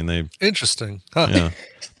purpose. I mean, interesting. Huh. Yeah,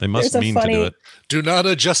 they must mean to do it. Do not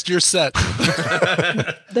adjust your set.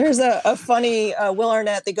 There's a funny Will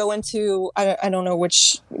Arnett. They go into, I don't know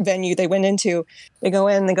which venue they went into. They go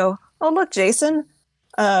in, they go, oh, look, Jason,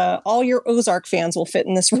 all your Ozark fans will fit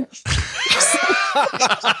in this room. Now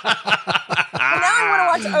I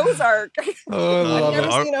want to watch Ozark. Oh, I've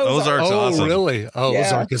never seen Ozark. Ozark's awesome. Really? Oh, Yeah.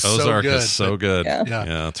 Ozark is Ozark so good. is so good.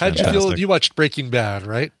 Yeah. It's How'd you fantastic. feel? You watched Breaking Bad,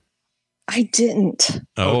 right? I didn't.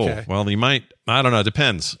 Oh, Okay. well, you might. I don't know. It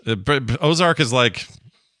depends. Ozark is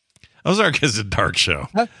a dark show.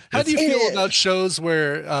 How do you feel about shows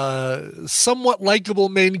where somewhat likable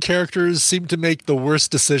main characters seem to make the worst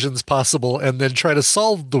decisions possible and then try to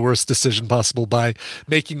solve the worst decision possible by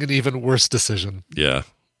making an even worse decision? Yeah.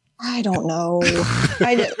 I don't know.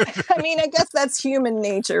 I mean, I guess that's human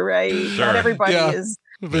nature, right? Sure. Not everybody Yeah. is.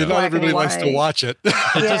 But not black everybody and likes to white. watch it.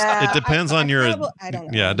 It depends on your I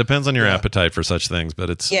don't know. it depends on your appetite for such things,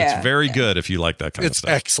 but it's very good if you like that kind of It's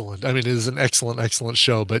stuff. excellent. I mean, it is an excellent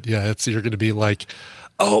show. But yeah, you're going to be like,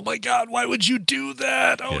 oh my God, why would you do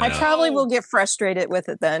that? Oh, I probably will get frustrated with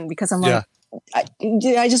it then because I'm like, Yeah.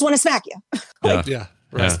 I just want to smack you. Yeah.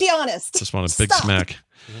 Let's be honest. Just want a big Stop. smack.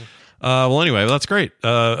 Well, anyway, that's great.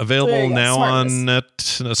 There Available you go, now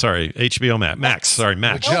smartness. on HBO Max. Sorry,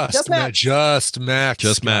 Max. Just Max.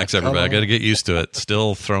 Just Max, everybody. I got to get used to it.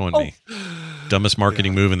 Still throwing me. Dumbest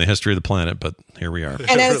marketing move in the history of the planet, but here we are.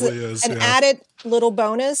 And as an added little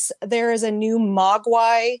bonus, there is a new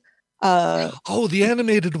Mogwai. The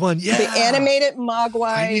animated one. Yeah. The animated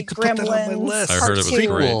Mogwai Gremlins. I heard it was cartoon.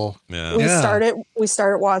 great. Yeah. We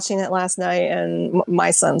started watching it last night, and my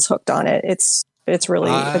son's hooked on it. It's really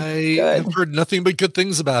I good. have heard nothing but good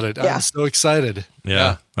things about it. Yeah. I'm so excited.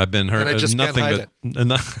 Yeah, I've been heard And I just can't nothing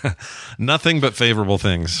but nothing but favorable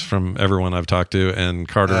things from everyone I've talked to, and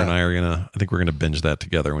Carter and I I think we're gonna binge that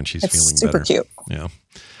together when she's feeling super better. cute. Yeah,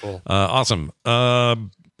 cool. Awesome.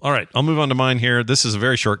 All right, I'll move on to mine here. This is a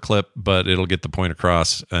very short clip, but it'll get the point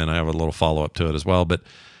across, and I have a little follow up to it as well. But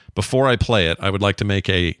before I play it, I would like to make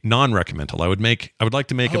a non-recommendal. I would like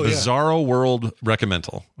to make a Bizarro World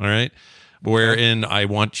recommendal. All right. Wherein I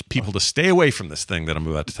want people to stay away from this thing that I'm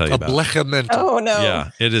about to tell you about. Oh, no. Yeah,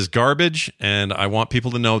 it is garbage, and I want people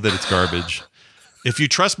to know that it's garbage. If you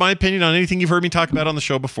trust my opinion on anything you've heard me talk about on the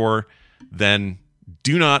show before, then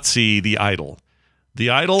do not see The Idol. The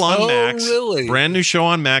Idol on Max. Really? Brand new show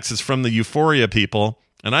on Max is from the Euphoria people.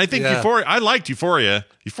 And I think Euphoria, I liked Euphoria.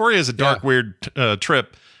 Euphoria is a dark, weird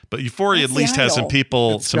trip. But Euphoria at least has some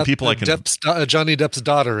people I can. Johnny Depp's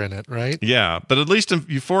daughter in it, right? Yeah, but at least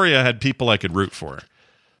Euphoria had people I could root for.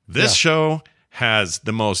 This show has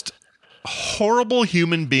the most horrible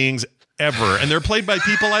human beings ever, and they're played by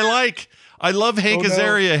people I like. I love Hank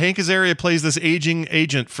Azaria. Hank Azaria plays this aging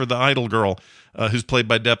agent for the Idol girl, who's played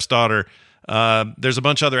by Depp's daughter. There's a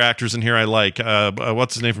bunch of other actors in here I like.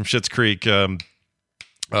 What's his name from Schitt's Creek?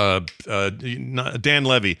 Dan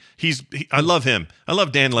Levy. I love him. I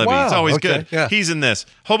love Dan Levy. Wow, It's always okay, good. yeah. He's in this.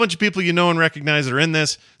 Whole bunch of people you know and recognize are in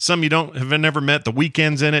this. Some you have never met. The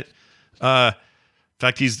Weeknd's in it. In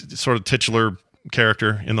fact, he's sort of titular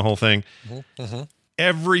character in the whole thing.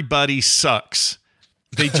 Everybody sucks.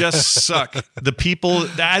 They just suck. The people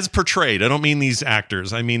as portrayed. I don't mean these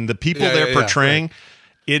actors. I mean the people they're portraying.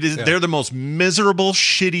 Right. They're the most miserable,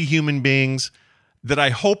 shitty human beings that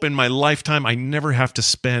I hope in my lifetime I never have to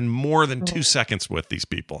spend more than 2 seconds with these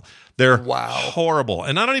people. They're horrible.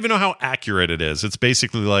 And I don't even know how accurate it is. It's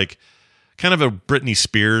basically like kind of a Britney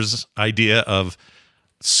Spears idea of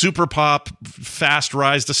super pop, fast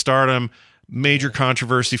rise to stardom, major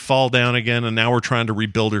controversy, fall down again, and now we're trying to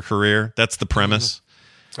rebuild her career. That's the premise.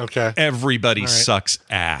 Okay. Everybody sucks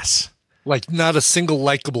ass. Like not a single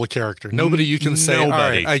likable character. Nobody you can say,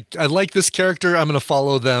 Nobody. all right, I like this character. I'm going to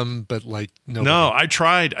follow them, but like nobody. No, I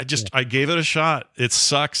tried. I gave it a shot. It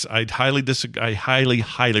sucks. I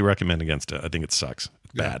highly recommend against it. I think it sucks.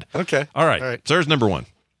 It's bad. Okay. All right. So there's number one.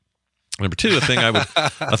 Number two, a thing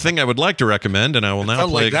I would like to recommend, and I will now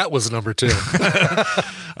play. Like that was number two.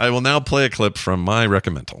 I will now play a clip from my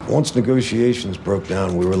recommendal. Once negotiations broke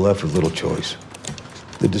down, we were left with little choice.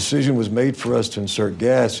 The decision was made for us to insert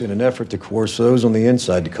gas in an effort to coerce those on the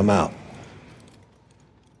inside to come out.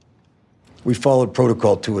 We followed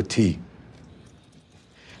protocol to a T.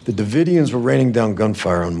 The Davidians were raining down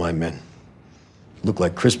gunfire on my men. Looked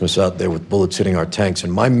like Christmas out there with bullets hitting our tanks,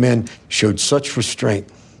 and my men showed such restraint.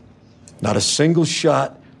 Not a single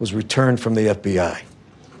shot was returned from the FBI.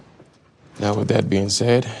 Now, with that being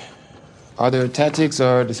said, are there tactics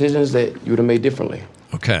or decisions that you would have made differently?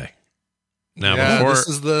 Okay. Now, before this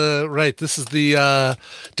is the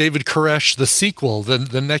David Koresh, the sequel,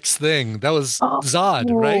 the next thing. That was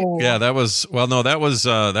Zod, right? Yeah, that was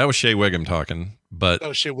Shea Wiggum talking,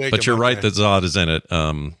 but Shea Wiggum, but you're right that Zod is in it.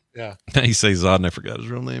 Yeah. You say Zod, and I forgot his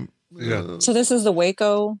real name. Yeah. So this is the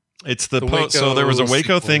Waco. It's so there was a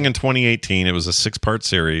Waco thing in 2018. It was a 6-part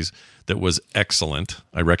series that was excellent.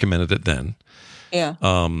 I recommended it then. Yeah.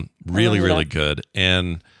 Really good.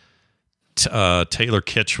 And Taylor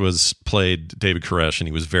Kitsch played David Koresh, and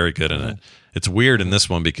he was very good in it. It's weird in this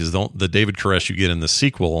one because the David Koresh you get in the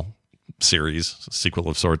sequel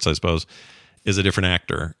of sorts, I suppose, is a different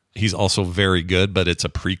actor. He's also very good, but it's a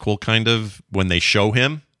prequel kind of when they show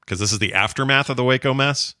him, because this is the aftermath of the Waco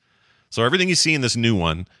mess. So everything you see in this new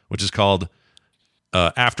one, which is called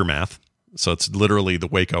Aftermath, so it's literally the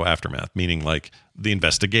Waco aftermath, meaning like the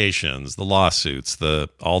investigations, the lawsuits,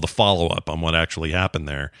 all the follow-up on what actually happened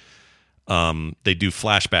there. They do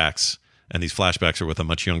flashbacks, and these flashbacks are with a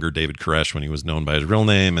much younger David Koresh when he was known by his real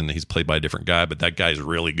name, and he's played by a different guy, but that guy's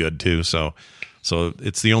really good too. So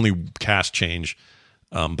it's the only cast change,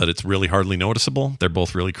 but it's really hardly noticeable. They're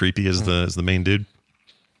both really creepy as the main dude.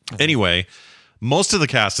 Anyway, most of the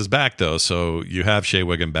cast is back though, so you have Shea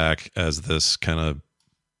Wiggum back as this kind of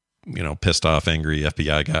pissed off, angry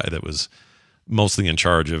FBI guy that was mostly in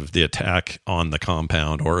charge of the attack on the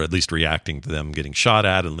compound, or at least reacting to them getting shot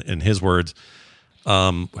at, in his words.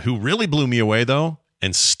 Who really blew me away though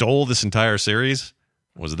and stole this entire series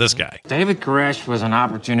was this guy. David Koresh was an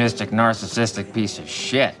opportunistic, narcissistic piece of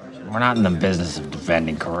shit. We're not in the business of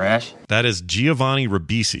defending Koresh. That is Giovanni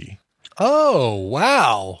Ribisi. Oh,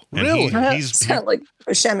 wow. And really? He's sound like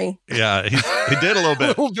Buscemi. Yeah, he did a little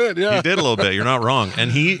bit. A little bit, yeah. He did a little bit. You're not wrong.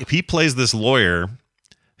 And he plays this lawyer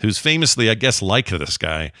who's famously, I guess, like this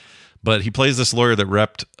guy, but he plays this lawyer that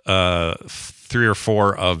repped 3 or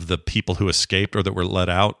 4 of the people who escaped or that were let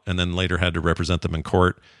out, and then later had to represent them in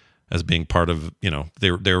court as being part of,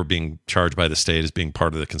 they were being charged by the state as being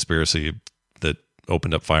part of the conspiracy that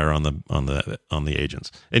opened up fire on the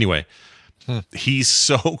agents. Anyway, he's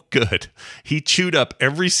so good. He chewed up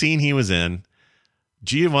every scene he was in.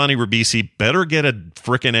 Giovanni Ribisi better get a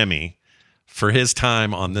frickin' Emmy for his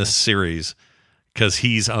time on this series, because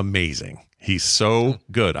he's amazing. He's so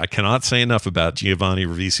good. I cannot say enough about Giovanni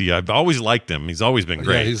Ribisi. I've always liked him. He's always been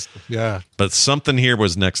great. Yeah. But something here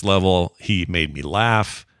was next level. He made me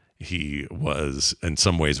laugh. He was in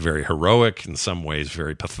some ways very heroic, in some ways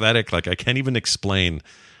very pathetic. Like I can't even explain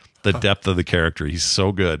the depth of the character. He's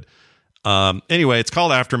so good. Anyway, it's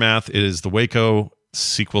called Aftermath. It is the Waco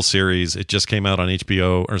sequel series. It just came out on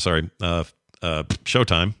HBO, or sorry,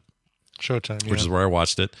 Showtime. Showtime, yeah. Which is where I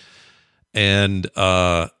watched it. And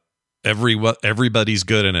everybody's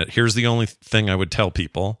good in it. Here's the only thing I would tell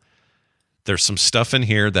people. There's some stuff in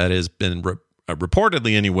here that has been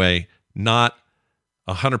reportedly anyway, not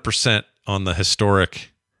 100% on the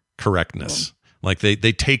historic correctness. Like they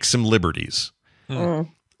take some liberties.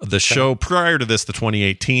 The show prior to this, the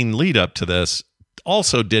 2018 lead up to this,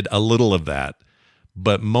 also did a little of that,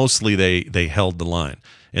 but mostly they held the line.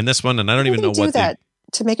 In this one, and I don't even know what that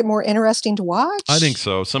to make it more interesting to watch. I think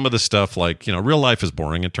so. Some of the stuff, like, real life is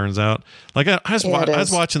boring, it turns out. Like I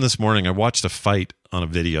was watching this morning, I watched a fight on a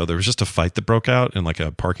video. There was just a fight that broke out in like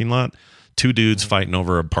a parking lot. 2 dudes fighting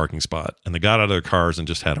over a parking spot, and they got out of their cars and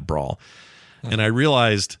just had a brawl. And I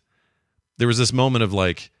realized there was this moment of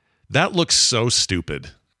like, that looks so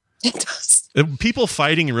stupid. It does. People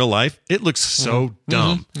fighting in real life, it looks so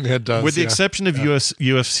dumb. It does. With the exception of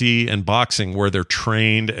UFC and boxing, where they're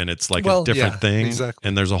trained and it's like a different thing, exactly.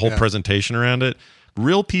 And there's a whole presentation around it.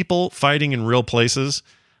 Real people fighting in real places,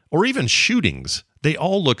 or even shootings, they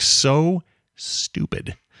all look so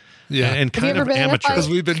stupid. Yeah, and kind of amateur. Because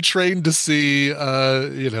we've been trained to see,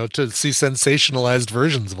 to see sensationalized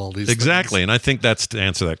versions of all these exactly. things. And I think that's to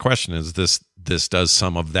answer that question. Is this does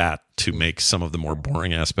some of that to make some of the more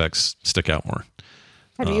boring aspects stick out more.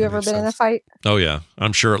 Have you ever been in a fight? Oh yeah,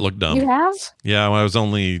 I'm sure it looked dumb. You have? Yeah, I was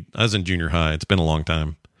in junior high. It's been a long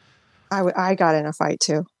time. I got in a fight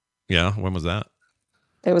too. Yeah, when was that?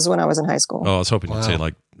 It was when I was in high school. Oh, I was hoping you'd say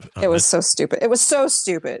like. It was so stupid. It was so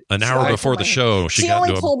stupid. An hour before the show, she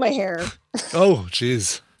only pulled my hair. Oh,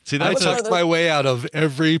 jeez. See, I took my way out of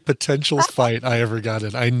every potential fight I ever got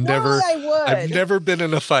in. I've never been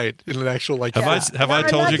in a fight in an actual Have I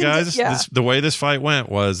told you guys the way this fight went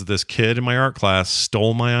was this kid in my art class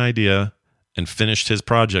stole my idea and finished his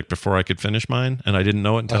project before I could finish mine, and I didn't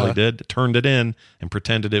know it until he did. Turned it in and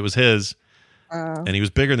pretended it was his, and he was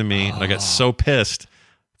bigger than me, and I got so pissed,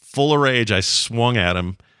 full of rage, I swung at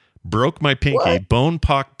him, broke my pinky, bone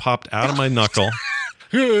popped out of my knuckle.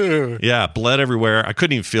 Yeah, bled everywhere. I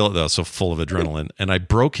couldn't even feel it though, so full of adrenaline. And I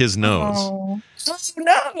broke his nose. Oh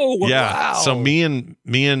no! Yeah. Wow. So me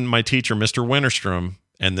and my teacher, Mr. Winterstrom,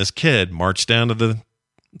 and this kid marched down to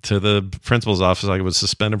the principal's office. I was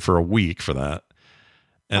suspended for a week for that.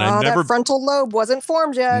 And I never that frontal lobe wasn't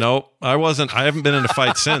formed yet. Nope, I wasn't. I haven't been in a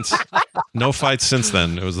fight since. No fights since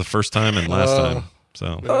then. It was the first time and last time.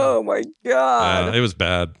 So. Oh my God. It was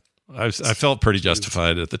bad. I felt pretty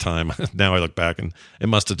justified at the time. Now I look back and it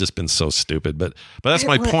must have just been so stupid. But that's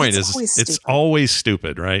my point. It's always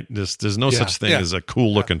stupid, right? There's no such thing as a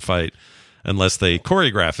cool looking fight unless they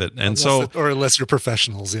choreograph it. And unless you're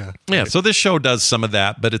professionals, yeah. Yeah. So this show does some of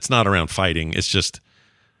that, but it's not around fighting. It's just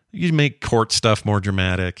you make court stuff more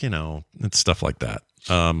dramatic, it's stuff like that.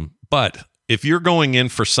 But if you're going in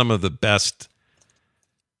for some of the best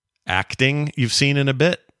acting you've seen in a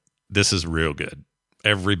bit, this is real good.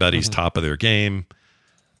 Everybody's top of their game.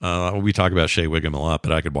 We talk about Shea Wiggum a lot,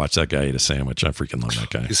 but I could watch that guy eat a sandwich. I freaking love that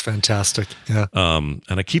guy. He's fantastic. Yeah. And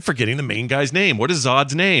I keep forgetting the main guy's name. What is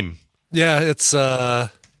Zod's name? Yeah, it's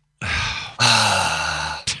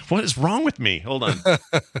what is wrong with me? Hold on.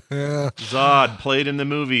 Yeah. Zod, played in the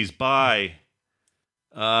movies by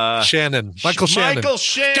Shannon. Michael Shannon.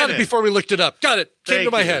 Got it before we looked it up. Got it. Came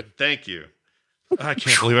to my head. Thank you. I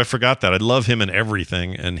can't believe I forgot that. I love him in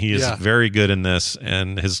everything, and he is very good in this,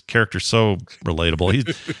 and his character's so relatable.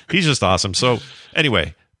 He's just awesome. So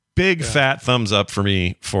anyway, big fat thumbs up for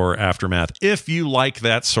me for Aftermath. If you like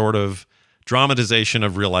that sort of dramatization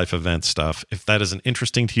of real life event stuff, if that isn't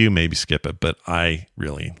interesting to you, maybe skip it, but I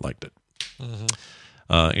really liked it.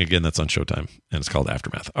 Again, that's on Showtime, and it's called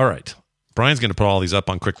Aftermath. All right. Brian's going to put all these up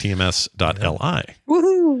on quicktms.li.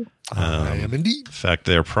 Woohoo! I am indeed. In fact,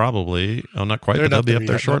 they're probably, not quite, but they'll be up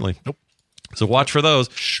there shortly. Nope. So watch for those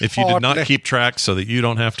if you did not keep track so that you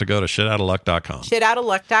don't have to go to shitoutofluck.com.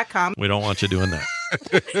 Shitoutofluck.com. We don't want you doing that.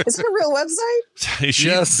 Is it a real website?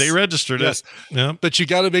 Yes. They registered it. Yeah. But you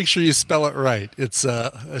got to make sure you spell it right. It's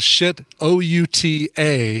a shit,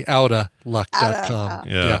 OUTA, outofluck.com.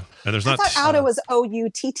 Yeah. And there's I not. thought Outa was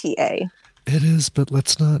OUTTA. It is, but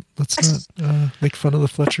let's not make fun of the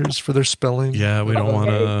Fletchers for their spelling. Yeah, we don't want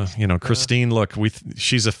to. Christine. Look,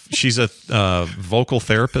 she's a vocal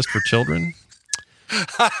therapist for children.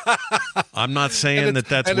 I'm not saying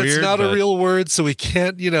that's and weird. It's not a real word, so we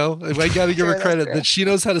can't. I got to give her credit that she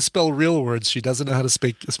knows how to spell real words. She doesn't know how to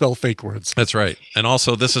spell fake words. That's right. And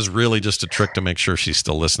also, this is really just a trick to make sure she's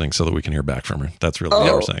still listening, so that we can hear back from her. That's really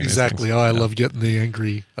what we're saying. Exactly. I love getting the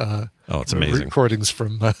angry. It's amazing recordings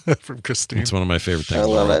from Christine. It's one of my favorite things. I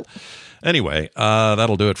love it. Anyway,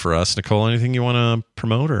 that'll do it for us. Nicole, anything you want to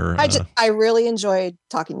promote? Or I really enjoyed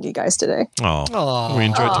talking to you guys today. Oh, we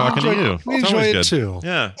enjoyed talking to you. We It's enjoy always it good. too.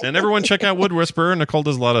 Yeah, and everyone check out Wood Whisperer. Nicole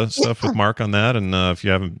does a lot of stuff with Mark on that, and if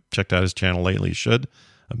you haven't checked out his channel lately, you should.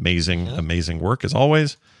 Amazing work as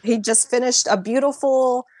always. He just finished a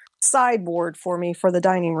beautiful sideboard for me for the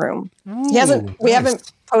dining room. We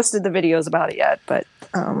haven't posted the videos about it yet, but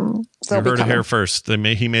you heard it here first. He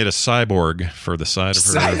made a cyborg for the side of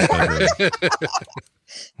her bedroom.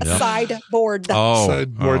 Sideboard.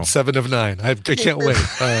 Sideboard 7 of 9. I can't wait.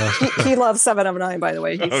 He loves 7 of 9, by the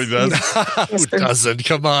way. He does? Who doesn't?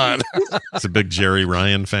 Come on. He's a big Jerry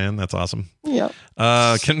Ryan fan. That's awesome. Yeah.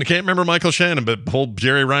 Can't remember Michael Shannon, but pull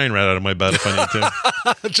Jerry Ryan right out of my butt if I need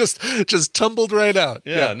to. just tumbled right out.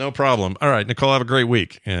 Yeah, no problem. All right, Nicole, have a great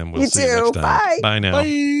week, and we'll see you next time. Bye. Bye now.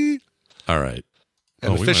 Bye. All right.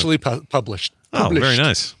 And officially published. Oh, very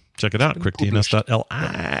nice. Check it out.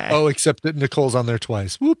 quicktms.li. Oh, except that Nicole's on there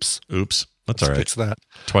twice. Oops. That's all right. Fix that.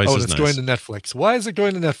 Twice is it's nice. going to Netflix. Why is it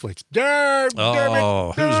going to Netflix?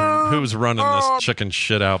 Who's running this chicken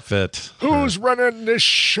shit outfit? Who's running this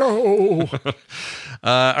show?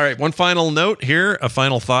 All right. One final note here. A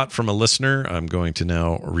final thought from a listener. I'm going to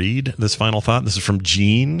now read this final thought. This is from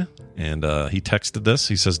Gene, and he texted this.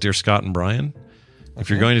 He says, "Dear Scott and Brian, if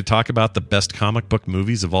you're going to talk about the best comic book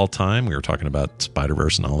movies of all time," we were talking about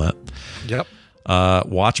Spider-Verse and all that. Yep.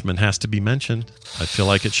 Watchmen has to be mentioned. I feel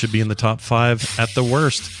like it should be in the top 5 at the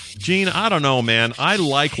worst. Gene, I don't know, man. I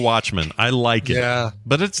like Watchmen. I like it. Yeah.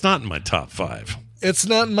 But it's not in my top 5. It's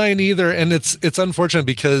not mine either, and it's unfortunate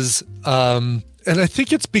because and I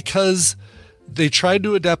think it's because they tried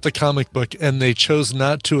to adapt the comic book and they chose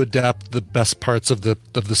not to adapt the best parts of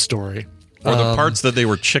the story. Or the parts that they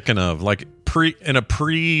were chicken of, like in a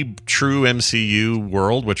pre-true MCU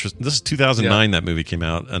world, which was, this is 2009 that movie came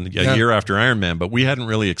out, and a year after Iron Man, but we hadn't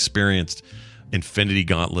really experienced Infinity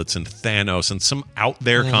Gauntlets and Thanos and some out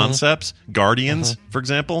there concepts, Guardians, for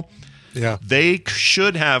example. Yeah. They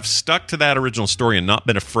should have stuck to that original story and not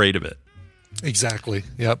been afraid of it. Exactly.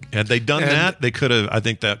 Yep. Had they done that, they could have. I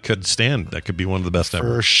think that could stand. That could be one of the best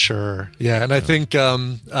ever. For sure. Yeah, and I think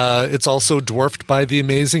it's also dwarfed by the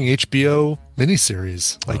amazing HBO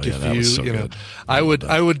miniseries. Like that was so good. I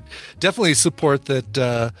would definitely support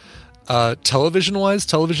that.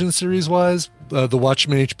 television series wise, the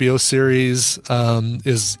Watchmen HBO series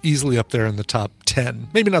is easily up there in the top 10.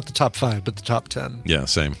 Maybe not the top 5, but the top 10. Yeah,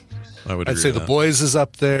 same. I'd say The Boys is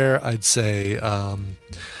up there. I'd say the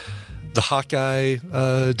Hawkeye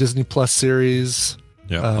Disney Plus series.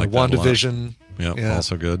 Yeah, like WandaVision. Yeah,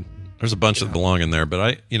 also good. There's a bunch that belong in there,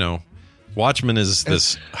 but Watchmen is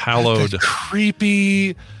this hallowed,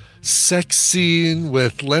 creepy sex scene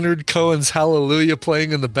with Leonard Cohen's Hallelujah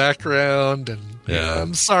playing in the background, and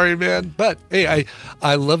I'm sorry, man, but hey,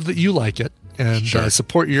 I love that you like it, and I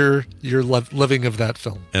support your loving of that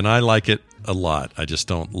film. And I like it a lot. I just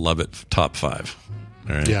don't love it top 5.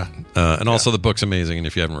 All right. Yeah. And also the book's amazing, and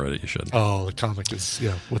if you haven't read it, you should. Oh, the comic is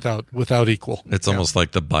without equal. It's almost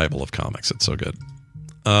like the Bible of comics. It's so good.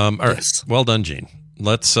 All right. Well done, Gene.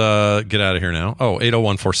 Let's get out of here now.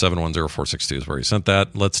 801-471-0462 is where you sent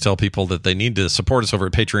that. Let's tell people that they need to support us over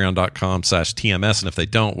at patreon.com/TMS. And if they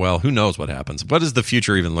don't, well, who knows what happens? What does the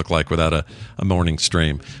future even look like without a morning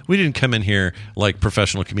stream? We didn't come in here like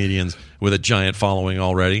professional comedians with a giant following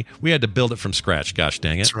already. We had to build it from scratch. Gosh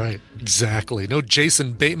dang it. That's right. Exactly. No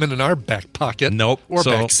Jason Bateman in our back pocket. Nope. Or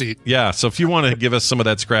back seat. Yeah. So if you want to give us some of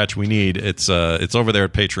that scratch we need, it's over there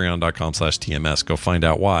at patreon.com/TMS. Go find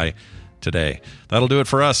out why today. That'll do it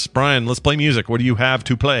for us. Brian, let's play music. What do you have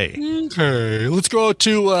to play? Okay, let's go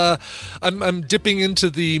to I'm dipping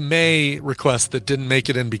into the May request that didn't make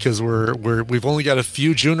it in because we've only got a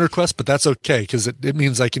few June requests, but that's okay because it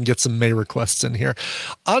means I can get some May requests in here.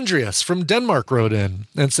 Andreas from Denmark wrote in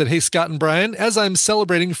and said, "Hey Scott and Brian, as I'm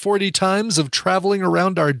celebrating 40 times of traveling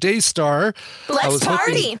around our Daystar, let's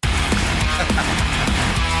party."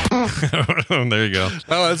 There you go.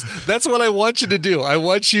 That's what I want you to do. I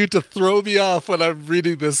want you to throw me off when I'm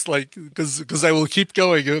reading this, because I will keep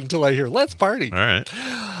going until I hear "let's party." All right.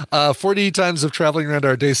 40 times of traveling around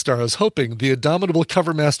our Daystar. I was hoping the Indomitable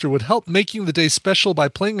Cover Master would help making the day special by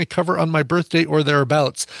playing a cover on my birthday or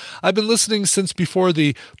thereabouts. I've been listening since before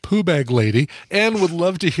the Pooh Bag Lady and would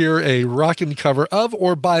love to hear a rockin' cover of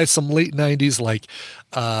or by some late 90s like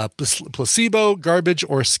Placebo, Garbage,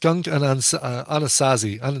 or Skunk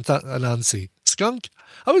Anansi. Skunk?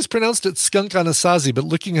 I always pronounced it Skunk Anasazi, but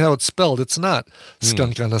looking how it's spelled, it's not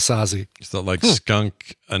Skunk Anasazi. Is that like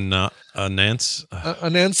Skunk Anansi?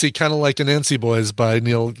 Anansi, kind of like Anansi Boys by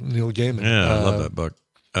Neil Gaiman. Yeah, I love that book.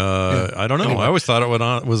 I don't know. Anyway. I always thought it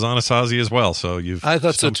was Anasazi as well. So I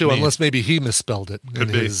thought so too, unless maybe he misspelled it.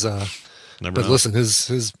 Could be. But listen,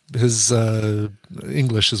 his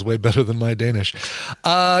English is way better than my Danish.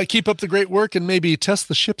 Keep up the great work and maybe test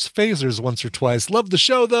the ship's phasers once or twice. Love the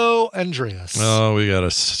show, though, Andreas. Oh, we got a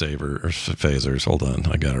phasers. Hold on.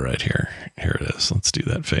 I got it right here. Here it is. Let's do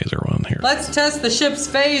that phaser one here. Let's test the ship's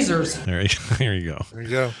phasers. There you go. There you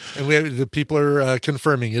go. And the people are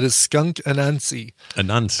confirming it is Skunk Anansi.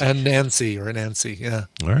 Anansi. Yeah.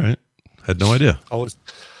 All right. Had no idea.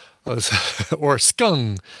 Or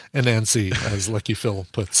Skung and Nancy, as Lucky Phil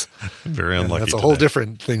puts. Very unlucky. That's a whole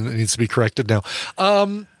different thing that needs to be corrected now.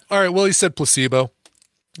 All right. Well, he said Placebo.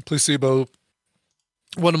 Placebo,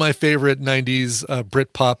 one of my favorite 90s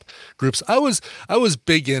Britpop groups.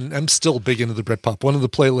 I'm still big into the Britpop. One of the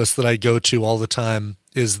playlists that I go to all the time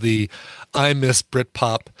is the I Miss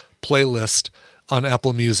Britpop playlist on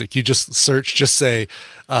Apple Music. You just say,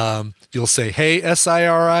 you'll say, "Hey,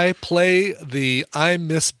 SIRI, play the I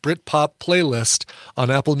Miss Britpop playlist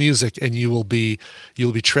on Apple Music," and you'll be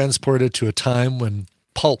transported to a time when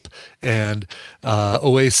Pulp and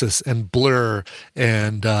Oasis and Blur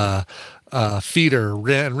and Feeder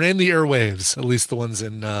ran the airwaves, at least the ones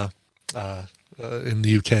in the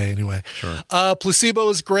UK anyway. Sure. Placebo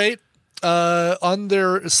is great. On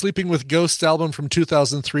their Sleeping with Ghosts album from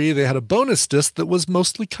 2003, they had a bonus disc that was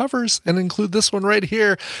mostly covers and include this one right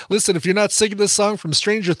here. Listen, if you're not singing this song from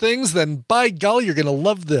Stranger Things, then by golly, you're going to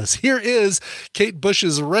love this. Here is Kate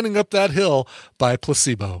Bush's Running Up That Hill by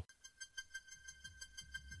Placebo.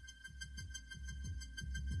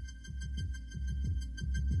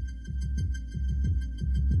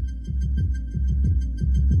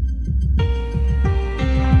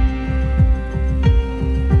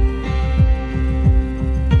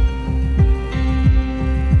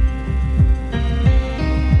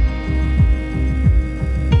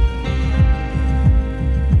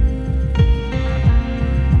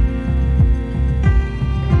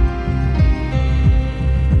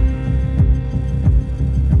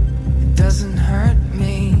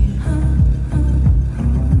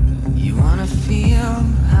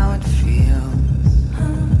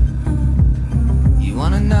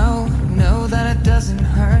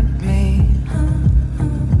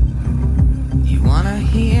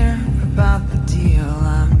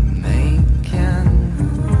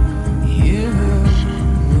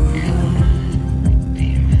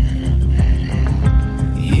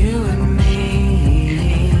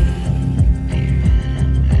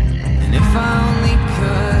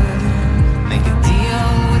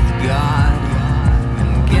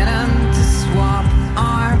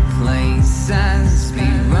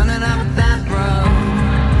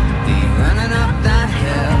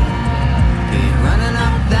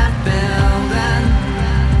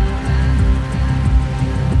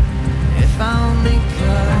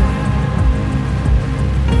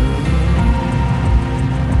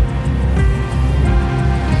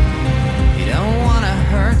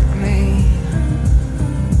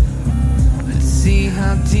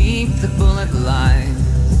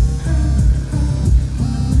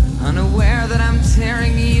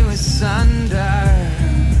 asunder.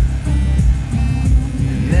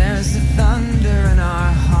 There's the thunder in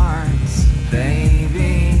our hearts,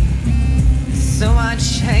 baby. So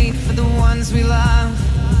much hate for the ones we love.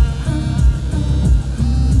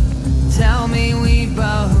 Tell me we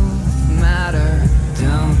both matter,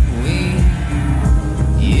 don't we?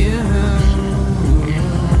 You and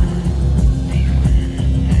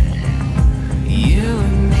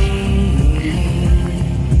me.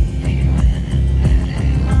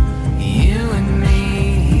 You and me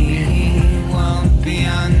won't be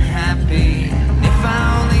unhappy. If I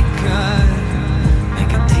only could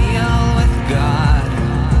make a deal with God,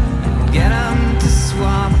 get him to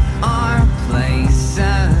swap our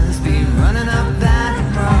places, be running up that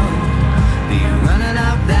road, be running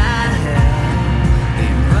up that hill, be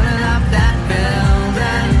running up that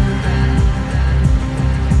building.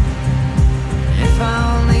 If I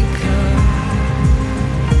only could.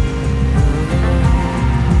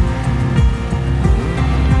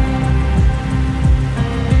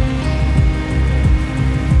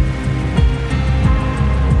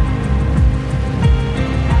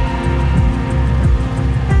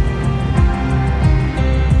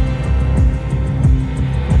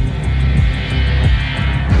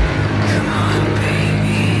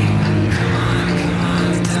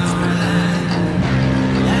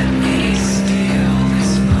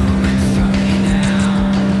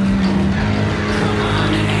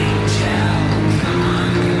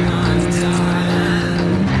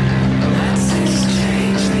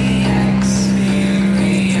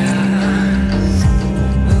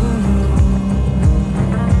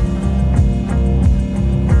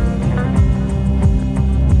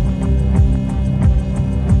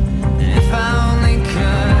 If I only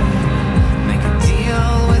could make a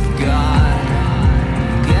deal with God,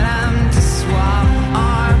 get him to swap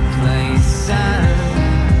our places,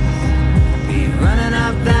 be running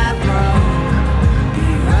up that road, be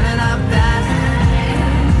running up that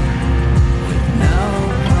hill with no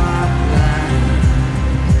problem.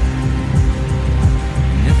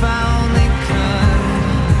 If I only could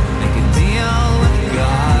make a deal with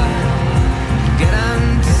God, get him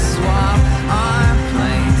to swap our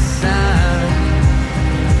places,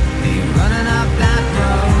 be running up that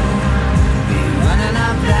road, be running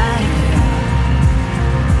up that hill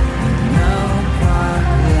with no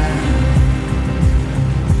problem.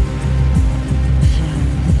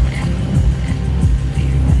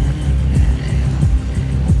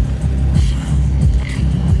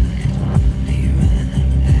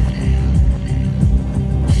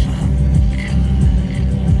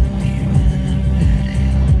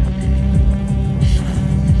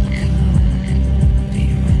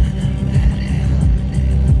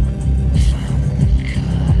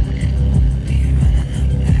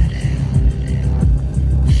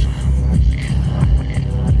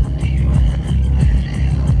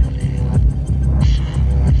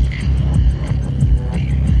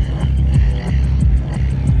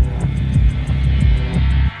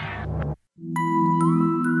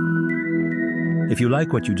 If you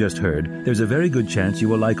like what you just heard, there's a very good chance you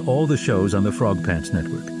will like all the shows on the Frog Pants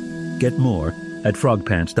Network. Get more at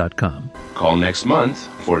frogpants.com. Call next month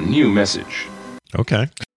for a new message. Okay.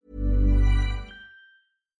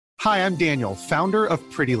 Hi, I'm Daniel, founder of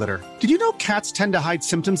Pretty Litter. Did you know cats tend to hide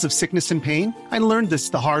symptoms of sickness and pain? I learned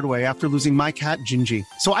this the hard way after losing my cat, Gingy.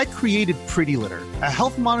 So I created Pretty Litter, a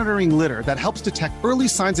health monitoring litter that helps detect early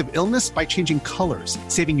signs of illness by changing colors,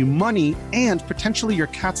 saving you money and potentially your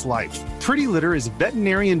cat's life. Pretty Litter is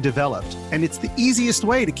veterinarian developed, and it's the easiest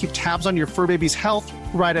way to keep tabs on your fur baby's health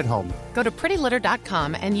right at home. Go to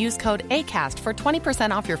prettylitter.com and use code ACAST for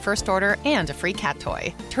 20% off your first order and a free cat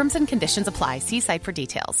toy. Terms and conditions apply. See site for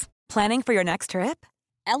details. Planning for your next trip?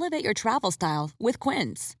 Elevate your travel style with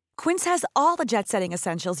Quince. Quince has all the jet-setting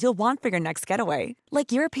essentials you'll want for your next getaway,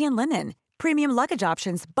 like European linen, premium luggage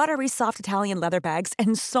options, buttery soft Italian leather bags,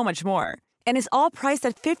 and so much more. And is all priced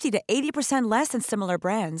at 50 to 80% less than similar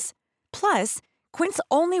brands. Plus, Quince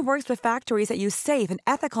only works with factories that use safe and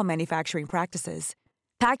ethical manufacturing practices.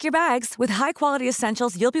 Pack your bags with high-quality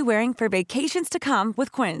essentials you'll be wearing for vacations to come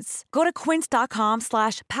with Quince. Go to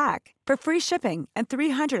quince.com/pack for free shipping and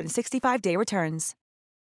 365-day returns.